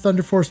kind of in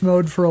Thunder Force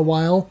mode for a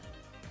while,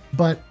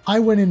 but I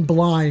went in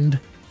blind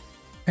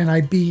and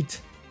I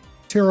beat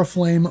Terra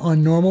Flame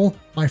on normal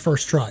my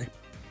first try.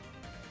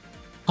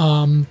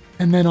 And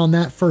then on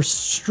that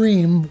first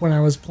stream when I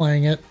was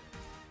playing it,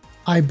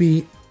 I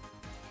beat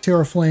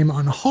Terra Flame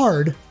on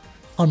hard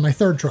on my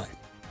 3rd try.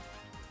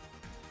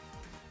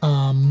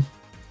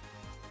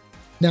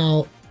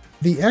 Now,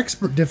 the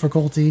expert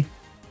difficulty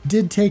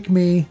did take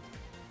me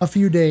a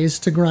few days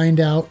to grind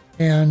out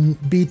and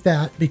beat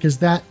that, because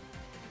that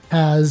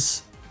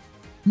has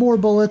more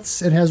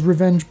bullets, it has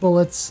revenge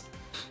bullets,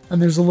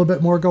 and there's a little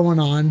bit more going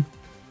on.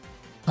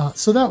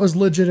 So that was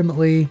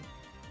legitimately,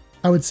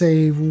 I would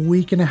say,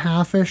 week and a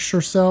half-ish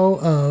or so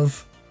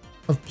of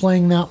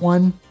playing that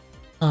one,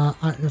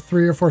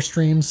 3 or 4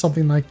 streams,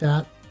 something like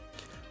that,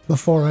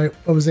 before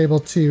I was able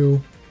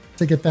to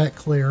to get that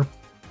clear.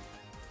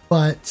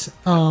 But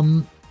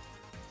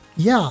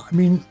yeah, I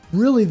mean,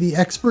 really the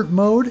expert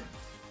mode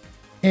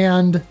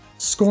and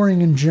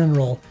scoring in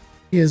general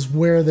is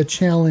where the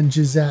challenge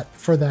is at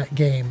for that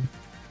game.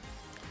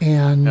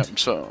 And yep,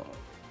 so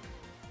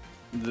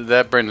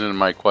that brings into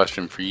my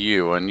question for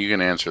you, and you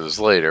can answer this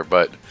later,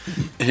 but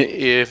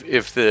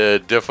if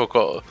the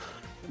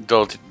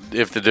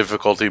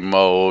difficulty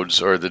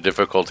modes or the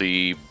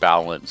difficulty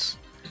balance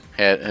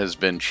has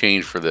been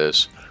changed for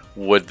this,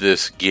 would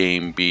this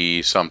game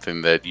be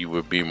something that you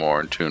would be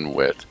more in tune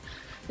with?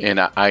 And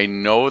I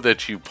know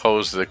that you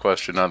posed the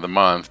question of the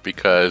month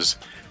because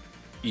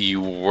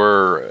you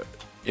were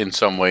in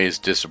some ways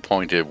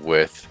disappointed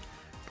with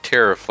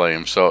Terra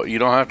Flame, so you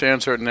don't have to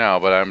answer it now,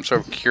 but I'm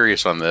sort of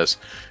curious on this.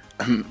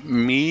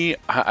 Me,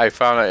 I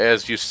found,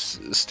 as you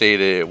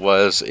stated, it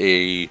was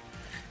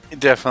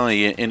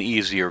definitely an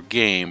easier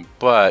game,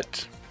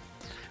 but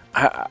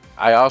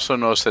I also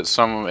noticed that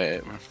some of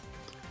it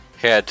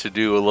had to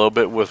do a little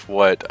bit with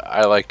what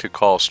I like to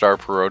call Star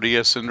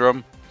Parodia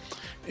syndrome.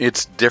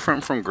 It's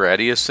different from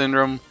Gradius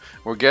syndrome.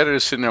 Where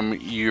Gradius syndrome,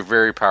 you're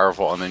very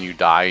powerful and then you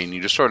die, and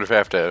you just sort of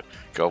have to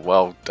go,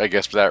 well, I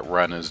guess that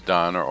run is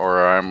done,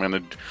 or I'm going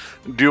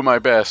to do my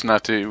best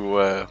not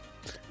to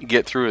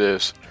get through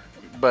this.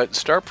 But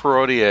Star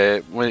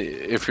Parodia,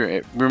 if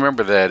you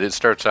remember that, it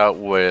starts out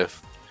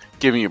with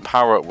giving you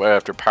power up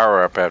after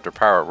power up after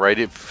power up, right?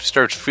 It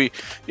starts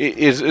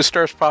it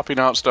starts popping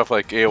out stuff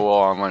like AOL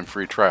online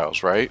free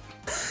trials, right?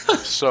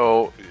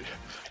 So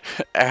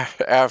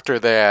after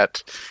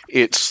that,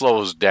 it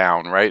slows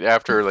down, right?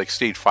 After like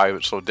stage 5,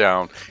 it slowed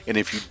down, and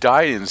if you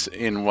died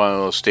in one of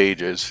those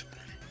stages,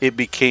 it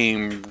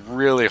became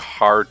really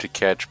hard to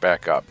catch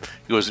back up.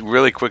 It was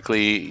really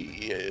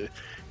quickly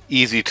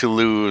easy to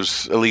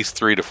lose at least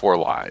 3 to 4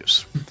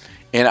 lives.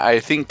 And I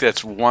think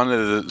that's one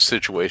of the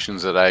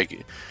situations that I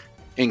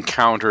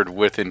encountered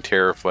within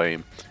Terra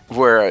Flame,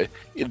 where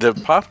the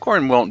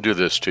popcorn won't do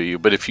this to you,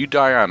 but if you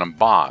die on a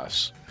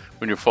boss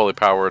when you're fully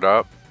powered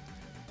up,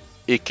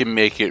 it can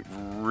make it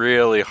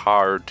really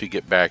hard to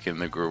get back in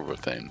the groove of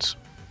things.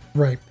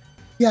 Right.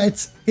 Yeah,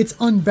 it's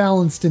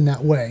unbalanced in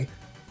that way.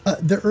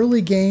 The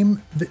early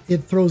game,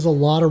 it throws a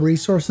lot of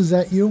resources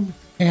at you,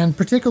 and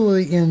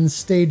particularly in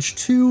stage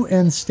 2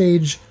 and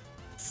stage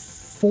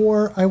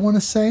 4, I want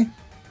to say,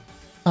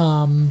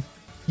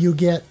 you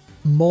get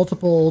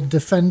multiple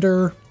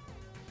defender,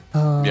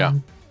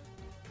 power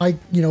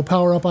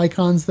up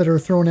icons that are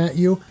thrown at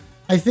you.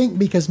 I think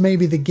because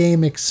maybe the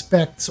game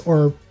expects,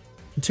 or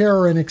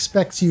Terran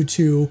expects you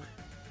to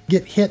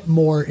get hit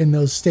more in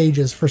those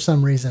stages for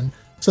some reason.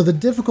 So the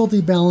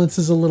difficulty balance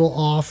is a little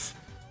off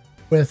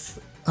with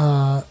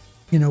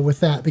with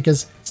that,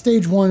 because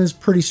stage 1 is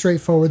pretty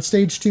straightforward.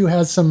 Stage 2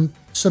 has some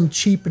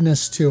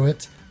cheapness to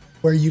it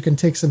where you can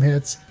take some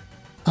hits.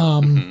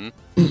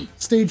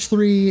 Stage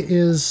 3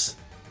 is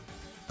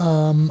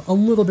a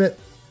little bit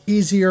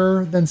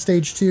easier than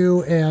stage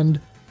 2 and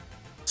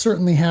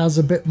certainly has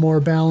a bit more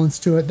balance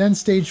to it. Then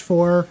stage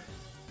 4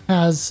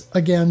 has,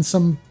 again,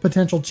 some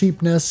potential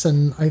cheapness,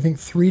 and I think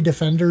 3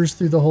 defenders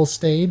through the whole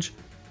stage.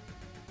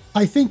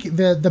 I think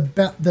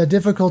the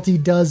difficulty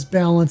does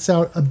balance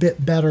out a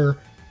bit better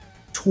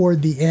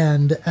toward the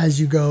end as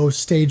you go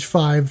stage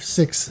 5,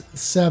 6,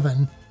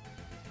 7,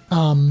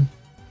 and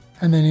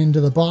then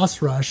into the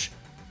boss rush.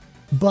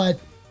 But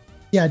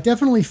yeah, it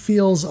definitely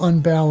feels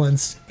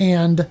unbalanced,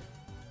 and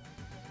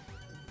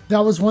that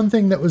was one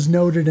thing that was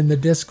noted in the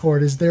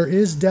Discord, is there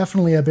is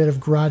definitely a bit of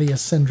Gradius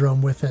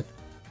syndrome with it.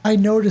 I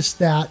noticed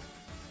that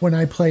when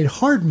I played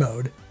hard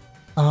mode,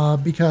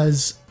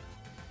 because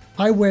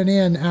I went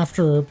in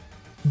after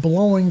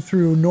blowing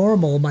through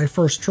normal my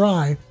first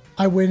try.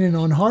 I went in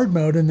on hard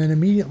mode and then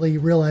immediately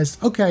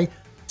realized, okay,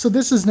 so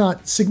this is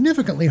not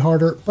significantly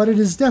harder, but it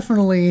is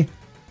definitely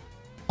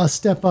a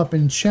step up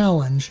in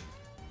challenge.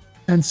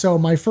 And so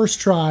my first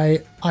try,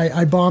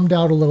 I bombed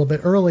out a little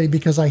bit early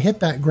because I hit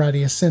that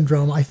Gradius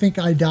syndrome. I think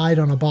I died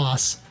on a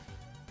boss.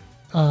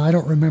 I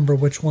don't remember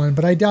which one,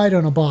 but I died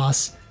on a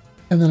boss,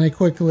 and then I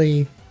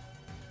quickly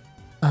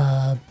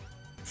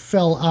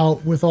fell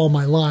out with all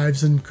my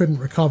lives and couldn't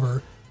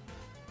recover.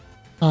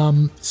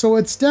 So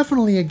it's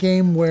definitely a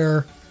game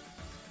where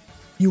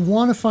you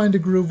want to find a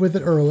groove with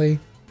it early,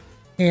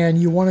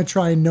 and you want to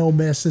try and no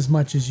miss as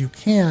much as you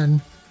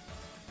can,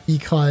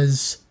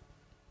 because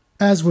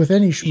as with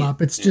any shmup,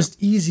 it's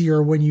just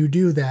easier when you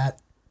do that.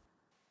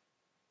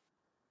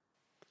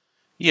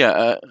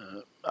 Yeah,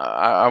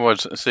 I would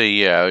say,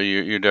 yeah,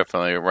 you're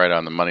definitely right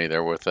on the money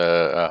there with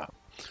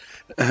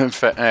in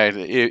fact,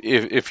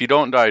 if you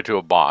don't die to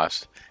a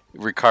boss,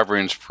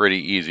 recovering's pretty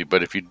easy,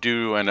 but if you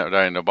do end up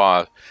dying to a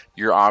boss,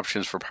 your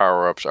options for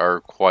power-ups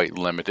are quite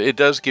limited. It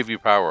does give you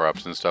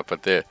power-ups and stuff,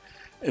 but they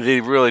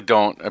really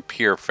don't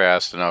appear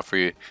fast enough for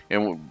you,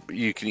 and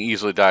you can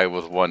easily die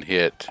with one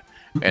hit,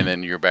 and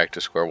then you're back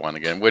to square one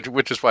again,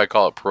 which is why I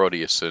call it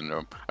Proteus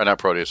syndrome. Or not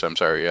Proteus, I'm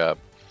sorry,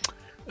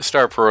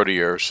 Star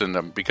Parodia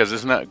syndrome, because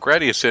it's not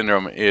Gradius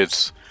syndrome.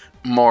 It's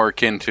more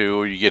akin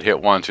to you get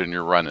hit once and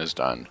your run is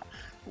done.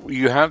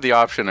 you have the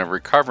option of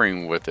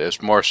recovering with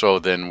this more so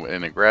than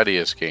in a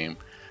Gradius game,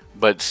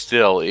 but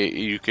still,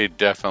 you could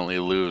definitely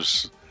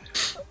lose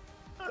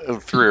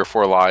 3 or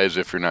 4 lives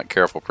if you're not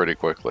careful pretty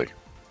quickly.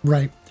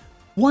 Right.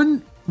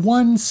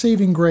 One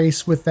saving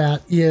grace with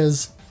that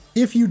is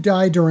if you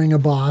die during a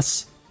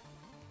boss,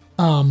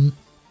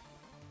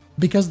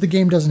 because the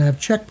game doesn't have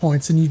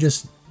checkpoints and you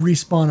just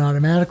respawn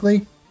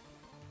automatically,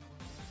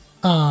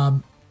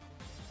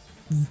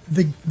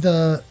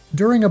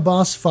 during a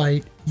boss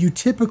fight, you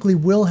typically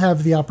will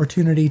have the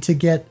opportunity to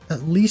get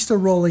at least a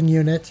rolling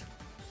unit,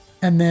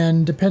 and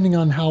then depending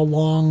on how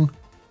long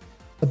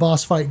the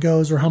boss fight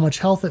goes or how much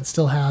health it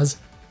still has,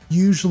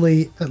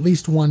 usually at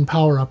least one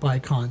power-up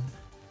icon.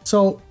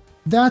 So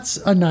that's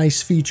a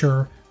nice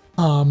feature,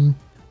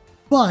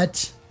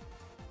 but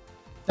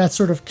that's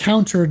sort of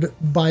countered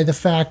by the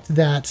fact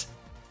that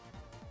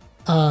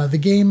the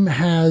game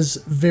has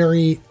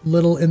very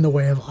little in the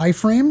way of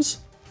iframes.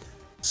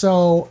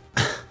 So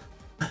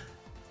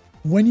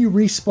when you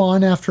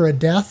respawn after a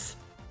death,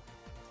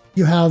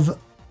 you have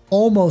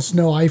almost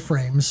no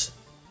iframes.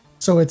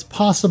 So it's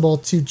possible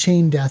to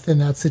chain death in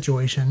that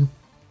situation.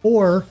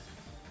 Or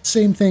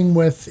same thing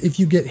with if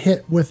you get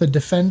hit with a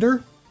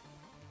defender,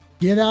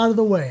 get out of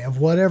the way of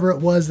whatever it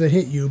was that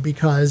hit you,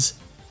 because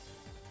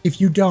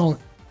if you don't,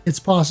 it's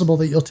possible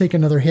that you'll take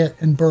another hit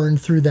and burn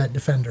through that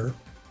defender.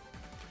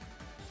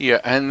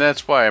 Yeah, and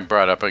that's why I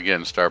brought up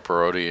again Star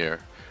Parodier.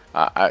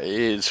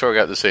 It sort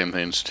of got the same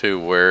things too,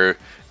 where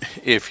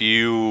if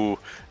you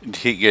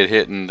get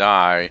hit and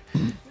die,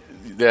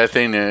 that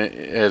thing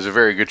has a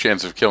very good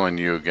chance of killing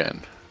you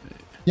again.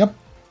 Yep.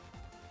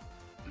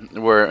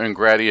 Where in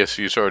Gradius,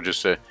 you sort of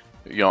just say,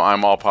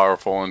 I'm all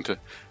powerful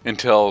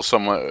until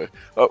someone,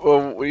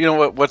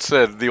 what's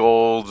the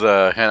old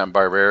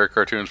Hanna-Barbera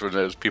cartoons where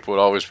those people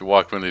would always be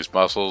walking with these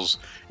muscles,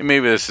 and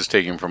maybe this is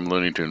taken from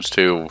Looney Tunes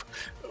too,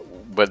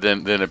 but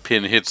then a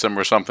pin hits them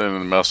or something and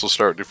the muscles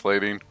start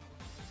deflating.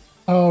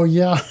 Oh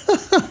yeah.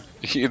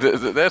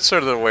 That's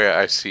sort of the way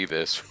I see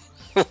this.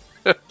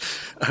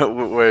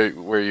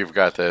 where you've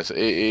got this,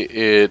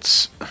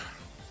 it's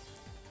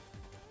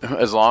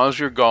as long as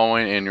you're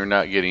going and you're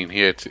not getting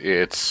hit,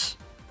 it's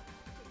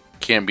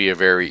can be a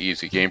very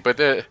easy game. But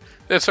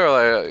that's sort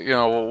of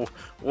like,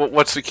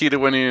 what's the key to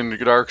winning in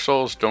Dark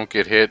Souls? Don't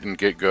get hit and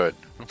get good.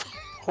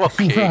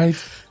 Okay.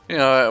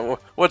 Right.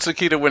 What's the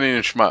key to winning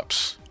in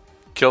shmups?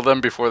 Kill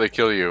them before they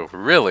kill you.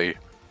 Really?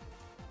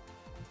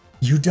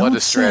 You don't What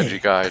a strategy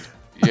guide.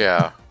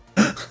 Yeah.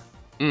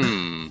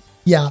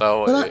 Yeah.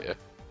 So,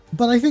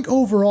 but I think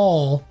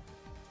overall,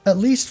 at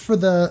least for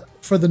the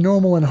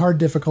normal and hard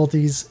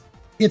difficulties,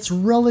 it's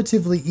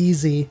relatively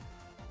easy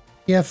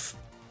if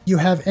you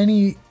have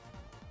any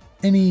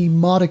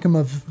modicum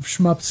of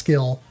shmup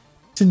skill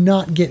to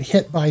not get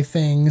hit by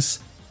things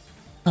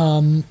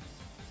a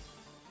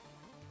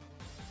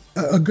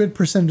good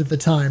percent of the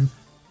time.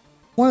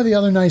 One of the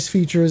other nice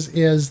features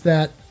is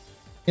that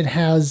it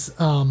has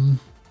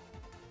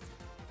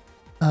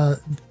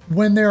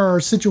when there are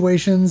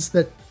situations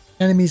that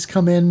enemies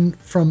come in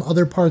from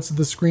other parts of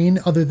the screen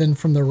other than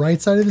from the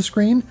right side of the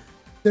screen,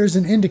 there's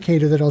an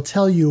indicator that'll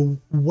tell you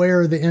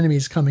where the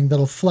enemy's coming,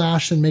 that'll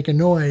flash and make a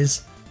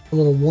noise, a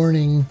little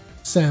warning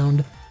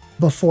sound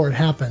before it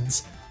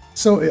happens.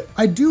 So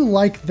I do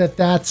like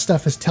that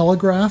stuff is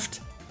telegraphed,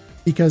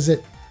 because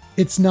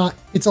it's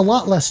a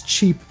lot less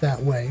cheap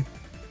that way.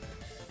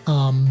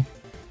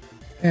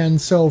 And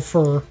so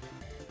for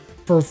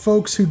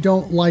folks who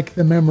don't like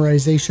the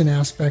memorization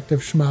aspect of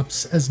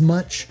shmups as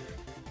much,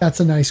 that's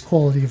a nice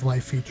quality of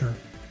life feature.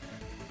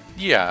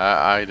 Yeah,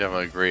 I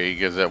definitely agree. It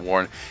gives that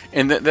warning.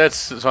 And that's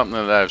something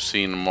that I've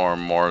seen more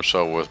and more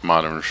so with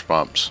modern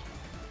shmups.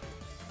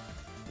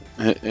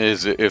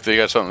 Is if they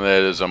got something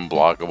that is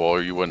unblockable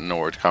or you wouldn't know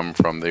where it's coming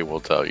from, they will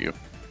tell you.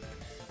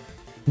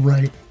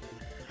 Right.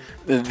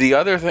 The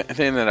other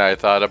thing that I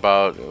thought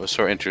about was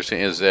so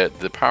interesting is that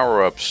the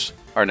power-ups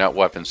are not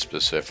weapon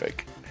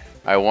specific.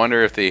 I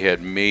wonder if they had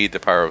made the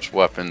power-ups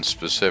weapon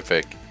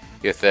specific,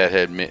 if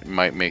that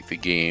might make the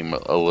game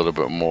a little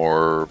bit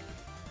more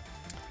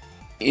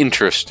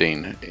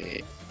interesting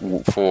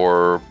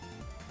for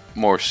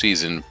more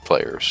seasoned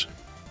players.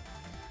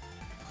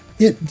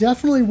 It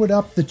definitely would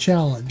up the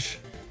challenge.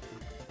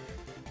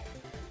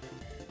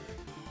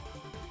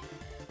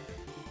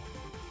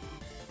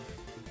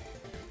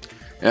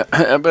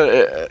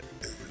 But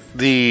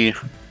the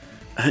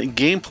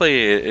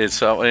gameplay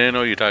itself, I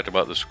know you talked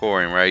about the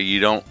scoring, right?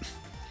 You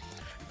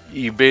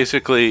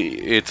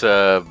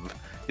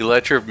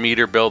let your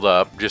meter build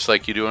up just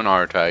like you do in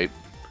R-Type,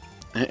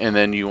 and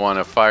then you want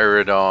to fire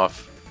it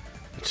off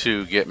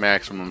to get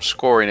maximum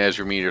scoring as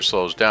your meter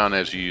slows down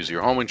as you use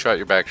your homing shot,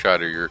 your back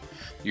shot, or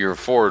your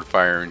forward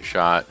firing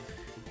shot,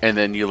 and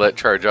then you let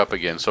charge up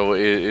again. So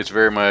it's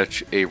very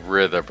much a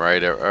rhythm,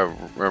 right? A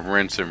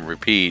rinse and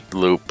repeat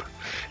loop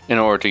in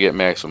order to get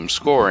maximum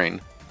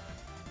scoring.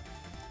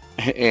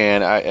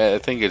 And I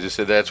think, as I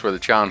said, that's where the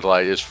challenge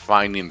lies, is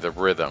finding the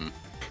rhythm.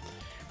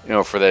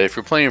 For that, if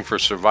you're playing for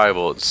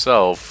survival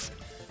itself,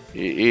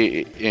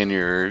 and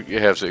you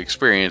have some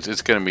experience,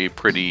 it's going to be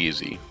pretty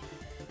easy.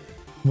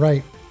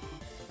 Right.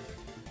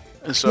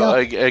 So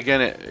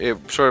again,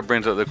 it sort of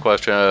brings up the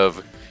question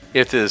of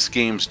if this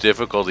game's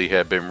difficulty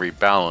had been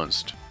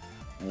rebalanced,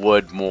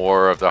 would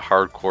more of the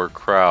hardcore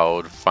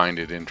crowd find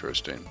it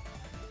interesting?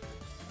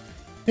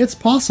 It's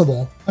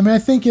possible. I mean, I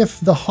think if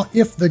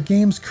the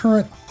game's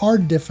current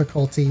hard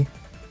difficulty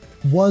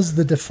was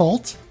the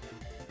default,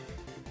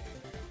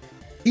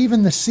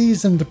 even the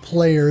seasoned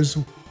players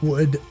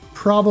would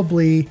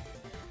probably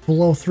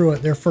blow through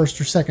it their first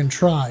or second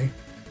try.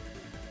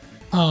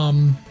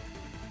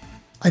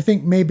 I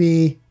think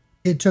maybe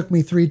it took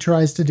me 3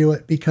 tries to do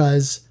it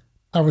because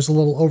I was a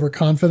little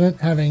overconfident,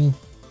 having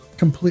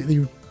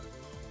completely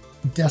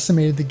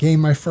decimated the game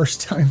my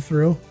first time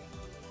through.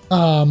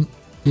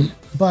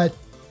 But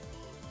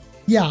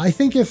yeah, I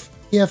think if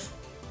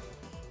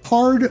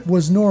hard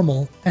was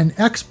normal and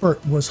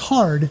expert was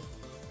hard,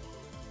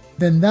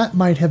 then that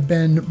might have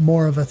been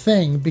more of a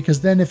thing,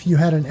 because then if you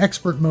had an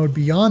expert mode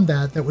beyond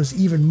that was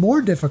even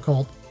more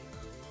difficult,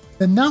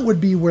 then that would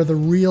be where the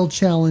real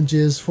challenge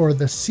is for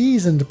the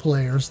seasoned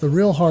players, the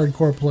real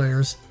hardcore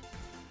players,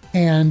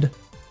 and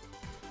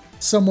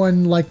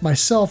someone like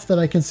myself that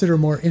I consider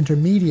more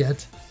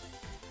intermediate.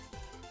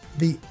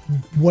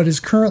 What is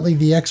currently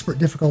the expert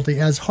difficulty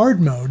as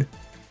hard mode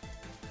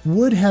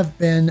would have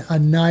been a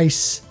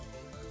nice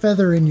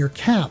feather in your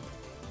cap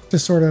to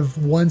sort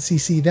of once you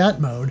see that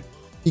mode,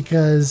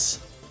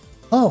 because,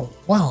 oh,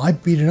 wow, I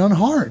beat it on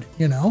hard,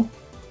 and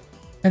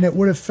it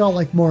would have felt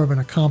like more of an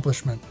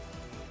accomplishment.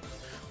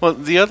 Well,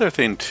 the other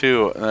thing,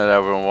 too, that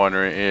I've been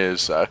wondering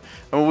is,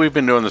 we've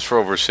been doing this for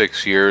over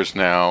 6 years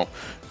now,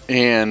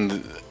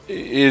 and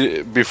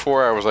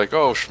before I was like,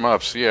 oh,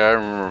 shmups, yeah, I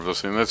remember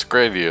this thing, that's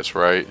Gradius,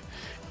 right?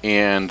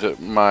 And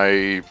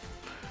my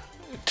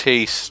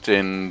taste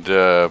and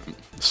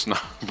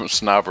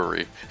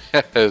snobbery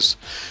has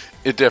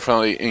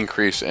definitely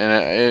increased,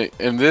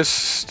 and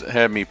this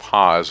had me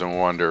pause and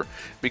wonder,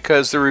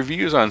 because the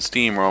reviews on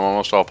Steam are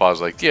almost all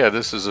positive, like, yeah,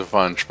 this is a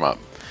fun shmup.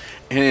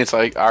 And it's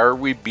like, are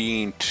we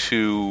being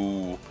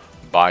too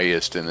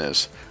biased in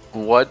this?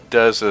 What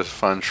does a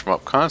fun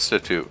shmup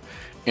constitute?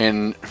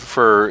 And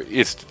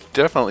it's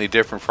definitely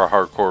different for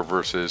hardcore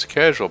versus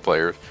casual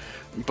players,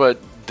 but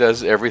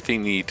does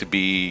everything need to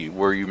be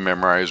where you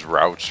memorize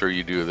routes or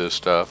you do this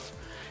stuff?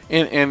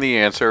 And the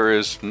answer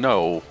is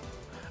no.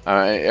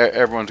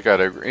 Everyone's got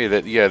to agree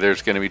that, yeah,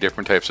 there's going to be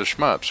different types of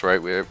shmups,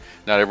 right?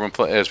 Not everyone,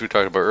 as we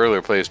talked about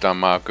earlier, plays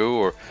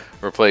Danmaku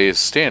or plays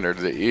standard.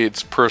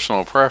 It's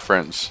personal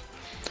preference.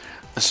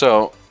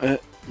 So,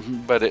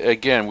 but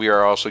again, we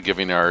are also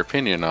giving our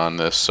opinion on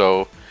this.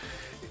 So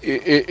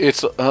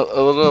it's a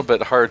little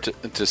bit hard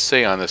to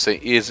say on this.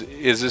 Is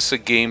this a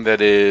game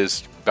that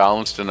is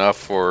balanced enough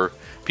for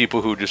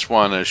people who just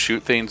want to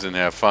shoot things and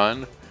have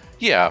fun?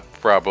 Yeah,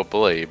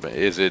 probably. But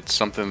is it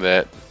something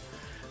that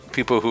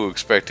people who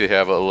expect to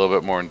have a little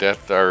bit more in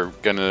depth are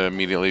going to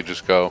immediately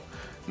just go,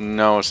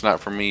 no, it's not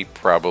for me?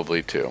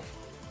 Probably too.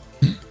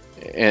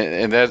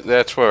 And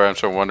that's where I'm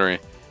sort of wondering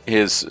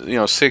is,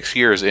 6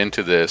 years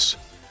into this,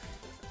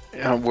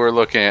 we're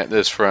looking at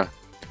this from,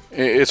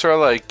 it's sort of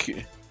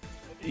like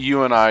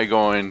you and I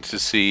going to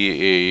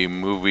see a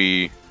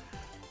movie,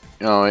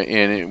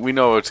 and we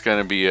know it's going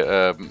to be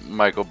a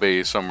Michael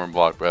Bay summer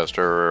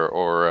blockbuster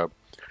or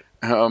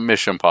a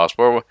Mission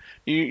Impossible.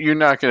 You're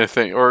not going to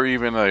think, or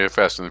even a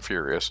Fast and the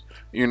Furious,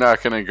 you're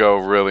not going to go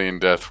really in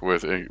depth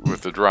with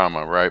the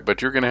drama, right?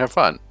 But you're going to have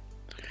fun.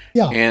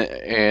 Yeah.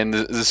 And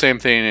the same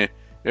thing,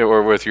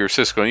 or with your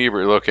Siskel and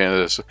Ebert, looking at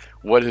this,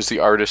 what is the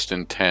artist's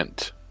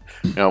intent?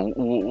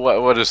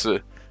 What does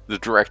the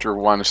director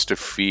want us to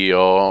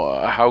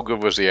feel? How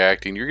good was the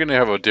acting? You're going to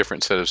have a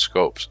different set of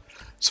scopes.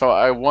 So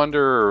I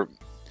wonder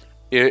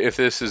if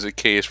this is a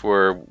case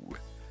where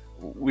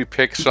we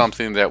pick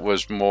something that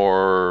was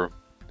more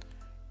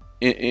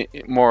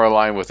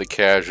aligned with the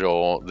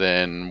casual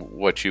than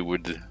what you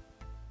would,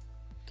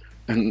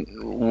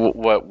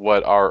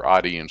 what our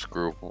audience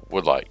group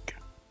would like.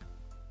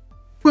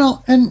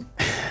 Well, and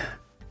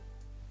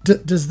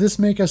does this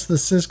make us the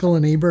Siskel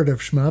and Ebert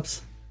of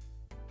shmups?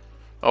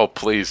 Oh,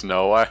 please,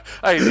 no.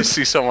 I just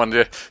see someone's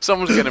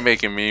going to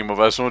make a meme of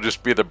us, and we'll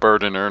just be the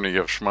Bert and Ernie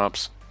of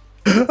shmups.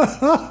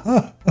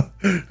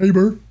 Hey,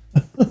 Bert.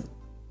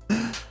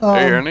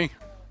 Hey, Ernie.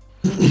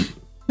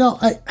 No,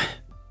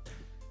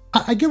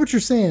 I get what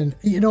you're saying,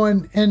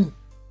 and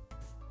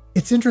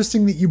it's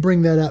interesting that you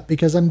bring that up,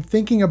 because I'm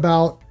thinking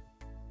about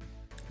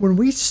when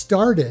we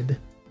started,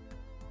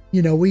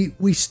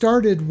 we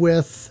started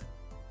with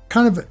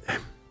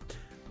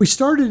we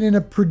started in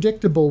a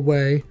predictable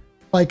way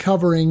by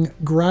covering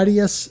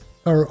Gradius,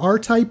 or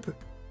R-Type,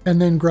 and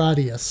then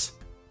Gradius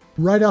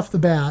right off the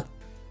bat.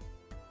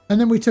 And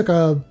then we took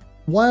a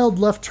wild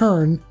left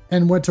turn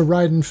and went to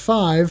Raiden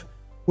 5,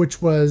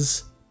 which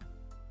was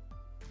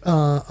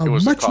a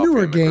much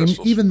newer game,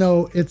 even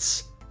though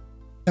it's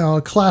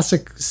a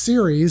classic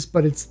series,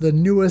 but it's the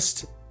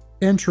newest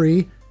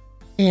entry.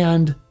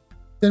 And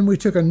then we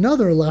took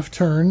another left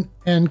turn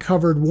and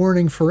covered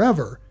Warning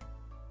Forever.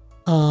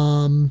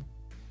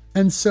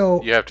 And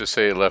so you have to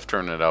say left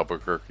turn at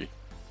Albuquerque.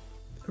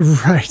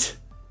 Right.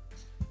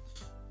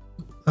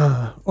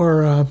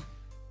 Or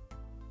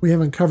we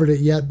haven't covered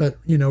it yet, but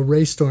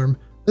Raystorm.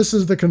 This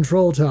is the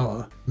control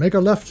tower. Make a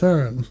left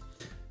turn.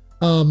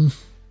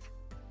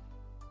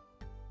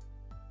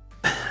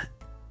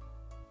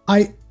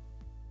 I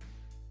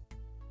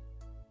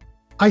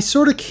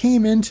sort of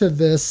came into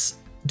this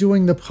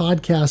doing the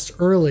podcast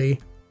early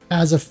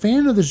as a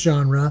fan of the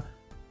genre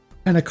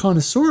and a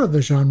connoisseur of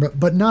the genre,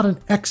 but not an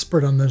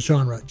expert on the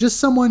genre. Just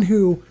someone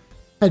who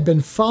had been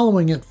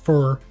following it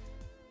for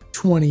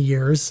 20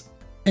 years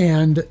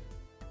and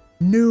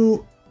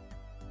knew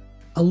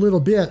a little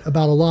bit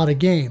about a lot of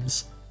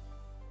games,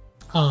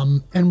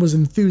 and was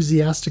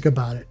enthusiastic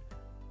about it.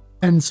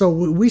 And so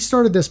we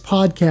started this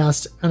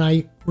podcast, and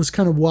I was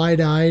kind of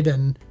wide-eyed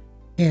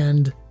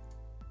and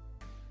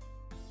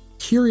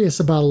curious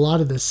about a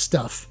lot of this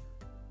stuff.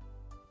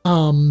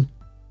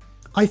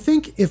 I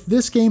think if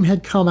this game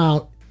had come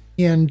out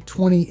in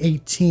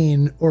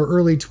 2018 or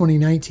early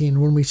 2019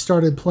 when we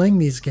started playing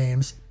these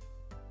games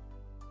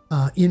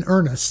in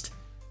earnest,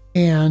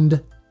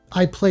 and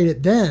I played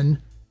it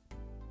then,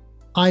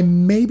 I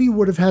maybe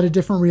would have had a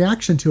different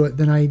reaction to it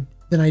than I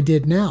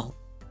did now.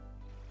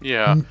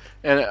 Yeah,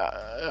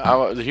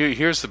 and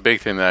here's the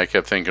big thing that I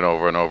kept thinking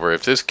over and over.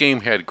 If this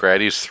game had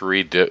Gradius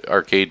 3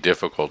 arcade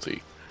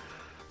difficulty,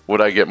 would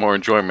I get more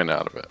enjoyment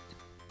out of it?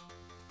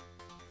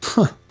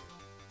 Huh.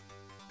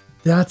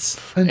 That's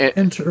an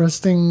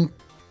interesting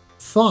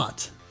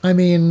thought. I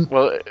mean...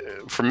 Well,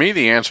 for me,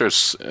 the answer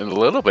is a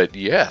little bit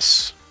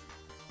yes.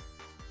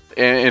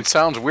 And it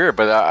sounds weird,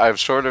 but I've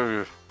sort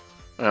of...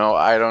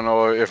 I don't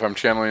know if I'm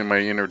channeling my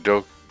inner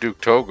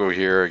Duke Togo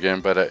here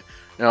again, but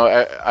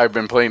I've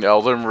been playing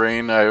Elden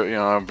Ring.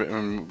 I've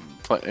been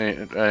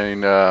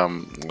playing.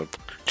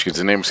 Geez,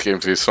 the name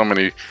escapes me. So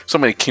many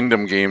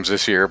Kingdom games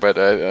this year, but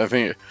I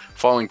think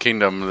Fallen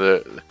Kingdom.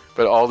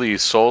 But all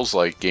these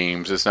Souls-like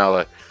games, it's now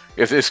like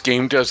if this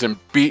game doesn't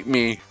beat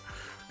me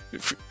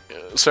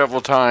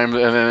several times,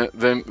 and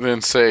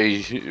then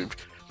say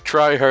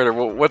try harder.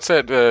 Well, what's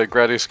that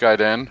Gradius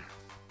Gaiden?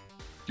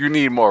 You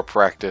need more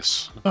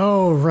practice.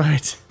 Oh,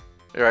 right.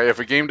 Right. If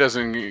a game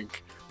doesn't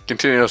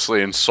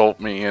continuously insult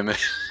me and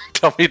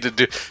tell me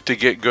to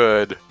get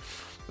good,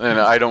 then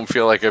I don't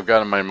feel like I've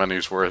gotten my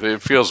money's worth.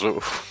 It feels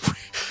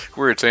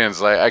where it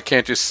ends. Like I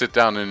can't just sit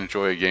down and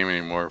enjoy a game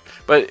anymore.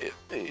 But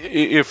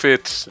if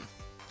the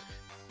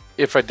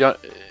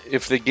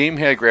game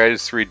had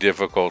Gradius 3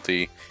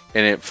 difficulty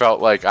and it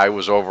felt like I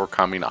was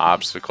overcoming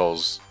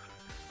obstacles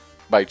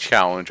by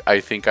challenge,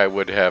 I think I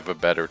would have a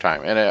better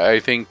time. And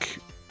I think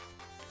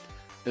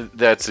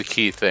that's the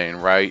key thing,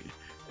 right?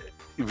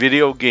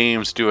 Video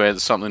games do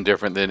something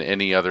different than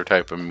any other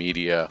type of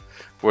media,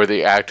 where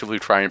they actively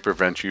try and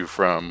prevent you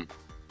from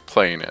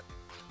playing it,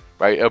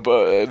 right?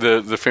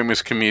 The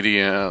famous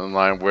comedian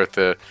line with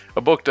a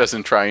book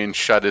doesn't try and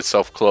shut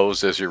itself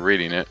closed as you're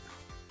reading it.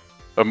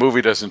 A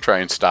movie doesn't try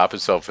and stop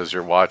itself as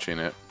you're watching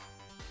it.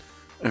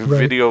 Right.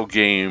 Video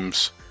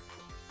games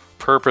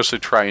purposely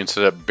try and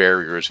set up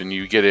barriers, and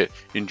you get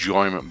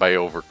enjoyment by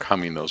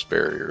overcoming those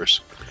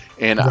barriers.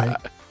 And right.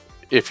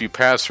 If you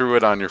pass through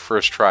it on your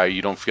first try,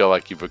 you don't feel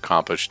like you've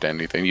accomplished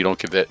anything. You don't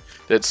get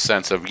that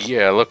sense of,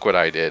 yeah, look what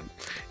I did.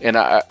 And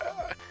I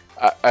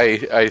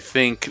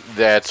think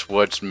that's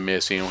what's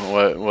missing,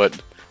 what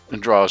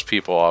draws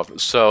people off.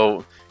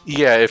 So,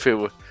 yeah,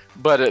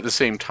 but at the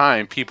same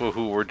time, people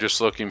who were just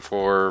looking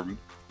for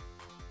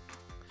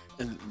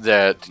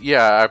that,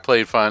 yeah, I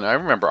played fun. I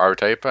remember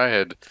R-Type. I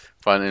had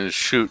fun and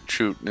shoot,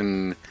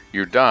 and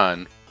you're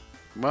done.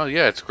 Well,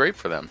 yeah, it's great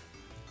for them.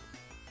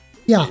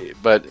 Yeah.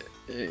 But...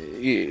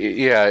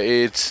 yeah,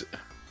 and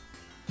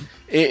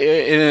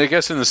I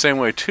guess in the same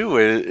way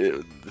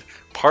too,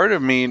 part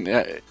of me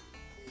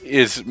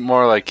is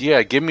more like,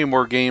 yeah, give me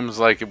more games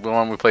like the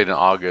one we played in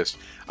August.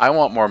 I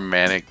want more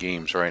manic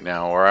games right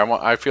now, or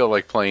I feel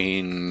like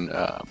playing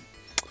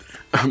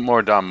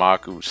more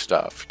Danmaku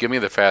stuff. Give me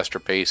the faster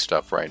paced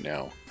stuff right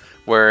now.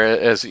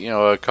 Whereas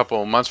a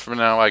couple of months from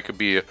now, I could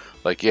be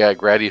like, yeah,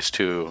 Gradius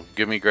 2.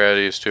 Give me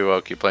Gradius 2.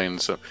 I'll keep playing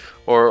some,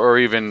 or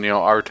even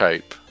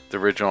R-Type. The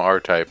original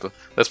R-Type.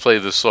 Let's play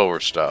the slower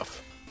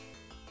stuff.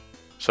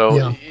 So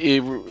yeah.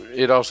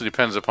 It also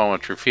depends upon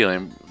what you're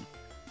feeling.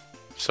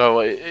 So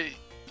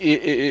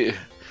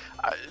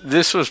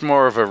this was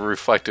more of a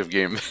reflective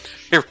game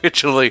than I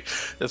originally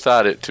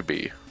thought it to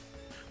be.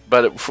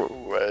 But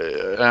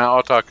and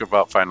I'll talk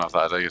about final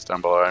thoughts, I guess,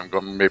 down below. I'm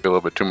going maybe a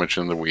little bit too much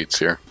in the weeds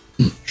here.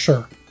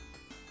 Sure.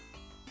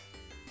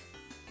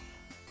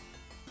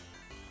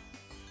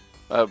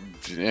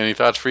 Any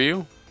thoughts for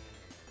you?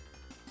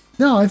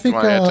 No, I think.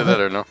 Want to add to that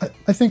or no?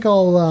 I think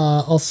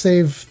I'll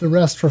save the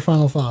rest for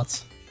final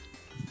thoughts.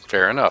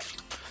 Fair enough.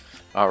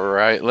 All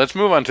right, let's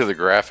move on to the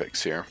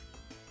graphics here.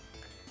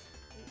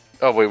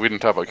 Oh wait, we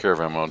didn't talk about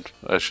caravan mode.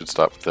 I should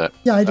stop with that.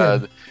 Yeah, I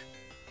did.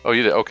 Oh,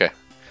 you did. Okay.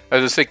 I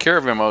was gonna say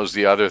caravan mode is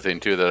the other thing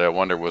too that I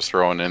wonder was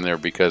thrown in there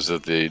because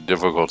of the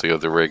difficulty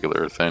of the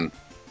regular thing.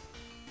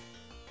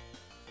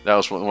 That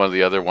was one of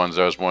the other ones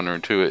I was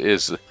wondering too.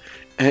 Is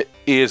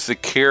the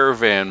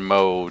caravan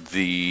mode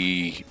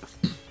the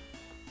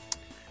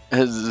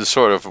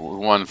sort of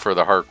one for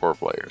the hardcore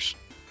players?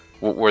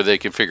 where they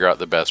can figure out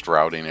the best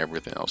routing and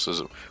everything else.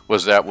 Was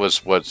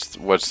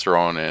what's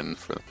thrown in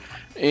for,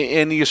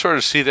 and you sort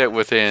of see that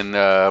within.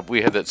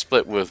 We had that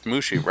split with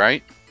Mushi,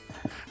 right?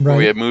 Where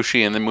we had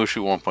Mushi and then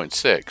Mushi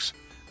 1.6.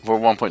 Where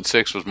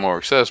 1.6 was more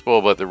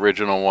accessible, but the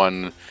original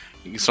one,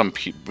 some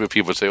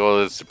people would say,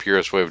 "Well, that's the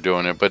purest way of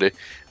doing it." But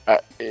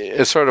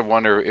I sort of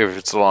wonder if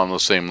it's along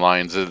those same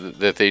lines,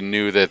 that they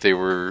knew that they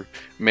were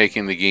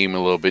making the game a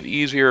little bit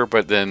easier,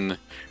 but then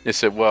they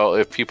said, well,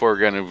 if people are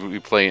going to be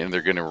playing and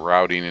they're going to be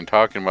routing and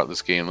talking about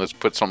this game, let's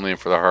put something in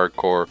for the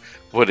hardcore,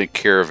 put in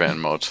caravan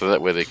mode, so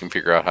that way they can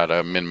figure out how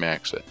to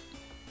min-max it.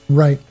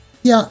 Right.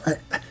 Yeah,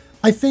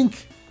 I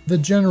think the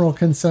general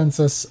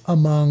consensus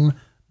among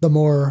the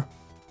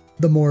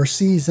more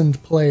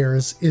seasoned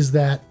players is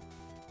that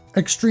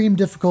extreme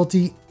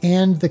difficulty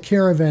and the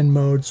caravan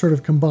mode sort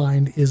of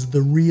combined is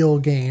the real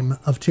game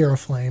of Terra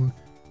Flame.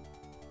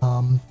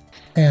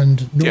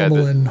 And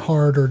normal and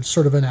hard are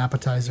sort of an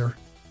appetizer.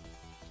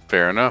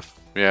 Fair enough.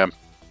 Yeah.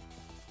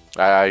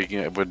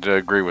 I would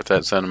agree with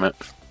that sentiment.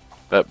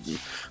 But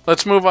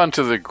let's move on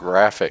to the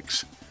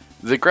graphics.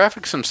 The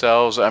graphics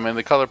themselves, I mean,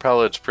 the color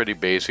palette's pretty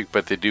basic,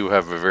 but they do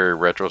have a very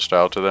retro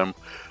style to them.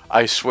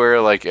 I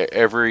swear, like,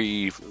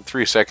 every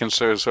 3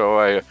 seconds or so,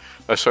 I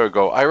sort of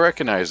go, I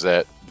recognize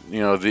that. You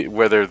know,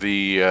 whether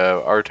the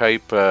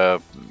R-type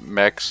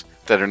mechs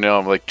that are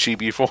now like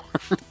chibi form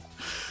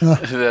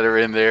that are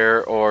in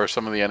there, or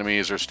some of the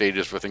enemies or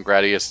stages within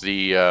Gradius,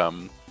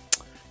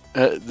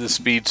 the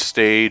speed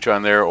stage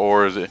on there,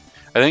 or I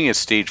think it's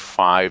stage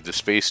 5, the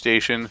space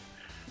station,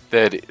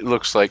 that it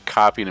looks like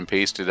copied and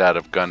pasted out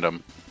of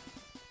Gundam.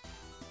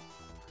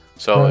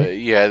 So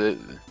yeah,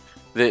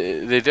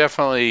 they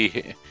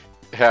definitely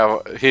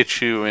have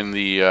hit you in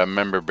the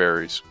member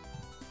berries.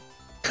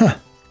 Huh.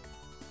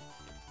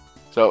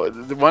 So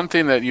the one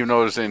thing that you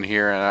notice in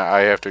here, and I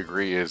have to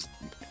agree, is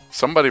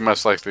somebody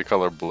must like the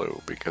color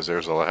blue, because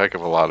there's a heck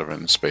of a lot of it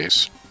in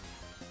space.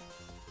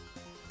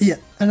 Yeah,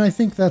 and I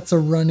think that's a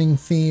running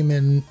theme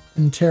in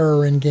Terra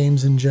and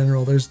games in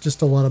general. There's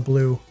just a lot of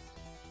blue.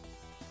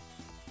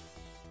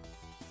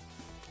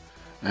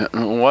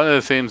 One of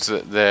the things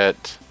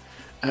that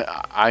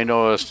I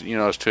noticed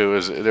too,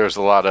 is there's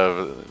a lot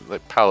of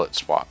like palette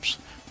swaps.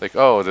 Like,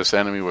 oh, this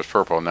enemy was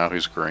purple, now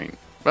he's green.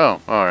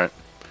 Oh, all right.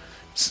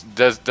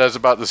 Does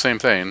about the same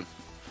thing.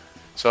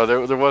 So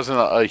there wasn't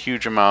a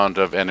huge amount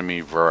of enemy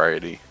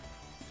variety.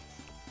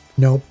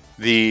 Nope.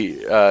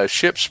 The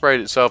ship sprite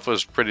itself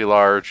was pretty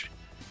large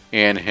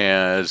and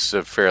has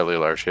a fairly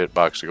large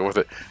hitbox to go with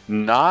it.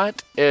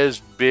 Not as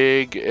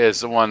big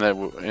as the one that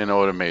in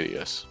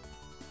Otomedius.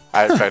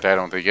 In fact, I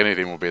don't think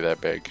anything will be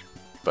that big.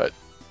 But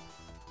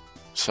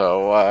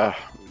so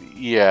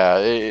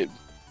yeah,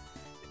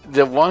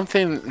 the one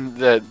thing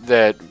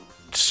that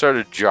sort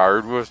of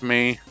jarred with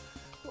me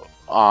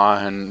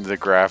on the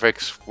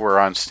graphics were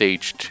on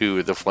stage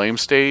 2, the flame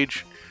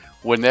stage.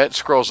 When that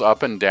scrolls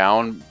up and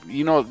down,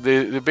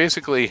 they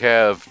basically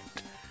have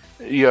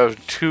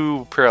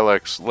 2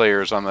 parallax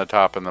layers on the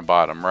top and the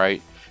bottom,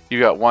 right? You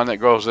got one that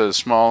goes at a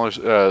smaller,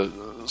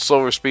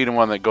 slower speed, and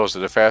one that goes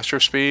at a faster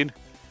speed.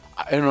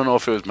 I don't know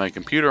if it was my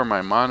computer or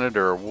my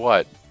monitor or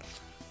what,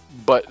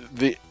 but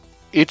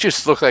it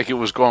just looked like it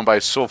was going by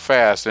so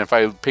fast, and if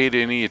I paid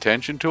any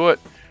attention to it,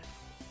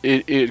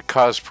 it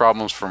caused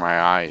problems for my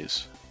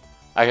eyes.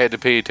 I had to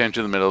pay attention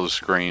to the middle of the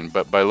screen,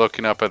 but by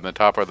looking up at the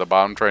top or the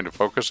bottom trying to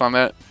focus on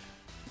that,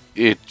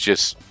 it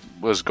just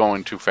was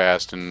going too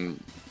fast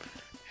and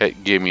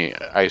it gave me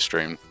eye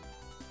strain.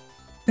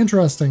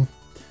 Interesting.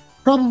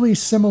 Probably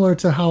similar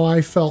to how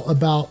I felt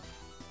about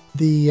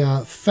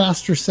the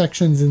faster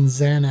sections in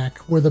Xanac,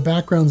 where the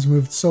backgrounds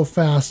moved so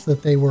fast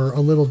that they were a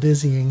little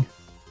dizzying.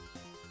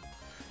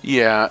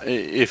 Yeah,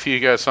 if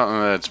you got something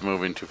that's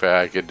moving too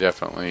fast, I could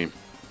definitely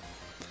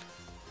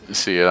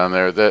see it on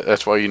there.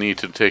 That's why you need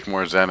to take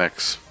more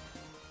Xanax.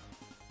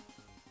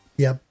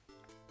 Yep.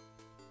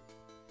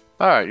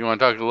 Alright, you want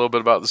to talk a little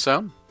bit about the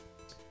sound?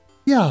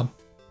 Yeah.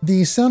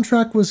 The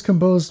soundtrack was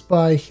composed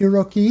by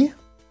Hiroki,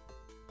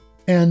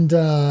 and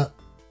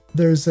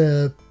there's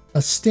a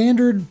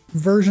standard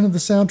version of the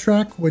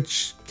soundtrack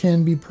which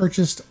can be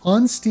purchased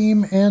on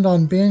Steam and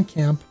on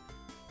Bandcamp,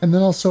 and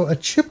then also a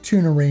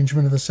chiptune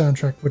arrangement of the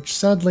soundtrack, which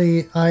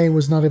sadly I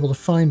was not able to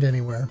find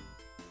anywhere.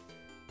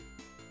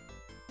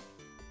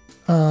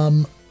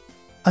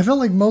 I felt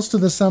like most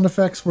of the sound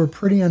effects were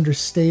pretty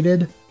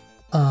understated,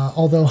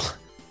 although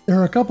there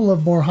are a couple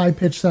of more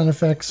high-pitched sound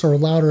effects or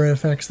louder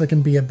effects that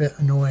can be a bit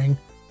annoying.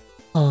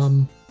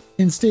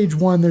 In stage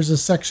 1, there's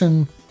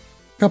a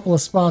couple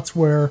of spots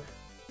where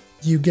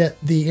you get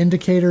the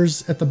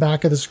indicators at the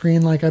back of the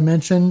screen, like I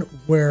mentioned,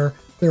 where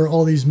there are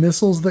all these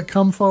missiles that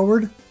come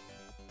forward,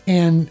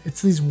 and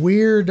it's these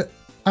weird,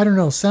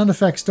 sound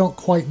effects don't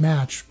quite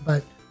match,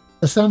 but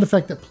the sound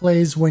effect that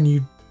plays when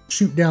you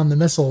shoot down the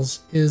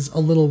missiles is a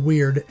little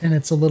weird, and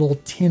it's a little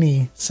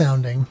tinny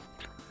sounding.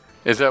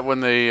 Is that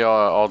when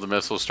all the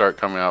missiles start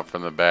coming out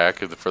from the back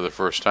for the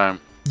first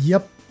time?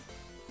 Yep.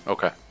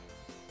 Okay.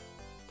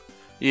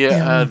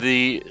 Yeah,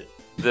 the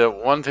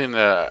one thing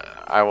that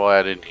I will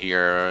add in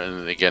here,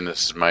 and again,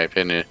 this is my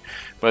opinion,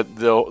 but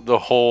the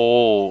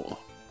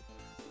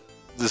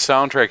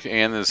soundtrack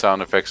and the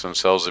sound effects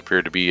themselves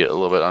appeared to be a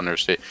little bit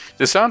understated.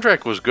 The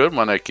soundtrack was good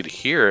when I could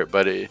hear it,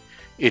 but it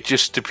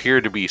just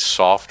appeared to be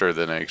softer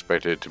than I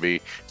expected it to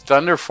be.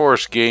 Thunder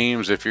Force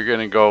games, if you're going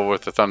to go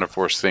with the Thunder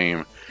Force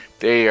theme,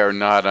 they are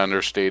not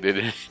understated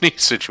in any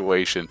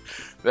situation.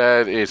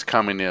 That is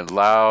coming in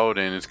loud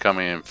and it's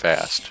coming in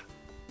fast.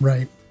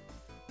 Right.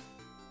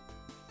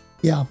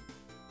 Yeah.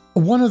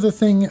 One other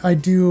thing I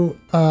do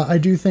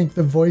think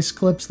the voice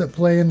clips that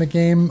play in the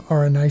game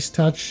are a nice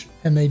touch,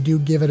 and they do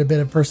give it a bit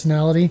of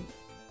personality.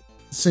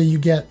 So you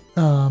get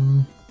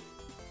when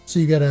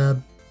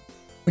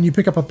you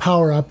pick up a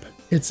power up,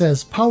 it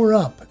says power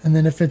up, and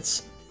then if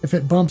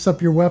it bumps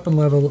up your weapon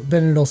level,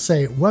 then it'll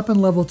say weapon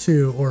level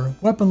 2 or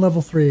weapon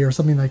level 3 or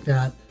something like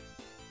that.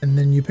 And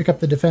then you pick up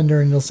the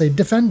defender and it'll say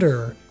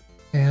defender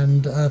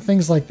and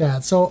things like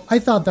that. So I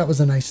thought that was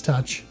a nice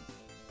touch.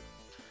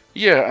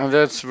 Yeah,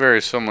 that's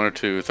very similar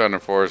to Thunder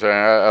Force.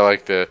 I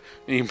like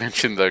you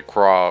mentioned the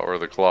craw or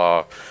the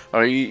claw.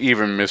 I mean,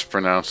 even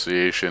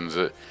mispronunciations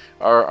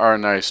are a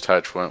nice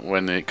touch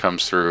when it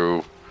comes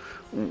through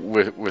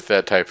with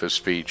that type of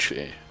speech.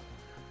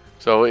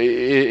 So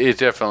it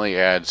definitely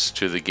adds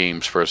to the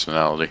game's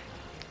personality.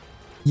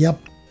 Yep.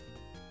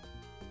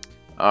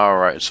 All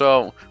right,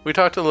 so we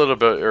talked a little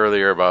bit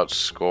earlier about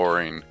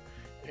scoring,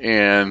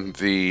 and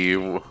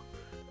the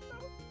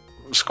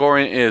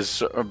scoring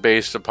is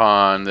based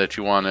upon that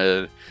you want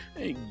to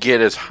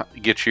get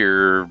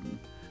your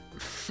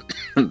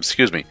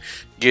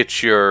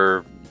get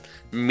your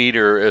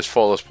meter as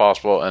full as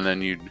possible, and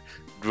then you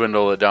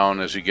dwindle it down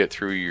as you get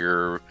through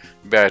your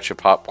batch of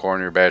popcorn,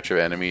 your batch of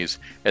enemies,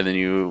 and then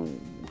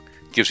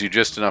gives you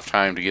just enough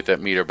time to get that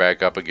meter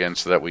back up again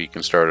so that way you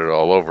can start it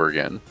all over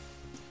again.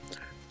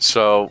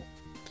 So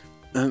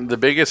the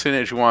biggest thing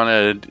that you want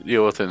to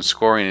deal with in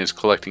scoring is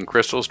collecting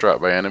crystals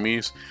dropped by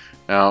enemies.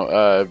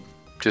 Now,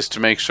 just to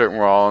make certain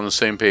we're all on the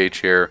same page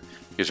here,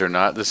 these are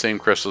not the same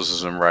crystals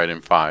as in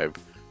Raiden 5.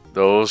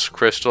 Those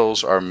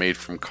crystals are made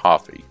from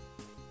coffee.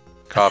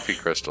 Coffee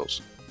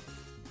crystals.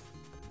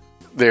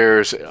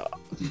 There's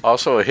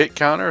also a hit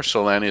counter,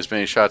 so landing as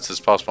many shots as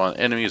possible on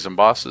enemies and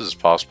bosses as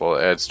possible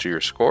adds to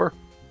your score.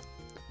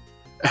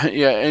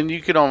 Yeah, and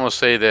you could almost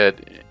say that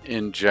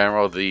in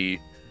general, the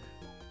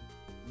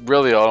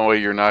only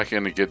way you're not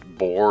going to get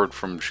bored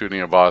from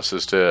shooting a boss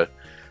is to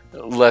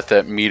let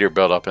that meter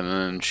build up and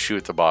then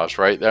shoot the boss,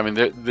 right? I mean,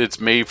 it's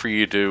made for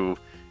you to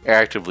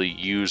actively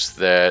use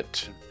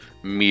that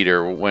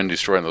meter when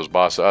destroying those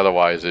bosses.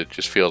 Otherwise, it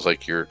just feels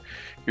like you're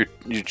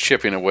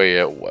chipping away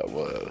at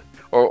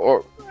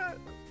or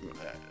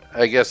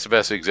I guess the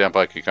best example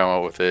I could come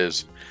up with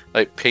is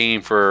like paying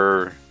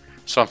for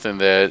something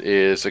that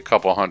is a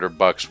couple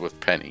 $100 with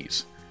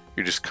pennies.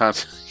 You're just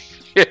constantly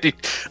getting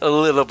a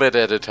little bit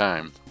at a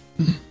time.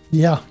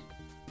 Yeah.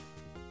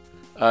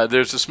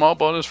 There's a small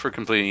bonus for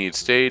completing each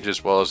stage,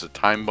 as well as a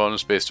time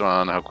bonus based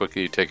on how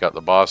quickly you take out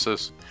the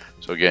bosses.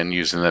 So again,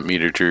 using that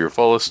meter to your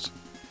fullest.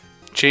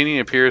 Chaining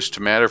appears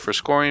to matter for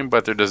scoring,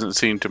 but there doesn't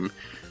seem to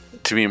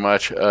be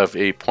much of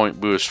a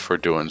point boost for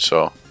doing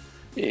so.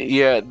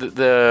 Yeah,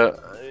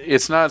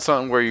 it's not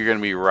something where you're going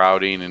to be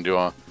routing and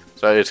doing.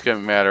 So it's going to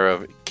be a matter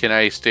of, can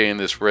I stay in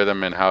this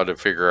rhythm and how to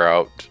figure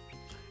out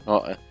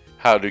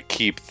how to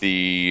keep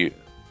the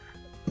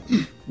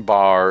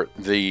power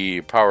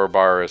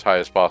bar as high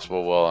as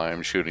possible while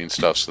I'm shooting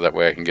stuff, so that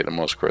way I can get the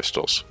most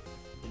crystals.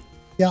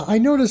 Yeah, I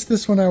noticed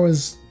this when I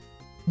was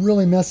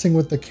really messing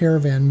with the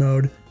caravan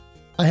mode.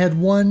 I had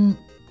one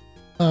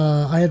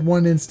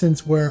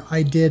instance where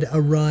I did a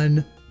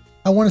run.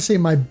 I want to say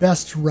my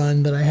best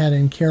run that I had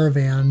in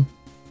caravan.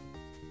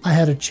 I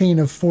had a chain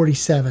of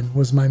 47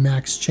 was my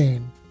max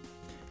chain.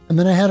 And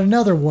then I had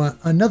another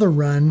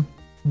run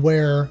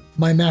where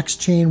my max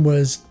chain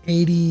was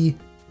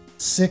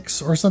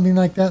 86 or something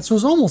like that. So it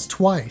was almost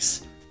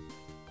twice.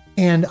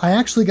 And I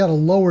actually got a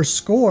lower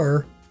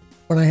score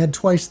when I had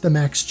twice the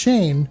max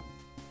chain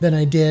than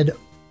I did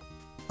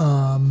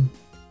on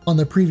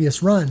the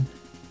previous run.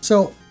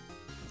 So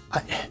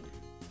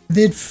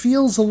it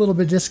feels a little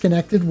bit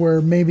disconnected, where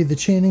maybe the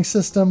chaining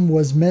system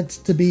was meant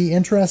to be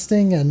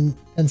interesting and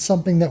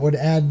something that would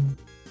add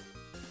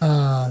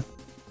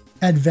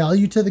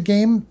value to the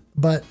game,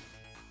 but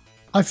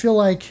I feel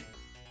like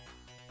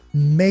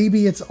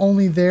maybe it's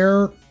only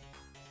there.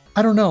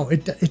 I don't know.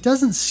 It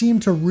doesn't seem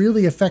to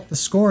really affect the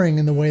scoring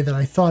in the way that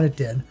I thought it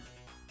did,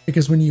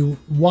 because when you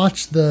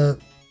watch the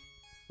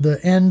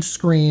end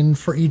screen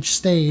for each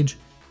stage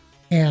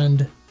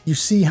and you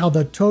see how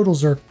the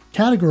totals are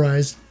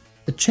categorized,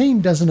 the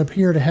chain doesn't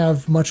appear to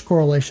have much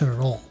correlation at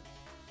all.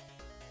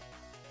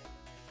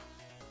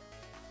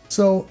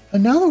 So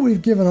now that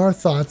we've given our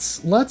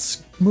thoughts,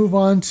 let's move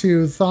on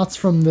to thoughts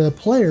from the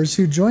players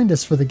who joined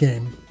us for the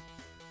game.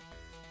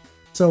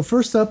 So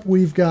first up,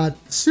 we've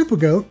got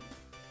Supergoat,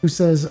 who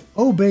says,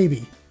 "Oh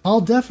baby,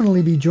 I'll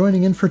definitely be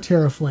joining in for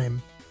Terra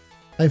Flame.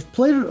 I've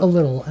played it a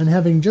little, and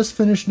having just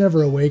finished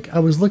Never Awake, I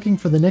was looking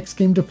for the next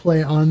game to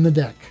play on the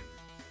deck.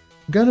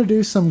 Gonna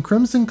do some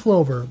Crimson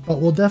Clover,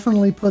 but we'll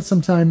definitely put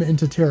some time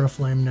into Terra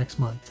Flame next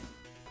month."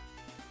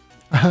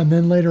 And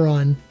then later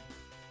on,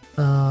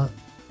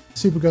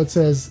 Supergoat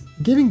says,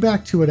 getting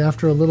back to it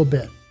after a little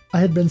bit. I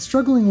had been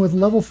struggling with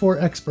level 4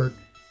 expert,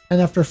 and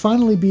after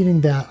finally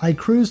beating that, I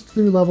cruised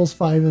through levels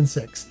 5 and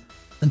 6,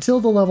 until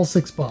the level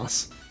 6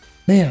 boss.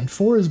 Man,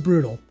 4 is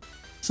brutal.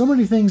 So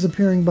many things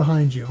appearing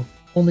behind you,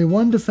 only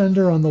one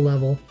defender on the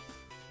level,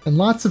 and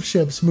lots of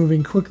ships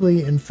moving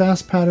quickly in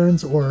fast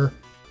patterns or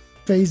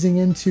phasing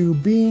into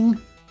being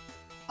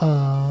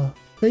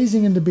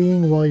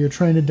while you're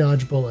trying to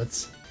dodge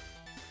bullets.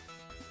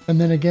 And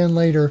then again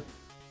later,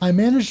 I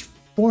managed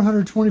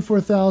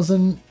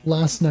 424,000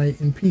 last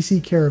night in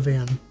PC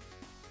Caravan.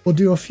 We'll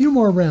do a few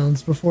more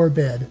rounds before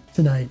bed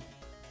tonight.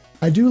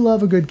 I do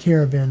love a good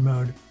Caravan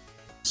mode.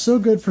 So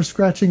good for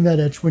scratching that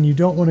itch when you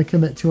don't want to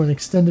commit to an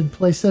extended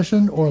play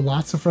session or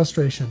lots of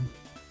frustration.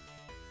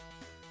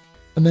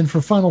 And then for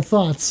final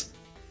thoughts,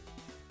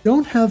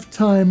 don't have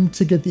time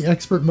to get the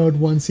Expert Mode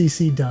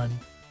 1cc done.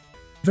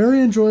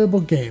 Very enjoyable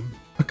game.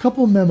 A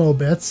couple memo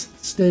bits,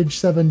 stage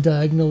 7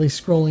 diagonally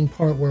scrolling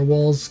part where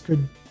walls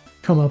could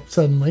come up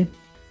suddenly,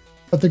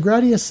 but the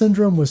Gradius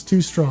syndrome was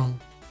too strong.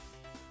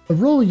 The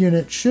roll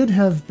unit should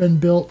have been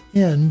built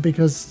in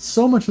because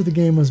so much of the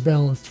game was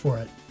balanced for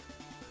it.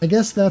 I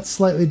guess that's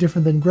slightly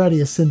different than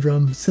Gradius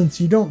syndrome since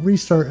you don't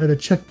restart at a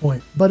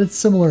checkpoint, but it's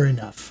similar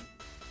enough.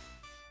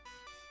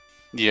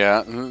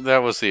 Yeah, that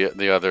was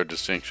the other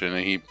distinction,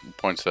 and he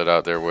points that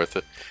out there with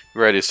it.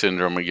 Gradius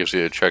syndrome, it gives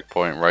you a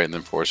checkpoint right and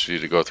then forces you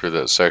to go through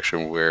that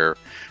section where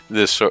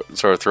this sort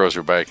of throws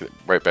you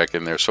right back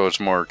in there. So it's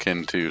more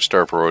akin to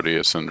Star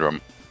Parodius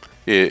syndrome.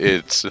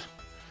 It's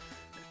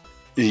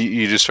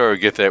you just sort of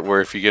get that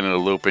where if you get in a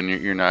loop and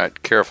you're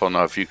not careful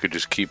enough, you could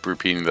just keep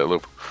repeating that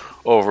loop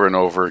over and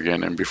over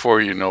again, and before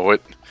you know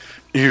it,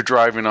 you're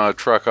driving on a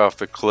truck off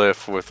the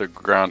cliff with a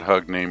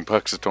groundhog named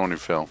Puxatony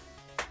Phil.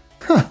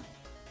 Huh.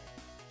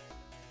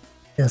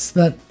 Yes,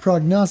 that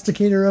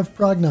prognosticator of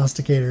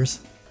prognosticators.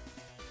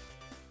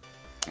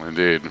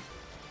 Indeed.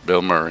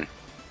 Bill Murray.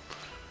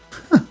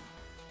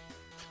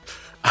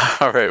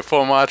 Alright,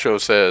 Full Macho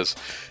says,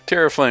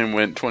 Terra Flame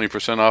went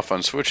 20% off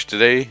on Switch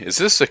today. Is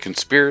this a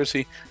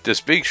conspiracy? Does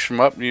Big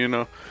Shmup,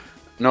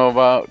 know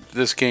about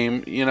this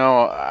game?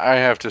 I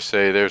have to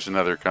say, there's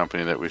another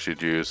company that we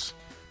should use.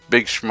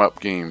 Big Shmup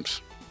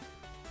Games.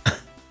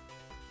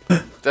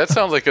 That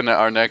sounds like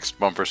our next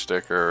bumper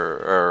sticker,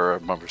 or a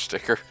bumper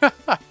sticker.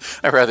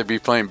 I'd rather be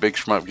playing Big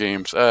Shmup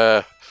Games.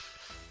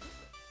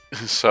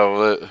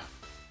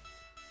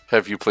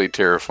 Have you played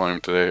Terra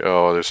Flame today?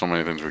 Oh, there's so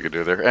many things we could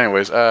do there.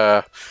 Anyways,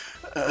 no,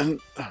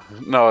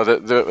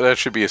 that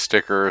should be a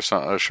sticker or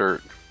a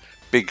shirt.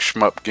 Big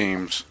Shmup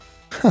Games.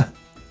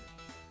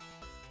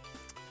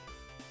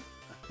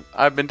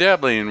 I've been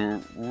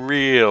dabbling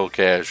real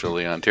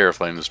casually on Terra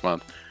Flame this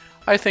month.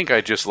 I think I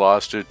just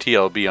lost to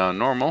TLB on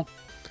normal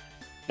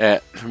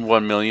at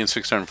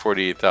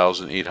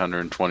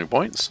 1,648,820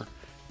 points.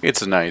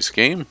 It's a nice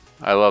game.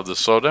 I love the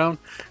slowdown.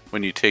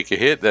 When you take a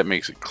hit, that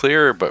makes it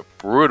clear, but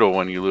brutal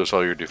when you lose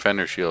all your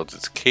defender shields.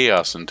 It's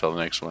chaos until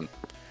the next one.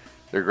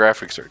 Their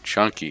graphics are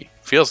chunky.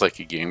 Feels like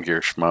a Game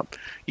Gear shmup.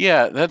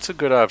 Yeah, that's a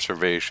good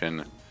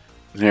observation.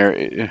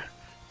 They're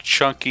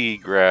chunky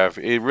graph.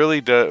 It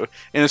really does,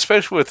 and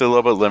especially with a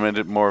little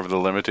bit more of the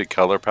limited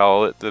color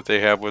palette that they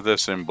have with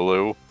this in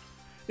blue.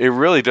 It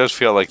really does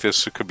feel like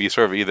this could be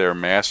sort of either a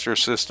Master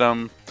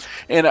System,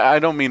 and I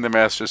don't mean the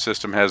Master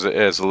System has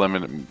a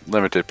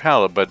limited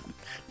palette, but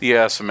the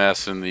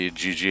SMS and the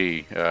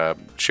GG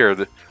share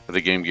the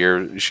Game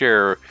Gear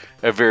share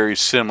a very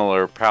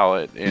similar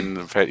palette in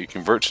the fact you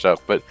convert stuff,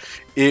 but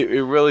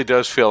it really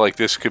does feel like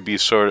this could be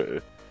sort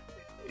of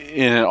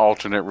in an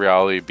alternate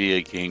reality be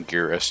a Game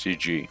Gear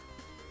STG.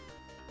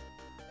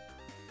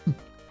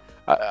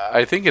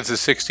 I think it's a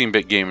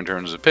 16-bit game in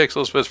terms of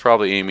pixels, but it's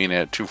probably aiming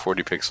at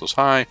 240 pixels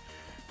high.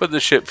 But the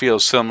ship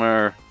feels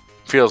similar,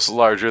 feels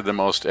larger than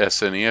most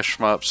SNES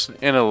shmups,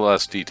 and a little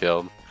less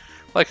detailed.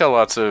 Like how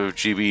lots of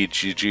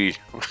GG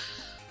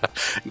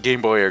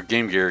Game Boy or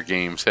Game Gear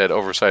games had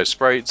oversized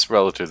sprites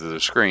relative to their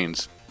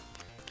screens.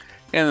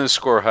 And the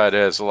Score HUD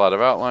has a lot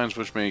of outlines,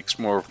 which makes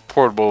more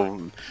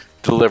portable,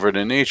 delivered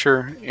in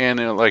nature, and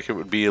like it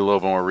would be a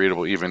little more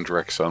readable, even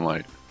direct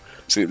sunlight.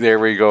 See, there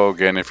we go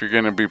again. If you're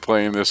going to be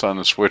playing this on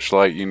the Switch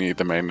Lite, you need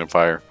the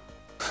magnifier.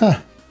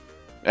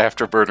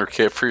 Afterburner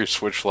kit for your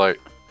Switch Lite.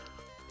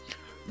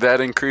 That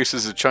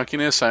increases the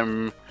chunkiness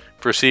I'm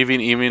perceiving,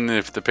 even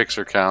if the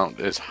pixel count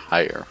is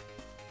higher.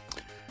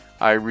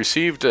 I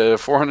received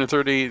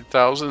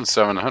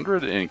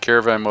 430,700 in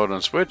Caravan mode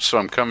on Switch, so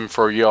I'm coming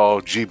for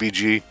y'all,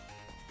 GBG.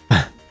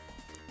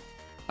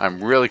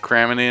 I'm really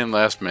cramming in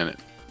last minute.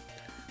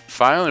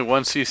 Finally,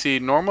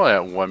 1cc normal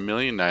at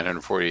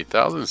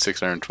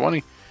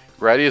 1,948,620.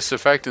 Radius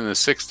effect in the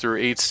 6 through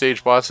 8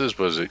 stage bosses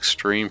was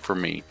extreme for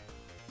me.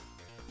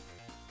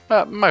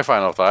 My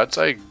final thoughts.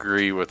 I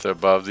agree with the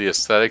above. The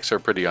aesthetics are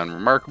pretty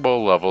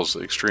unremarkable, levels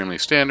extremely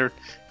standard,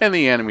 and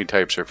the enemy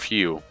types are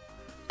few.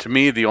 To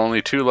me, the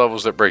only two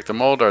levels that break the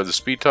mold are the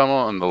speed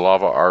tunnel and the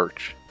lava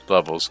arch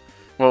levels.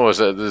 What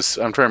was it?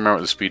 I'm trying to remember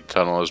what the speed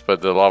tunnel is,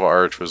 but the lava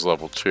arch was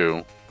level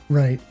 2.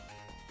 Right.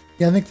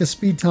 Yeah, I think the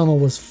speed tunnel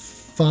was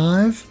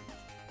 5.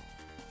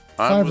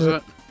 5 was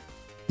it?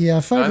 Yeah,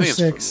 5 or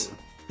 6.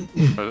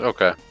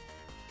 Okay.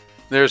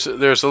 There's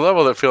a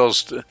level that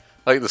feels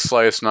like the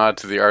slightest nod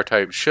to the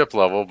R-Type ship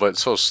level, but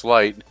so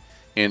slight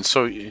and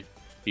so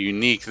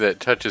unique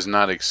that touch is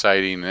not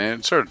exciting,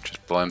 and it sort of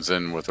just blends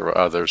in with the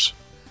others.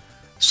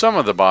 Some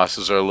of the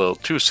bosses are a little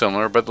too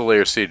similar, but the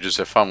later stages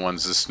have fun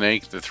ones. The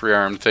snake, the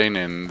 3-armed thing,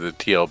 and the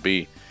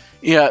TLB.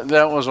 Yeah,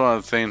 that was one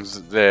of the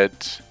things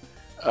that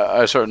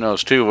I sort of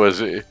noticed too,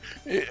 was I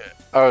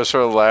was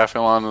sort of laughing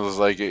along. It was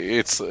like,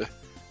 it's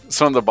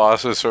some of the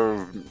bosses sort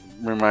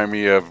of remind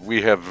me of,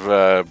 we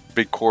have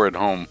Big Core at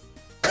home.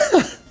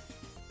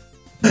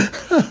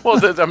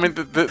 Well,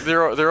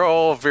 they're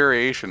all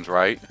variations,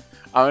 right?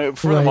 I mean,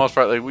 for the most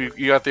part, like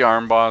you got the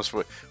arm boss,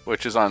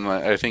 which is on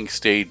I think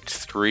stage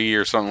 3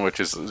 or something, which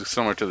is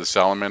similar to the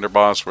salamander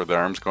boss, where the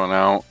arm's going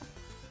out.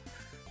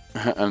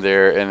 And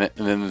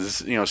then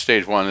this,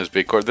 stage 1 is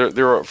Big Core.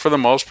 They're for the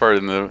most part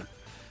in the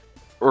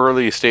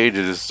early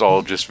stages, it's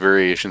all just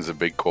variations of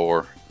Big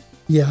Core.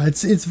 Yeah,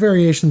 it's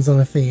variations on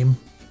a theme.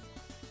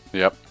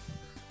 Yep.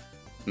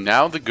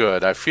 Now the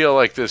good. I feel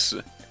like this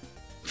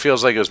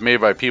feels like it was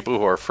made by people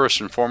who are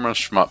first and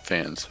foremost shmup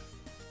fans.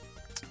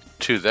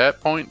 To that,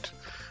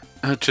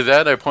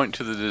 I point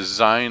to the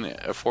design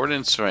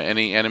affordance for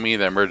any enemy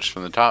that emerges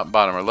from the top,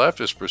 bottom, or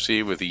left is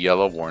perceived with a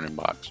yellow warning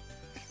box.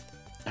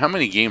 How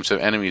many games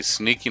have enemies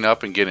sneaking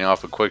up and getting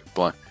off a quick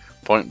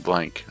point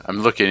blank?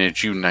 I'm looking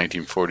at you,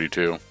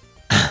 1942.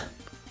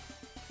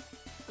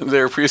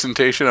 Their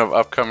presentation of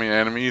upcoming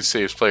enemies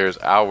saves players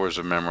hours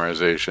of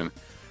memorization,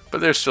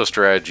 but there's still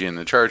strategy in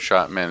the charge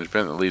shot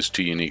management that leads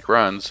to unique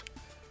runs.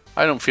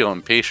 I don't feel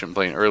impatient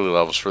playing early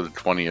levels for the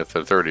 20th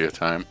or 30th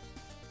time.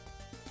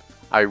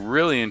 I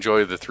really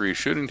enjoy the 3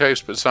 shooting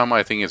types, but some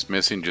I think it's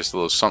missing just a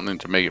little something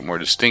to make it more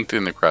distinct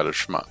in the crowd of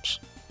shmups.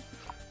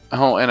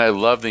 Oh, and I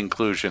love the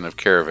inclusion of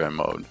caravan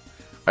mode.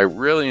 I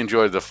really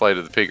enjoyed the Flight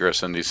of the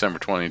Pigras in December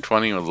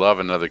 2020 and would love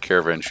another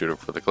caravan shooter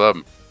for the club.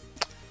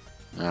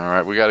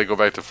 Alright, we gotta go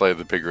back to Flight of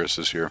the Pigras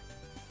this year.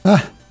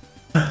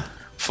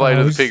 Flight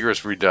of the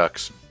Pigras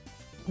Redux.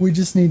 We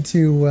just need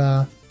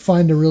to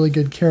find a really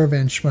good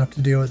caravan shmup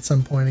to do at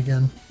some point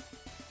again.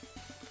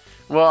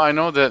 Well, I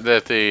know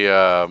that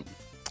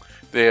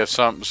they have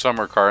some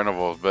summer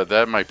carnivals, but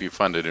that might be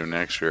fun to do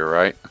next year,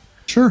 right?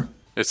 Sure.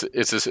 It's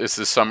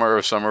the summer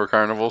of summer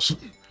carnivals.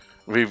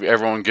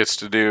 Everyone gets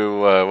to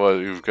do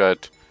we've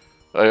got.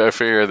 I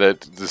figure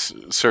that this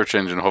search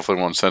engine hopefully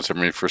won't censor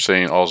me for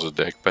saying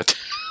Alzadik, but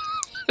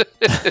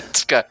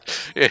it's got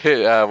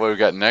we've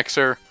got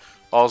Nexer,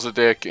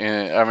 Alzadik,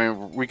 and I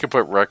mean we could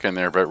put Rekka in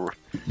there, but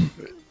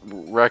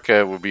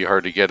Rekka would be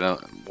hard to get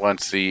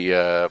once the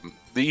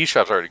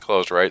eShop's already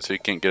closed, right? So you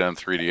can't get on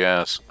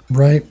 3DS.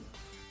 Right.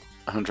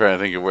 I'm trying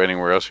to think of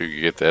anywhere else you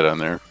could get that on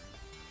there.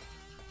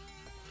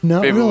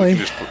 Not really.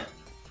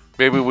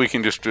 Maybe we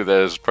can just do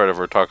that as part of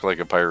our Talk Like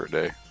a Pirate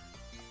Day.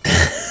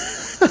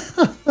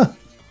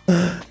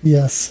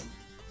 Yes.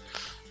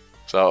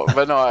 So,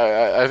 but no,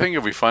 I think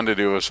it'd be fun to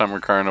do a summer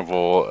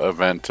carnival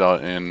event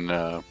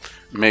in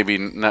maybe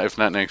not, if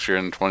not next year,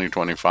 in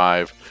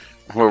 2025,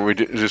 where we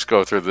just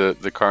go through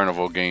the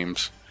carnival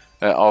games.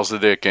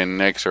 Alzadik and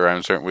Nexer,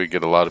 I'm certain we'd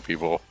get a lot of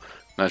people.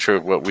 Not sure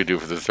what we do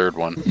for the third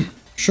one.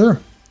 Sure.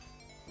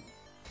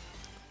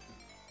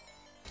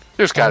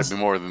 There's got to be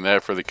more than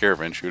that for the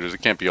caravan shooters.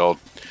 It can't be all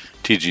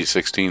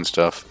TG16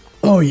 stuff.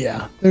 Oh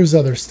yeah, there's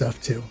other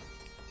stuff too.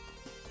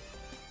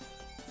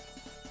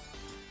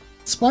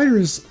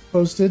 Spiders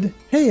posted,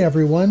 "Hey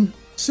everyone,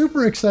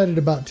 super excited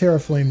about Terra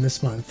Flame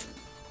this month.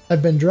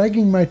 I've been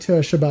dragging my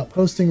tush about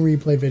posting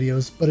replay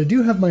videos, but I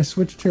do have my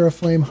Switch Terra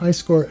Flame high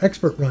score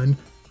expert run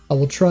I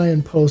will try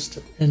and post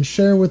and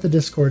share with the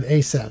Discord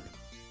ASAP.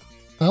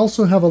 I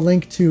also have a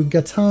link to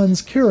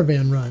Gatan's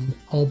Caravan run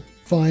I'll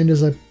find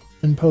as I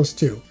and post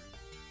too."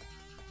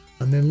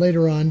 And then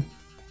later on,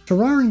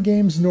 "Terrarin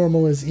Games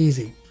normal is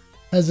easy.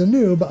 As a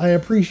noob, I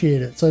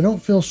appreciate it, so I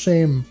don't feel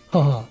shame,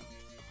 haha.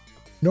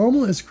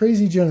 Normal is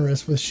crazy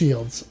generous with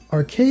shields.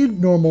 Arcade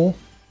normal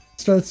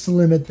starts to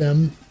limit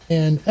them,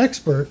 and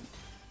expert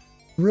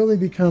really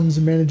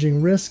becomes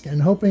managing risk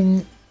and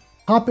hopping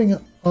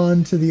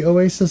on to the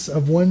oasis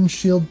of 1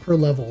 shield per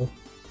level.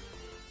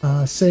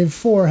 Save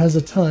 4 has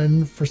a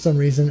ton for some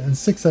reason, and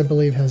 6 I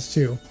believe has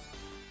 2.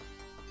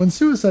 When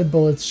suicide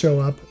bullets show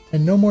up,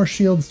 and no more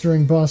shields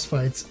during boss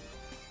fights,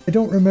 I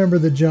don't remember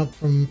the jump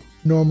from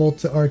normal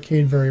to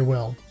arcade very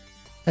well.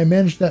 I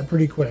managed that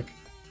pretty quick,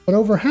 but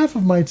over half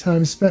of my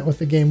time spent with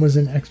the game was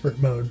in expert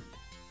mode.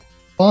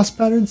 Boss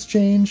patterns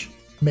change,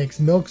 makes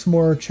milks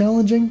more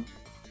challenging,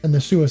 and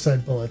the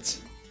suicide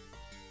bullets."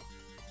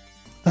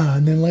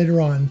 And then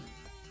later on,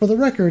 "For the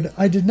record,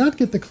 I did not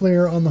get the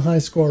clear on the high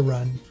score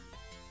run.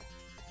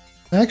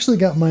 I actually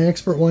got my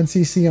Expert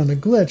 1cc on a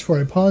glitch where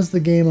I paused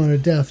the game on a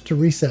death to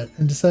reset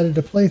and decided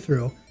to play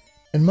through,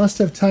 and must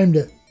have timed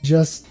it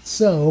just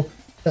so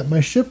that my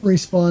ship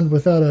respawned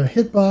without a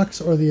hitbox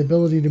or the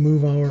ability to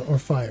move or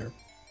fire.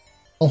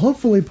 I'll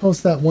hopefully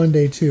post that one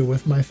day too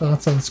with my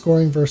thoughts on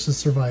scoring versus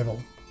survival.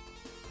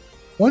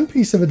 One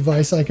piece of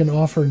advice I can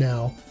offer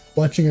now,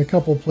 watching a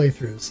couple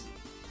playthroughs.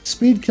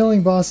 Speed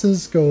killing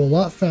bosses go a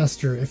lot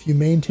faster if you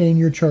maintain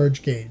your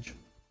charge gauge.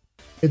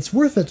 It's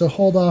worth it to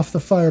hold off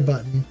the fire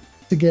button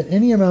to get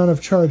any amount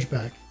of charge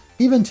back,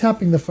 even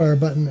tapping the fire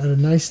button at a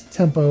nice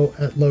tempo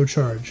at low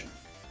charge.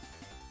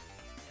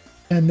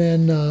 And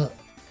then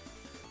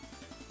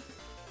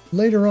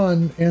later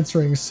on,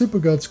 answering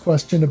Supergoat's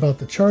question about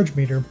the charge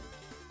meter,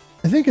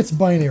 I think it's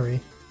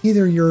binary.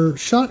 Either your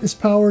shot is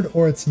powered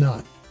or it's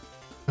not.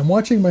 I'm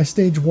watching my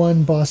stage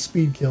 1 boss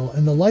speed kill,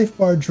 and the life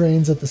bar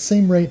drains at the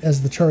same rate as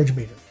the charge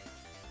meter.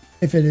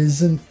 If it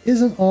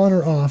isn't on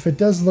or off, it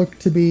does look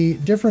to be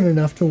different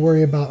enough to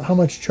worry about how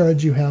much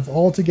charge you have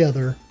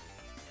altogether,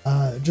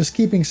 just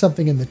keeping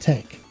something in the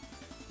tank.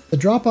 The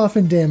drop-off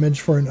in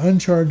damage for an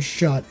uncharged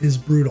shot is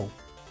brutal.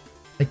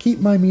 I keep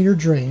my meter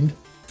drained,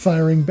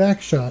 firing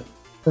back shot,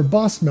 or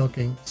boss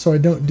milking so I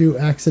don't do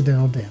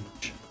accidental damage.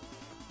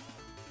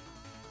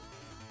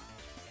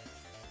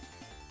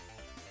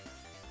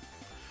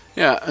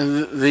 Yeah,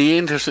 the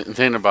interesting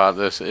thing about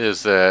this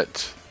is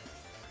that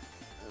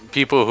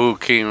people who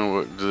came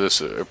with this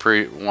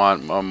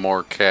want a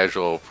more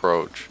casual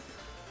approach.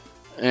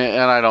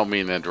 And I don't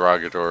mean that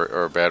derogatory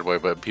or a bad way,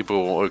 but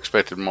people who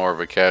expected more of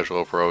a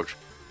casual approach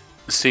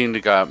seem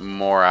to got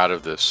more out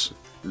of this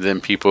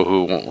than people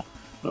who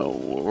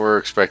were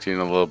expecting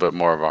a little bit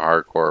more of a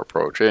hardcore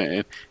approach.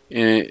 And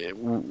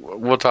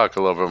we'll talk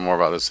a little bit more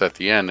about this at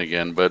the end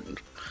again, but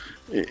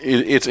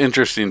it's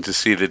interesting to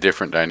see the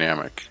different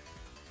dynamic.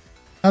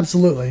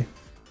 Absolutely.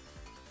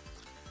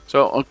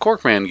 So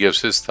Corkman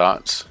gives his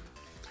thoughts.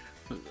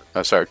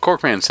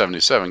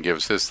 Corkman77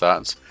 gives his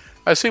thoughts.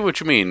 I see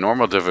what you mean.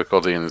 Normal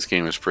difficulty in this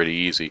game is pretty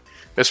easy,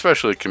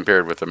 especially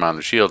compared with the amount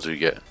of shields you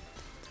get.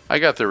 I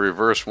got the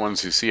reverse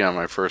 1cc on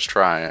my first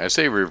try. I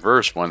say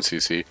reverse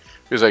 1cc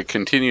because I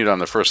continued on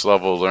the first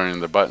level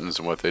learning the buttons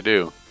and what they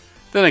do.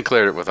 Then I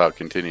cleared it without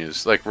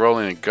continues, like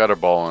rolling a gutter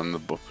ball in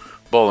the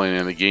bowling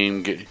in the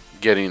game,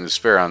 getting the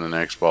spare on the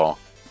next ball.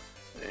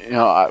 You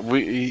know,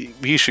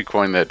 he should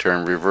coin that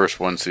term, reverse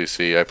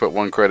 1cc. I put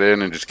 1 credit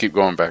in and just keep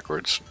going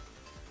backwards.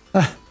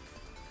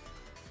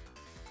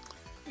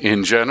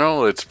 In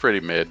general, it's pretty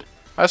mid.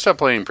 I stopped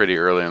playing pretty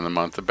early in the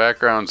month. The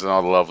backgrounds and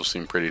all the levels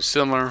seem pretty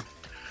similar.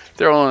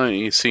 There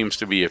only seems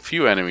to be a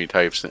few enemy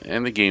types,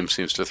 and the game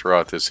seems to throw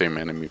out the same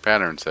enemy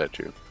patterns at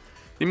you.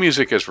 The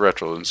music is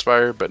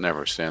retro-inspired, but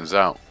never stands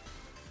out.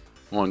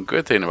 One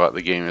good thing about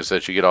the game is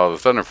that you get all the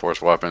Thunder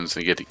Force weapons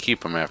and get to keep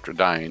them after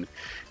dying.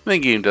 And the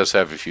game does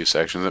have a few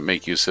sections that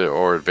make use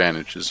or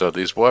advantages of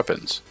these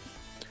weapons.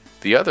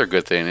 The other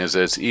good thing is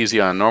that it's easy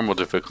on normal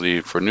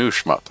difficulty for new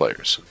shmup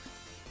players.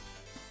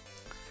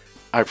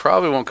 I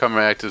probably won't come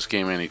back to this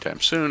game anytime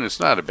soon. It's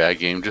not a bad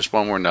game, just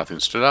one where nothing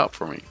stood out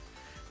for me.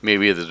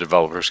 Maybe the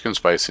developers can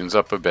spice things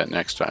up a bit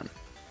next time.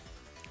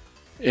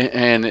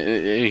 And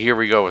here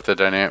we go with the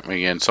dynamic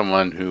again.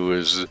 Someone who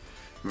is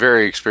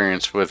very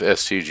experienced with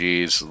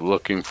STGs,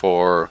 looking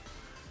for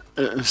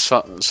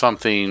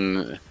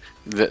something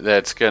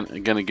that's going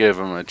to give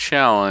them a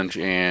challenge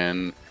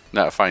and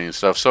not finding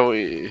stuff. So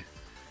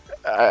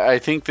I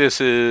think this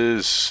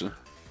is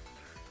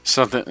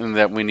something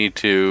that we need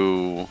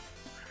to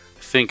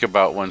think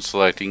about when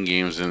selecting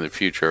games in the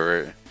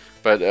future.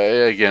 But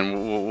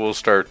again, we'll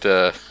start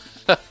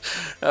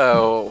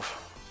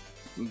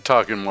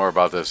talking more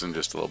about this in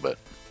just a little bit.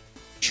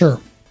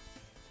 Sure.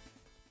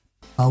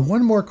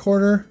 One more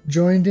quarter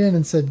joined in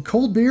and said,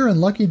 cold beer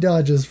and lucky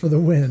dodges for the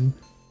win.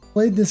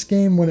 Played this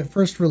game when it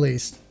first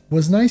released.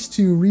 Was nice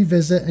to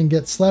revisit and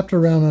get slapped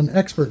around on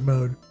expert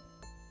mode.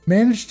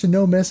 Managed to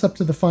no miss up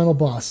to the final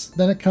boss.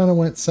 Then it kind of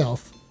went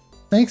south.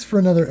 Thanks for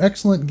another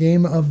excellent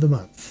game of the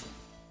month.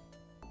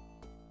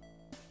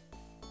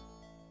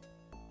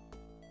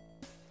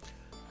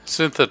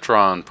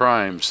 Synthetron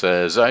Prime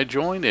says, I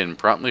joined and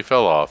promptly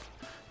fell off.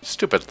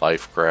 Stupid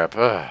life crap.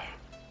 Ugh.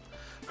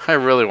 I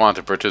really want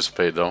to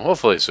participate though.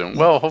 Hopefully soon.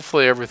 Well,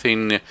 hopefully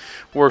everything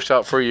works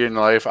out for you in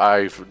life.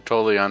 I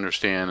totally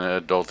understand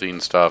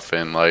adulting stuff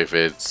in life.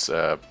 It's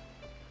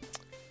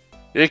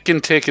it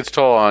can take its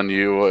toll on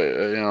you.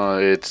 You know,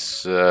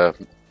 it's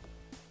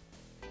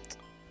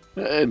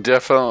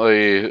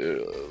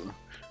definitely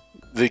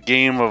the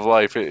game of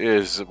life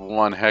is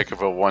one heck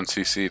of a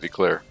 1cc to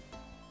clear.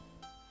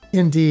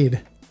 Indeed.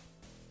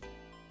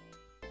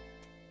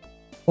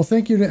 Well,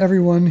 thank you to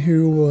everyone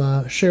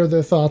who shared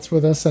their thoughts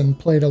with us and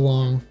played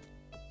along.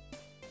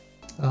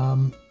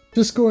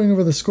 Just going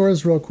over the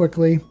scores real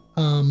quickly.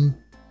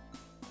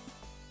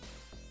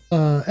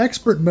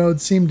 Expert mode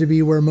seemed to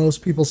be where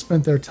most people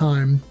spent their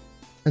time.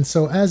 And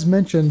so, as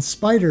mentioned,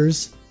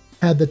 Spiders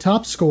had the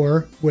top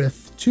score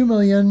with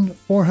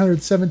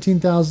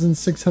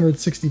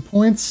 2,417,660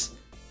 points.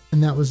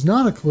 And that was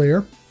not a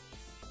clear.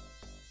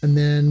 And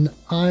then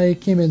I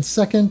came in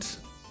second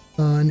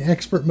in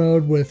expert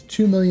mode with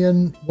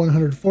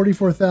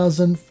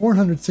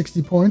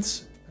 2,144,460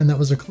 points, and that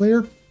was a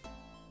clear.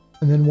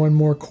 And then one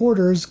more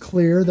quarters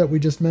clear that we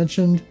just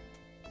mentioned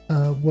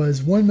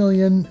was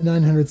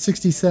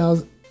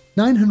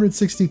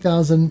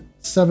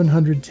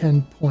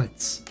 1,960,710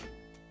 points.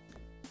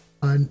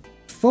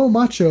 Faux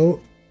Macho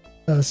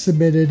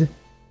submitted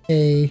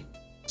a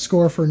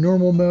score for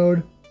normal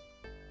mode,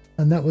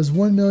 and that was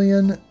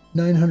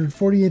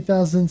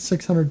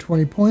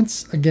 1,948,620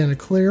 points. Again, a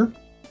clear.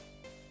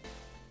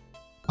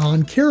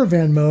 On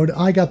Caravan mode,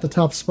 I got the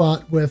top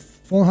spot with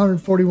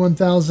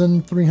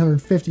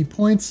 441,350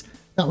 points.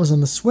 That was on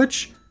the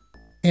Switch.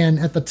 And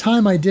at the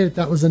time I did it,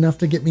 that was enough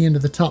to get me into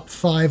the top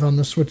 5 on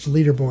the Switch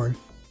leaderboard,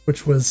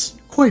 which was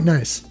quite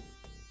nice.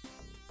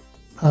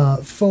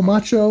 Faux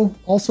Macho,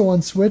 also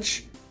on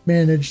Switch,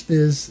 managed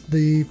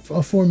the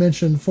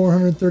aforementioned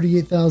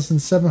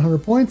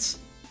 438,700 points.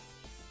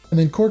 And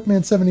then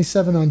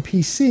Corkman77 on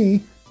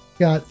PC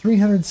got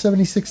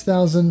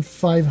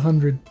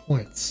 376,500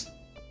 points.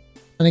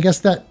 And I guess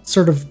that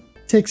sort of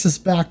takes us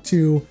back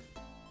to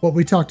what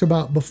we talked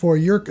about before,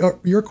 your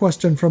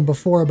question from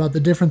before about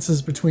the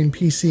differences between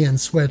PC and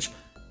Switch.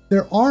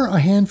 There are a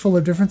handful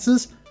of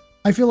differences.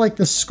 I feel like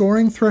the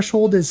scoring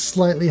threshold is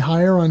slightly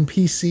higher on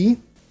PC.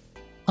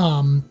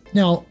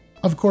 Now,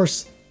 of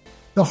course,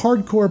 the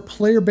hardcore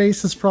player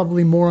base is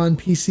probably more on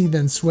PC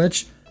than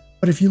Switch,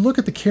 but if you look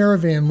at the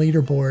Caravan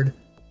leaderboard,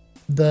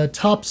 the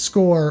top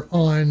score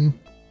on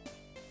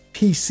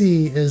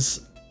PC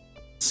is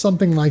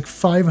something like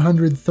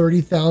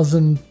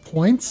 530,000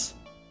 points,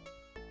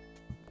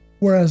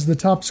 whereas the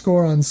top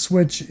score on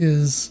Switch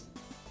is,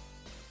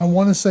 I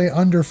want to say,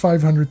 under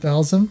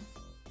 500,000.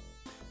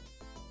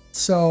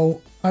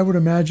 So I would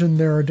imagine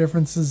there are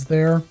differences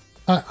there.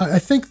 I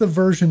think the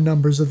version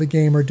numbers of the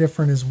game are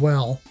different as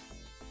well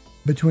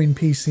between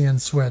PC and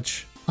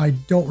Switch. I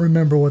don't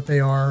remember what they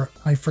are.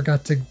 I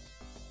forgot to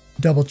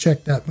double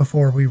check that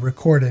before we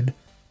recorded.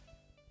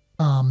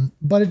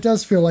 But it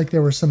does feel like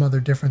there were some other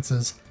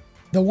differences.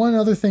 The one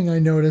other thing I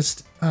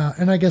noticed,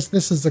 and I guess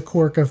this is a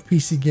quirk of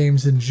PC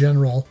games in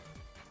general,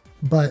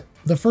 but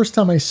the first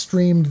time I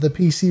streamed the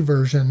PC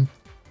version,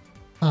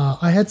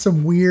 I had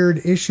some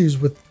weird issues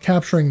with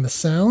capturing the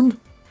sound.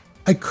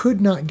 I could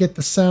not get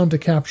the sound to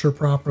capture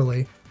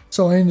properly,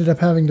 so I ended up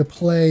having to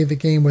play the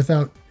game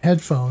without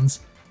headphones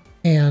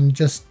and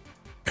just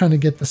kind of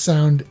get the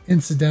sound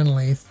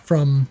incidentally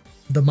from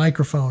the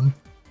microphone.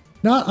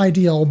 Not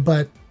ideal,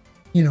 but,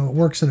 you know, it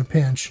works in a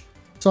pinch.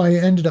 So I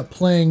ended up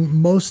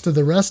playing most of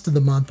the rest of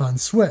the month on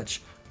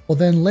Switch. Well,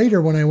 then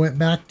later when I went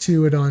back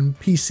to it on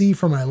PC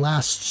for my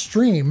last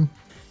stream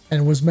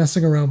and was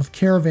messing around with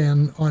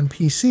Caravan on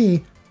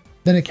PC,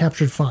 then it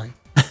captured fine.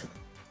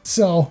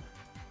 So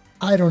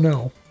I don't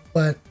know,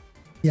 but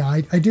yeah,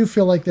 I do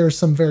feel like there's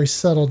some very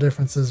subtle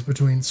differences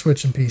between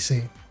Switch and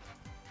PC.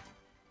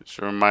 Just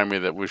remind me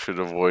that we should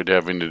avoid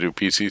having to do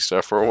PC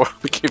stuff for a while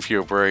to give you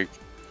a break.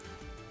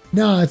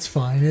 No, it's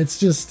fine. It's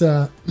just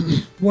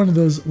one of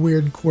those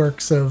weird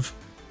quirks of,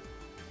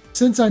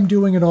 since I'm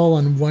doing it all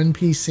on one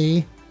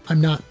PC,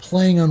 I'm not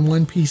playing on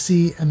one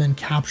PC and then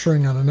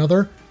capturing on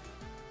another.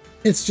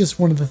 It's just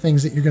one of the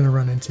things that you're going to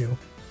run into.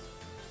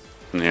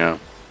 Yeah.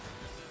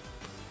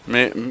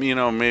 You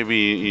know, maybe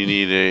you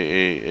need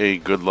a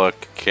good luck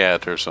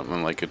cat or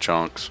something like a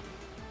Chonks.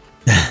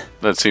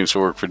 That seems to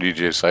work for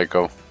DJ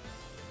Psycho.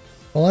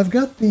 Well, I've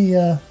got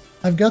the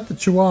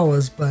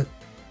Chihuahuas, but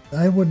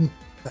I'm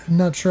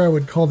not sure I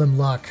would call them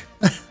luck.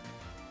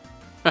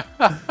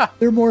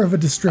 They're more of a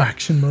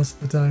distraction most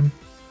of the time.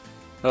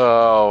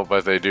 Oh,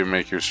 but they do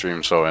make your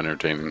stream so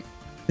entertaining.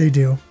 They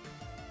do.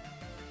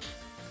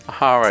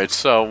 All right,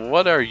 so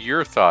what are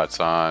your thoughts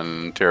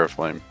on Terra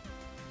Flame?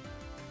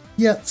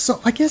 Yeah, so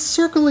I guess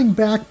circling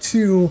back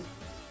to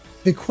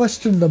the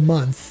question of the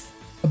month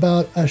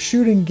about a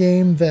shooting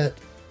game that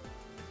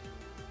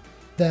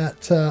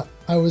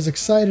I was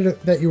excited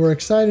that you were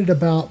excited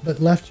about but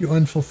left you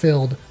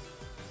unfulfilled.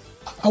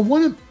 I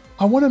want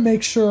to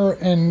make sure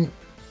and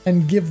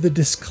give the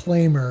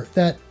disclaimer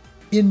that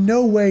in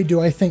no way do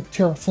I think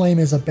Terra Flame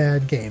is a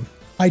bad game.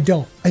 I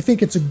don't. I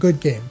think it's a good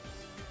game.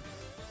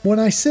 When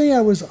I say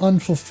I was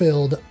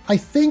unfulfilled, I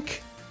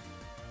think,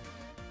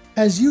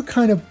 as you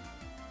kind of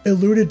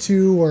alluded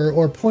to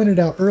or pointed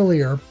out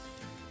earlier,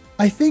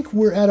 I think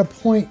we're at a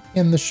point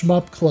in the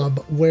Shmup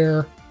Club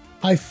where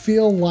I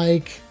feel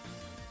like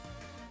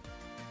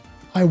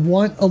I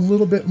want a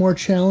little bit more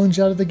challenge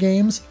out of the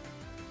games.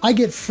 I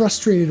get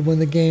frustrated when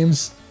the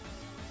games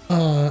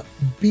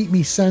beat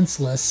me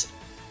senseless,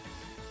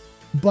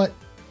 but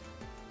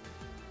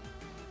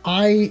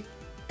I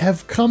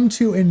have come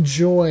to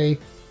enjoy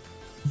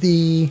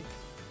the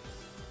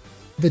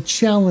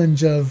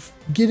challenge of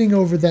getting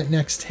over that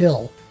next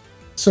hill,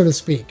 so to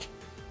speak.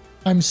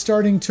 I'm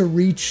starting to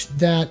reach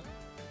that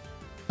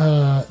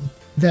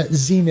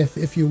zenith,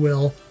 if you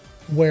will,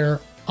 where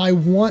I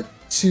want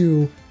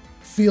to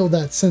feel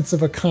that sense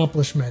of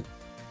accomplishment.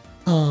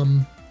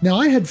 Now,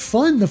 I had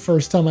fun the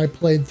first time I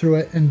played through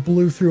it and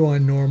blew through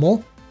on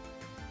normal,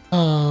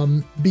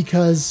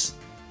 because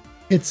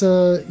it's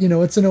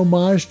an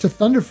homage to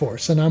Thunder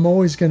Force, and I'm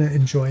always going to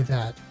enjoy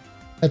that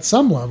at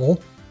some level.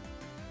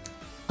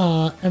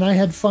 And I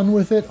had fun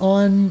with it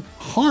on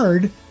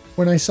hard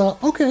when I saw,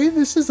 okay,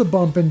 this is a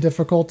bump in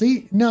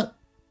difficulty, not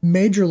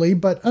majorly,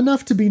 but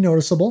enough to be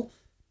noticeable.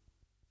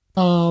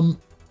 And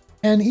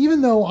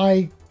even though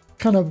I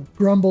kind of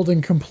grumbled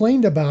and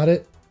complained about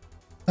it,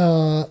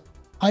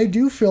 I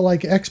do feel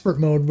like expert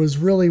mode was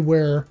really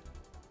where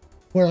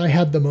I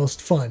had the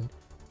most fun.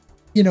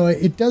 You know,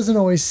 it doesn't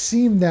always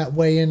seem that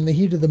way in the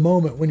heat of the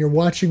moment when you're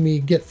watching me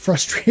get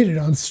frustrated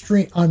on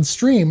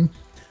stream,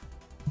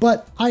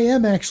 but I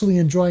am actually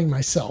enjoying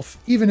myself,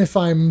 even if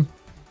I'm,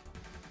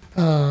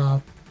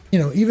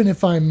 even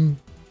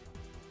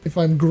if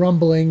I'm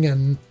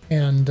grumbling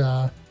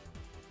and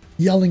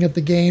yelling at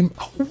the game.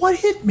 Oh, what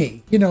hit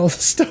me? You know,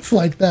 stuff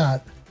like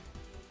that.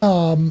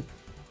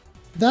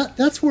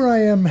 That's where I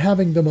am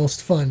having the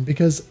most fun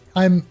because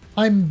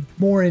I'm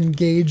more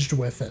engaged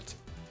with it.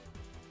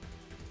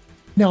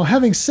 Now,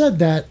 having said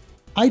that,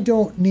 I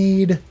don't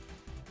need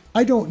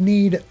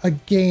a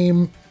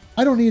game.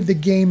 I don't need the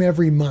game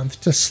every month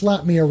to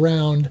slap me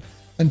around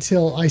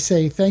until I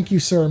say, "Thank you,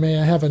 sir, may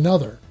I have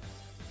another?"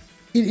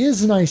 It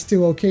is nice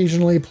to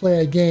occasionally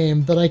play a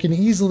game that I can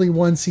easily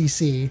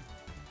 1cc,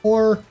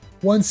 or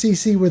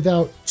 1cc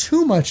without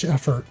too much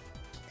effort,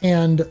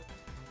 and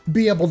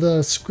be able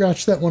to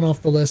scratch that one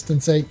off the list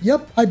and say,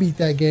 "Yep, I beat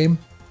that game."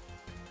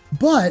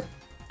 But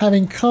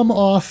having come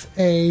off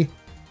a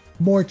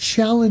more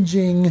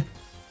challenging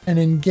and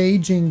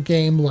engaging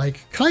game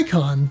like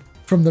KaiCon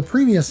from the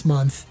previous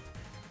month,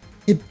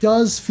 it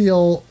does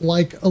feel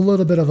like a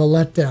little bit of a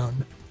letdown.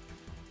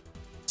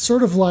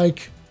 Sort of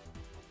like,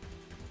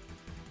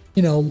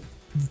 you know,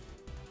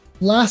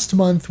 last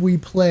month we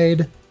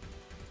played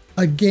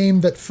a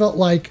game that felt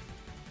like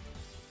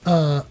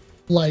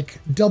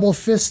double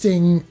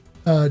fisting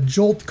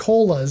Jolt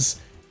Colas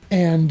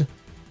and,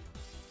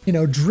 you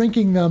know,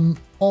 drinking them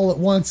all at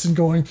once and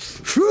going,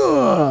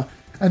 "Phew!"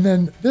 And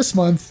then this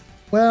month,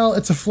 well,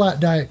 it's a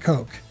flat Diet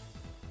Coke,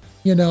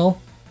 you know?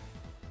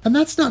 And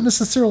that's not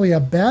necessarily a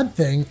bad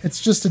thing. It's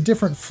just a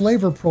different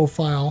flavor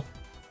profile.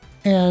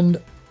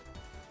 And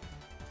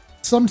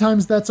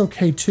sometimes that's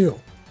okay too.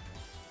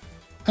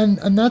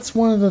 And that's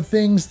one of the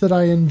things that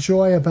I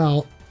enjoy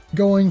about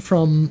going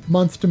from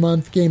month to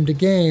month, game to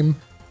game.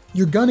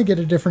 You're going to get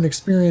a different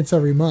experience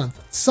every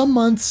month. Some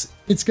months,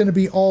 it's going to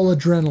be all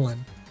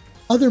adrenaline.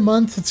 Other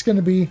months, it's going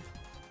to be,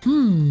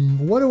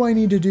 what do I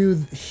need to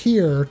do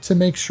here to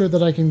make sure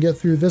that I can get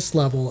through this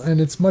level?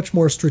 And it's much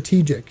more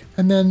strategic.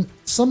 And then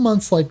some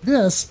months like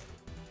this,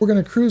 we're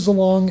going to cruise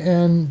along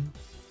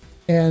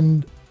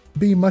and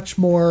be much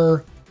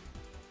more,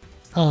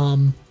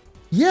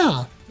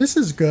 yeah, this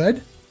is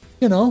good.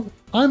 You know,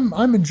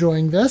 I'm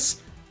enjoying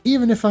this.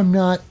 Even if I'm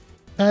not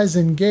as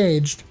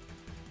engaged,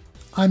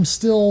 I'm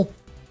still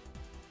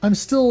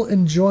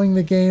enjoying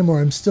the game, or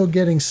I'm still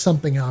getting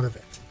something out of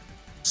it.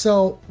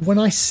 So when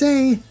I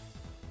say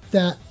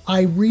that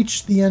I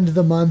reached the end of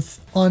the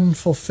month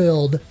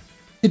unfulfilled,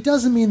 it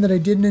doesn't mean that I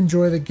didn't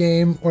enjoy the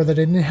game, or that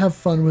I didn't have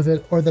fun with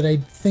it, or that I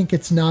think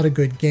it's not a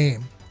good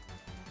game.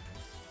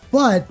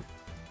 But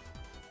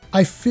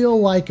I feel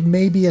like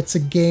maybe it's a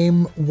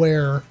game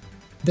where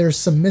there's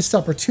some missed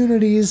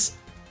opportunities,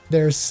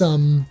 there's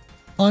some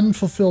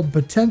unfulfilled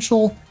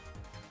potential,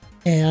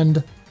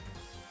 and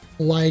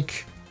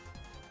like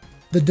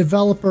the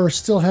developer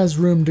still has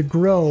room to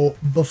grow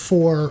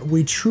before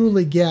we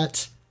truly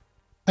get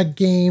a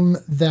game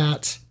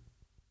that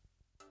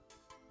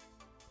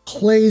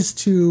plays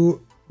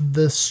to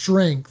the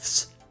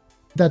strengths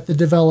that the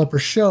developer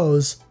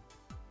shows,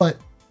 but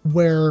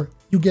where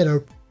you get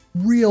a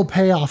real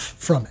payoff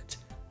from it.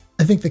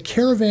 I think the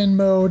caravan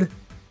mode,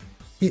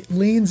 it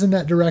leans in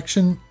that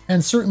direction,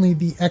 and certainly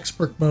the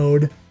expert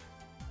mode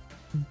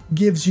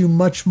gives you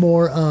much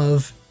more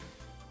of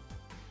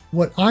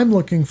what I'm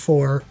looking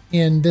for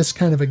in this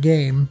kind of a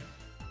game.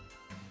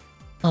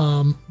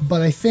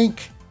 But I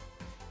think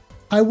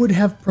I would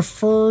have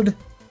preferred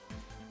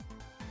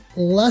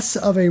less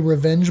of a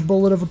revenge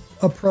bullet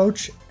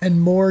approach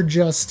and more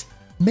just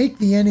make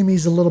the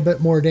enemies a little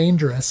bit more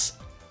dangerous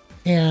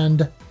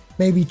and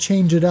maybe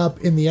change it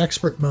up in the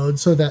expert mode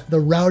so that the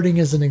routing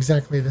isn't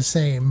exactly the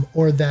same,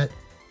 or that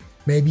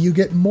maybe you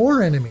get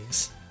more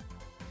enemies.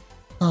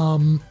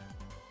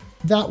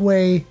 That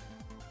way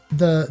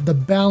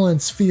the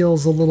balance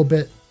feels a little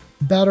bit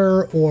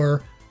better,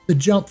 or the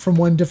jump from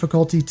one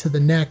difficulty to the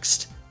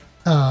next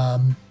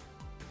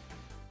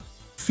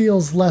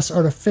feels less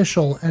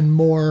artificial and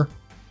more,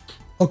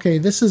 okay,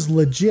 this is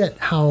legit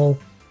how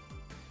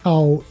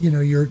you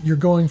know you're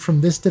going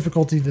from this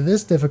difficulty to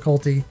this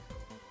difficulty,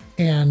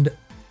 and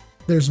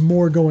there's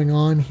more going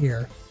on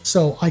here.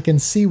 So I can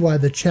see why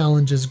the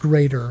challenge is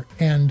greater,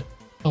 and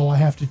how I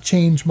have to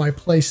change my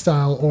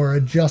playstyle or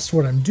adjust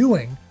what I'm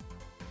doing,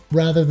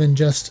 rather than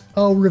just,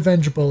 oh,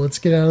 revenge bullets,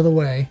 get out of the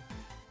way.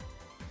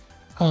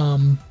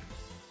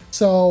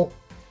 So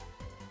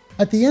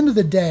at the end of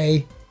the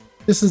day,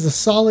 this is a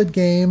solid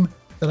game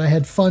that I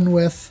had fun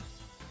with.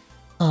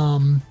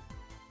 And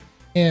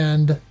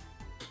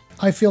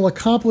I feel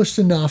accomplished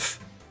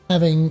enough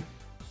having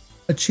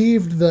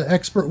achieved the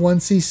Expert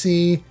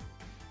 1cc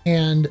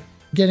and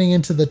getting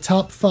into the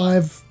top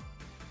 5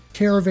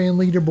 Caravan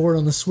leaderboard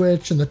on the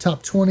Switch and the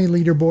top 20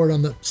 leaderboard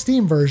on the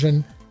Steam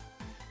version.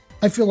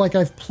 I feel like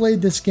I've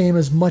played this game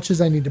as much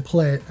as I need to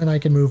play it, and I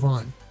can move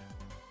on.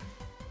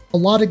 a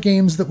lot of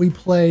games that we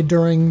play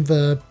during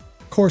the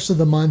course of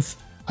the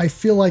month, I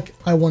feel like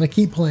I want to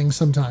keep playing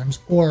sometimes,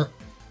 or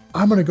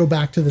I'm going to go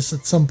back to this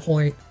at some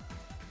point.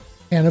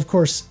 And of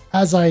course,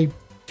 as I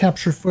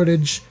capture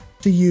footage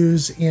to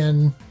use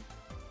in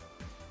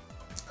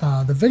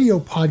the video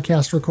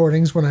podcast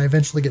recordings, when I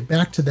eventually get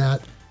back to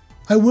that,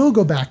 I will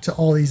go back to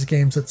all these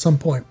games at some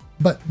point.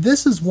 But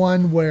this is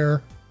one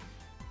where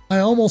I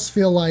almost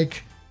feel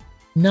like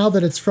now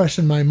that it's fresh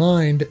in my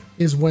mind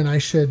is when I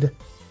should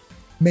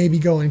maybe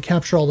go and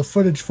capture all the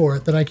footage for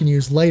it that I can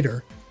use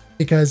later,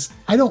 because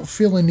I don't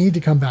feel a need to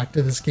come back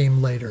to this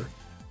game later.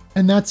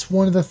 And that's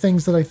one of the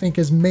things that I think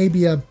is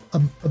maybe a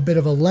bit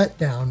of a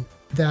letdown,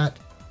 that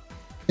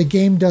the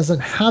game doesn't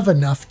have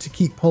enough to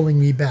keep pulling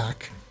me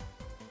back.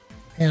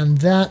 And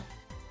that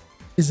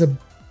is a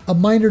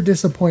minor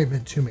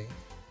disappointment to me.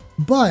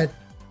 But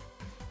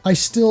I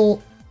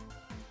still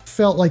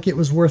felt like it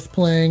was worth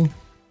playing.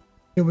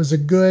 It was a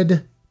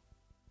good,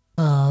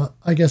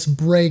 I guess,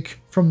 break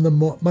from the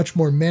much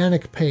more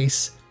manic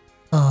pace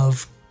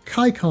of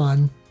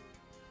KaiCon,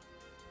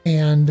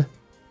 and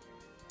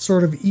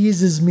sort of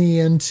eases me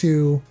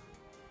into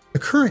the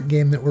current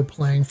game that we're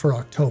playing for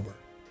October.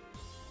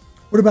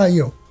 What about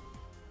you?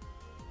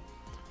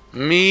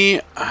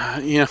 Me,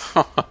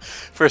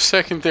 for a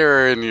second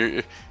there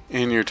in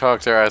your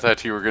talk there, I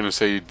thought you were going to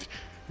say,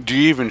 "Do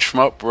you even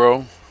shmup,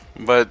 bro?"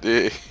 But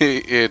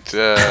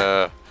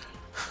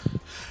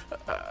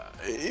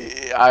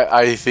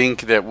I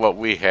think that what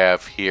we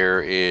have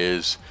here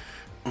is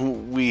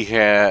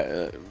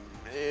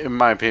in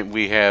my opinion,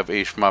 we have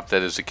a shmup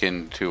that is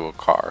akin to a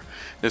car.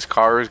 This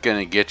car is going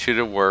to get you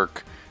to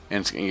work, and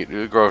it's going to get you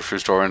to the grocery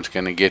store, and it's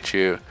going to get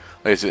you,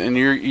 and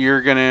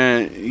you're going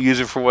to use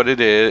it for what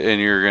it is,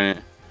 and you're going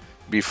to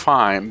be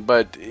fine.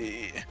 But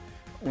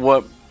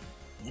what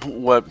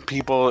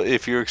people,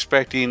 if you're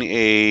expecting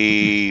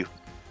a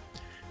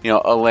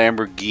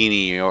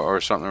Lamborghini or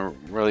something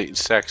really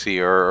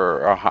sexy,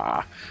 or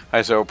a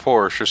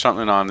Porsche or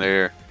something on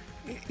there,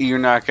 you're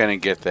not going to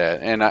get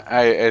that. And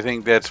I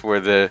think that's where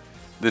the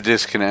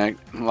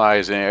disconnect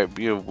lies in.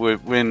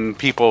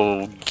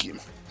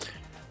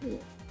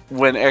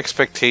 When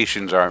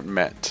expectations aren't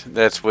met,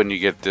 that's when you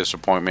get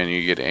disappointment,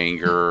 you get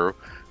anger, or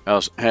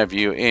else have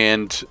you.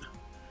 And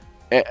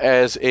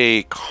as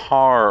a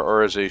car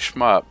or as a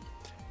shmup,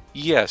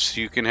 yes,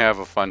 you can have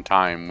a fun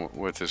time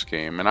with this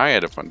game, and I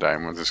had a fun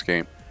time with this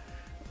game.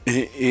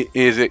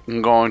 Is it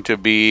going to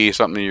be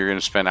something you're going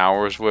to spend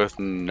hours with?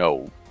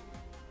 No.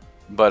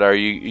 But are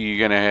you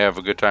going to have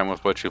a good time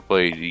with what you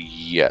played?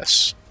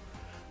 Yes.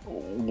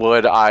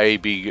 Would I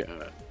be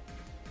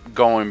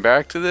going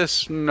back to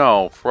this?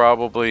 No,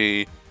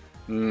 probably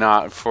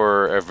not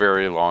for a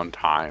very long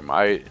time.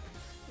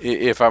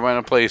 If I'm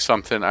going to play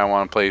something, I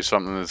want to play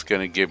something that's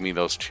going to give me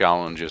those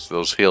challenges,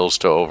 those hills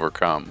to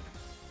overcome.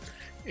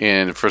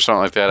 And for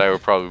something like that, I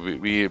would probably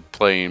be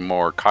playing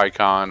more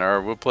KaiCon,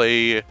 or would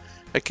play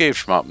a cave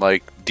shmup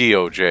like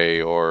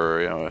DOJ,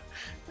 or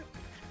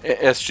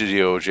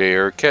SGDOJ,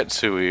 or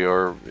Ketsui,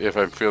 or if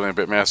I'm feeling a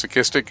bit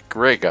masochistic,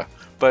 Rega.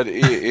 But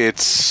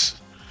it's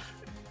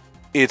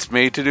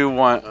made to do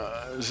one.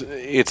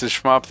 It's a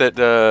shmup that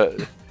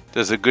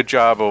does a good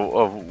job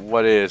of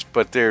what it is,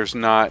 but there's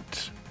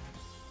not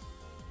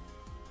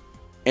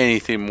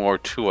anything more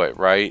to it,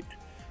 right?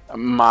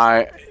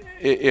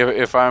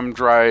 If I'm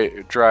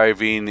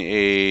driving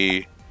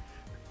a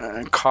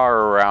car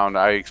around,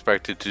 I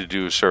expect it to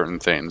do certain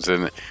things,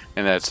 and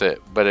that's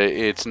it. But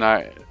it's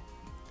not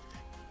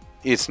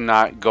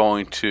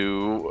going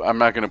to. I'm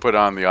not going to put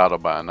on the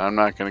Autobahn. I'm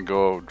not going to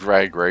go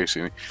drag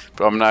racing.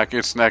 But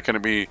it's not going to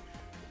be.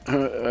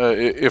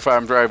 If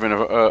I'm driving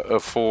a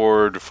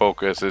Ford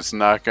Focus, it's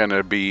not going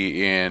to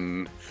be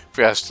in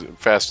Fast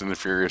and the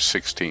Furious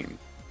 16,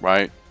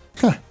 right?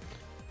 Huh.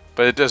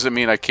 But it doesn't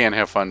mean I can't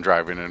have fun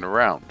driving it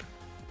around.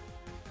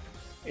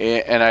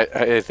 And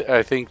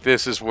I think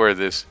this is where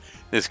this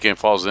game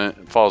falls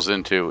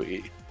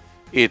into.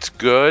 It's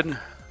good,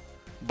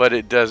 but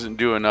it doesn't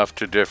do enough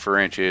to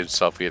differentiate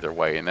itself either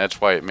way, and that's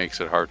why it makes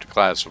it hard to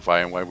classify,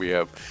 and why we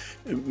have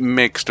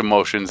mixed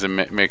emotions and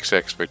mixed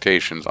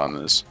expectations on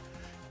this.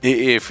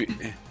 If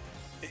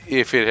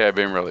it had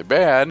been really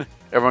bad,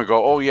 everyone would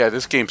go, "Oh yeah,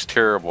 this game's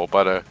terrible."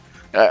 But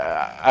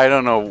I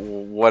don't know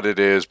what it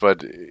is,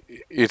 but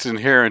it's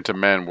inherent to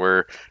men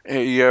where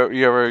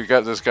you ever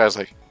got this guy's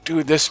like,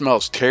 "Dude, this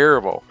smells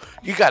terrible.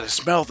 You got to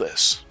smell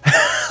this."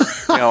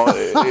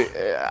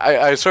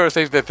 I sort of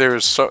think that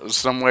there's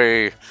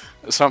something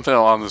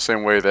along the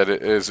same way that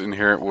it is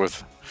inherent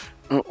with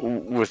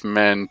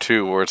men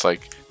too, where it's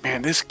like,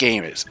 "Man, this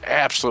game is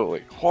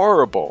absolutely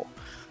horrible.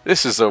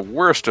 This is the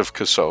worst of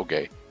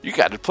Kosoge. You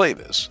got to play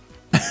this."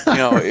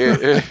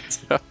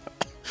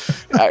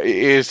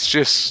 It's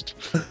just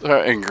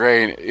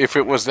ingrained. If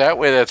it was that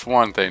way, that's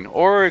one thing.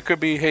 Or it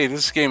could be, "Hey,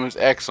 this game is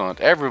excellent.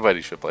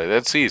 Everybody should play."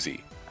 That's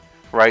easy,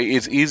 right?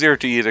 It's easier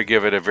to either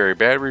give it a very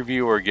bad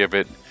review or give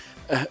it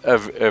a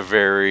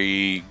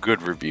very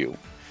good review.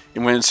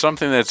 And when it's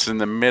something that's in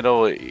the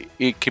middle,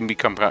 it can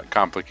become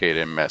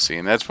complicated and messy.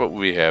 And that's what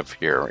we have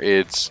here.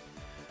 It's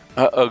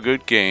a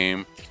good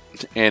game.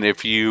 And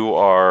if you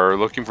are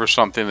looking for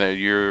something that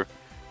you're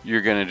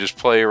going to just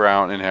play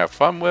around and have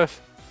fun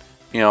with,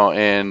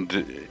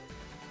 and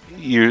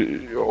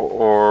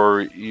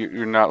you're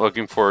not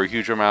looking for a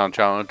huge amount of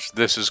challenge,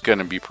 this is going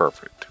to be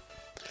perfect.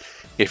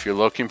 If you're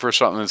looking for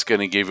something that's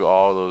going to give you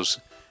all those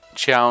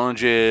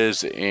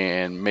challenges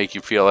and make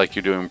you feel like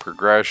you're doing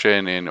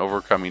progression and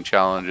overcoming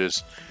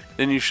challenges,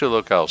 then you should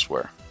look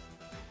elsewhere.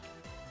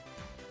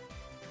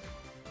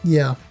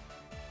 Yeah.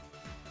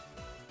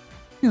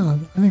 Yeah,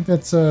 I think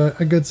that's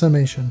a good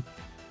summation.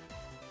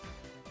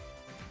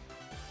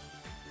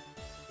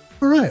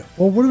 All right.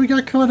 Well, what do we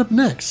got coming up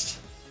next?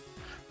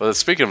 Well,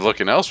 speaking of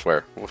looking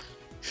elsewhere,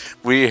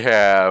 we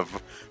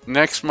have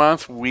next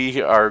month,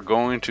 we are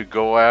going to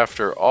go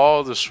after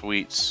all the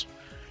sweets.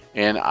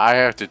 And I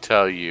have to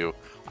tell you,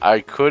 I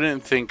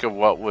couldn't think of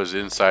what was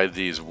inside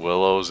these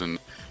willows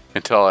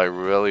until I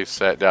really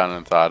sat down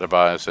and thought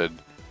about it. I said,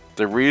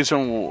 the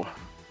reason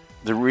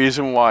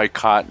why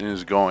Cotton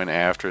is going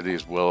after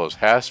these willows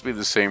has to be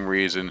the same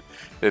reason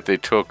that they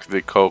took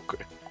the cocaine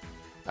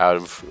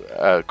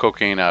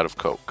out of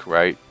Coke,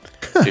 right?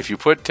 If you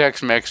put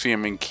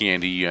Tex-Mexium in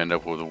candy, you end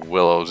up with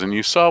willows, and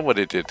you saw what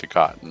it did to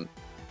Cotton.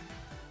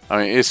 I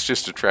mean, it's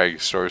just a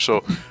tragic story.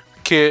 So,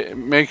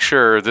 make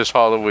sure this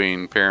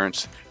Halloween,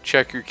 parents,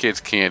 check your kids'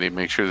 candy.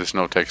 Make sure there's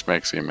no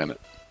Tex-Mexium in it.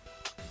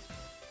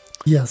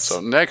 Yes. So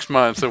next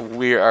month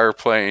we are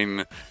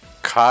playing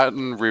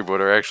Cotton Reboot,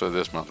 or actually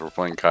this month we're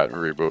playing Cotton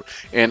Reboot,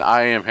 and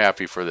I am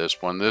happy for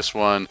this one. This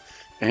one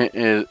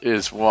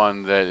is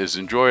one that is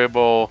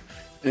enjoyable.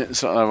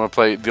 So I'm gonna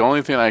play. The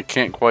only thing I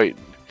can't quite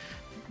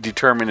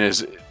determine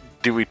is,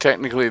 do we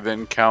technically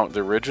then count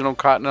the original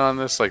Cotton on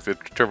this, like the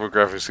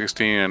TurboGrafx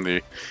 16 and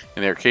the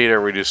arcade, or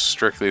are we just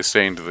strictly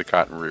staying to the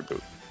Cotton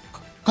Reboot?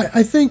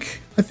 I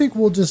think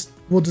we'll just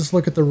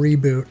look at the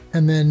reboot,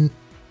 and then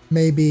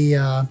maybe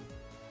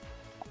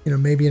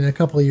maybe in a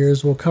couple of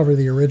years we'll cover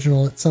the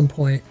original at some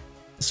point,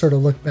 sort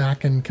of look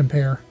back and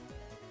compare.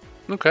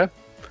 Okay.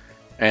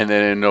 And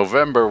then in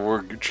November,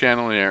 we're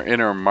channeling our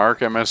inner Mark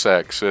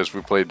MSX as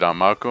we play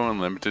Danmaku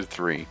Unlimited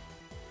 3.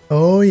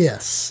 Oh,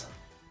 yes.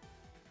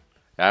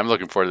 I'm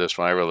looking forward to this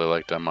one. I really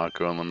like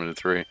Danmaku Unlimited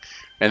 3.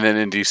 And then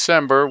in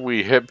December,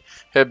 we head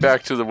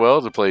back to the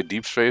well to play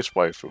Deep Space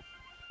Waifu.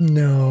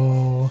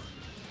 No.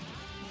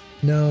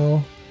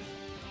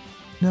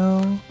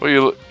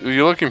 Well,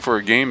 you're looking for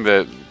a game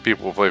that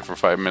people will play for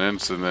 5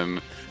 minutes and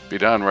then be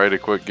done, right? A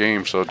quick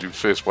game, so Deep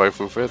Space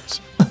Waifu fits.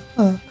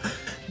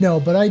 No,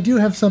 but I do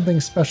have something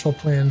special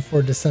planned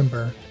for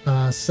December,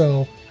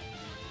 so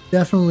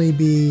definitely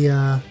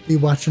be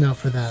watching out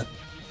for that.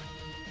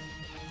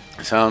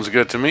 Sounds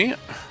good to me.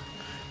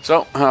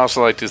 So, I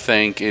also like to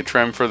thank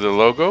Trem for the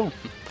logo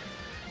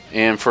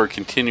and for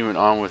continuing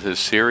on with his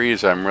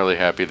series. I'm really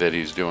happy that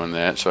he's doing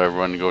that, so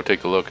everyone go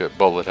take a look at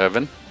Bullet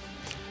Heaven.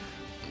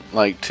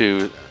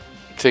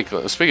 Speaking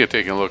of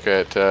taking a look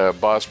at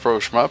Boss Pro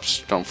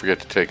Shmups, don't forget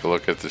to take a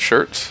look at the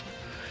shirts.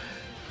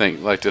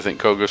 Like to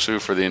thank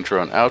Kogosu for the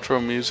intro and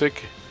outro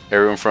music,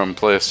 everyone from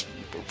Press,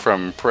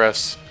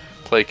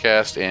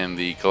 Playcast, and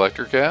the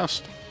Collector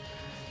Cast,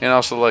 and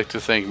also like to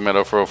thank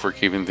MetalFRO for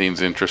keeping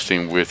things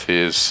interesting with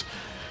his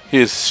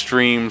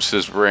streams,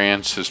 his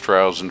rants, his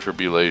trials and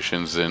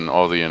tribulations, and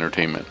all the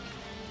entertainment.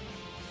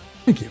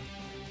 Thank you.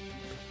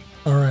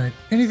 All right.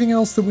 Anything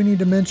else that we need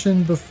to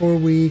mention before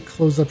we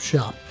close up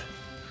shop?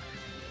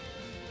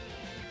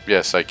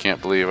 Yes, I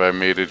can't believe I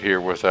made it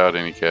here without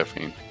any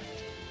caffeine.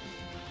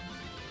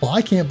 Well,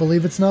 I can't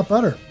believe it's not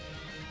butter.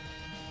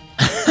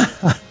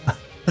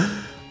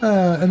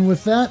 And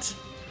with that,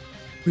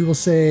 we will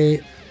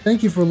say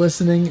thank you for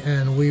listening,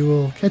 and we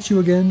will catch you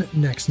again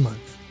next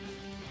month.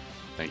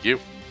 Thank you.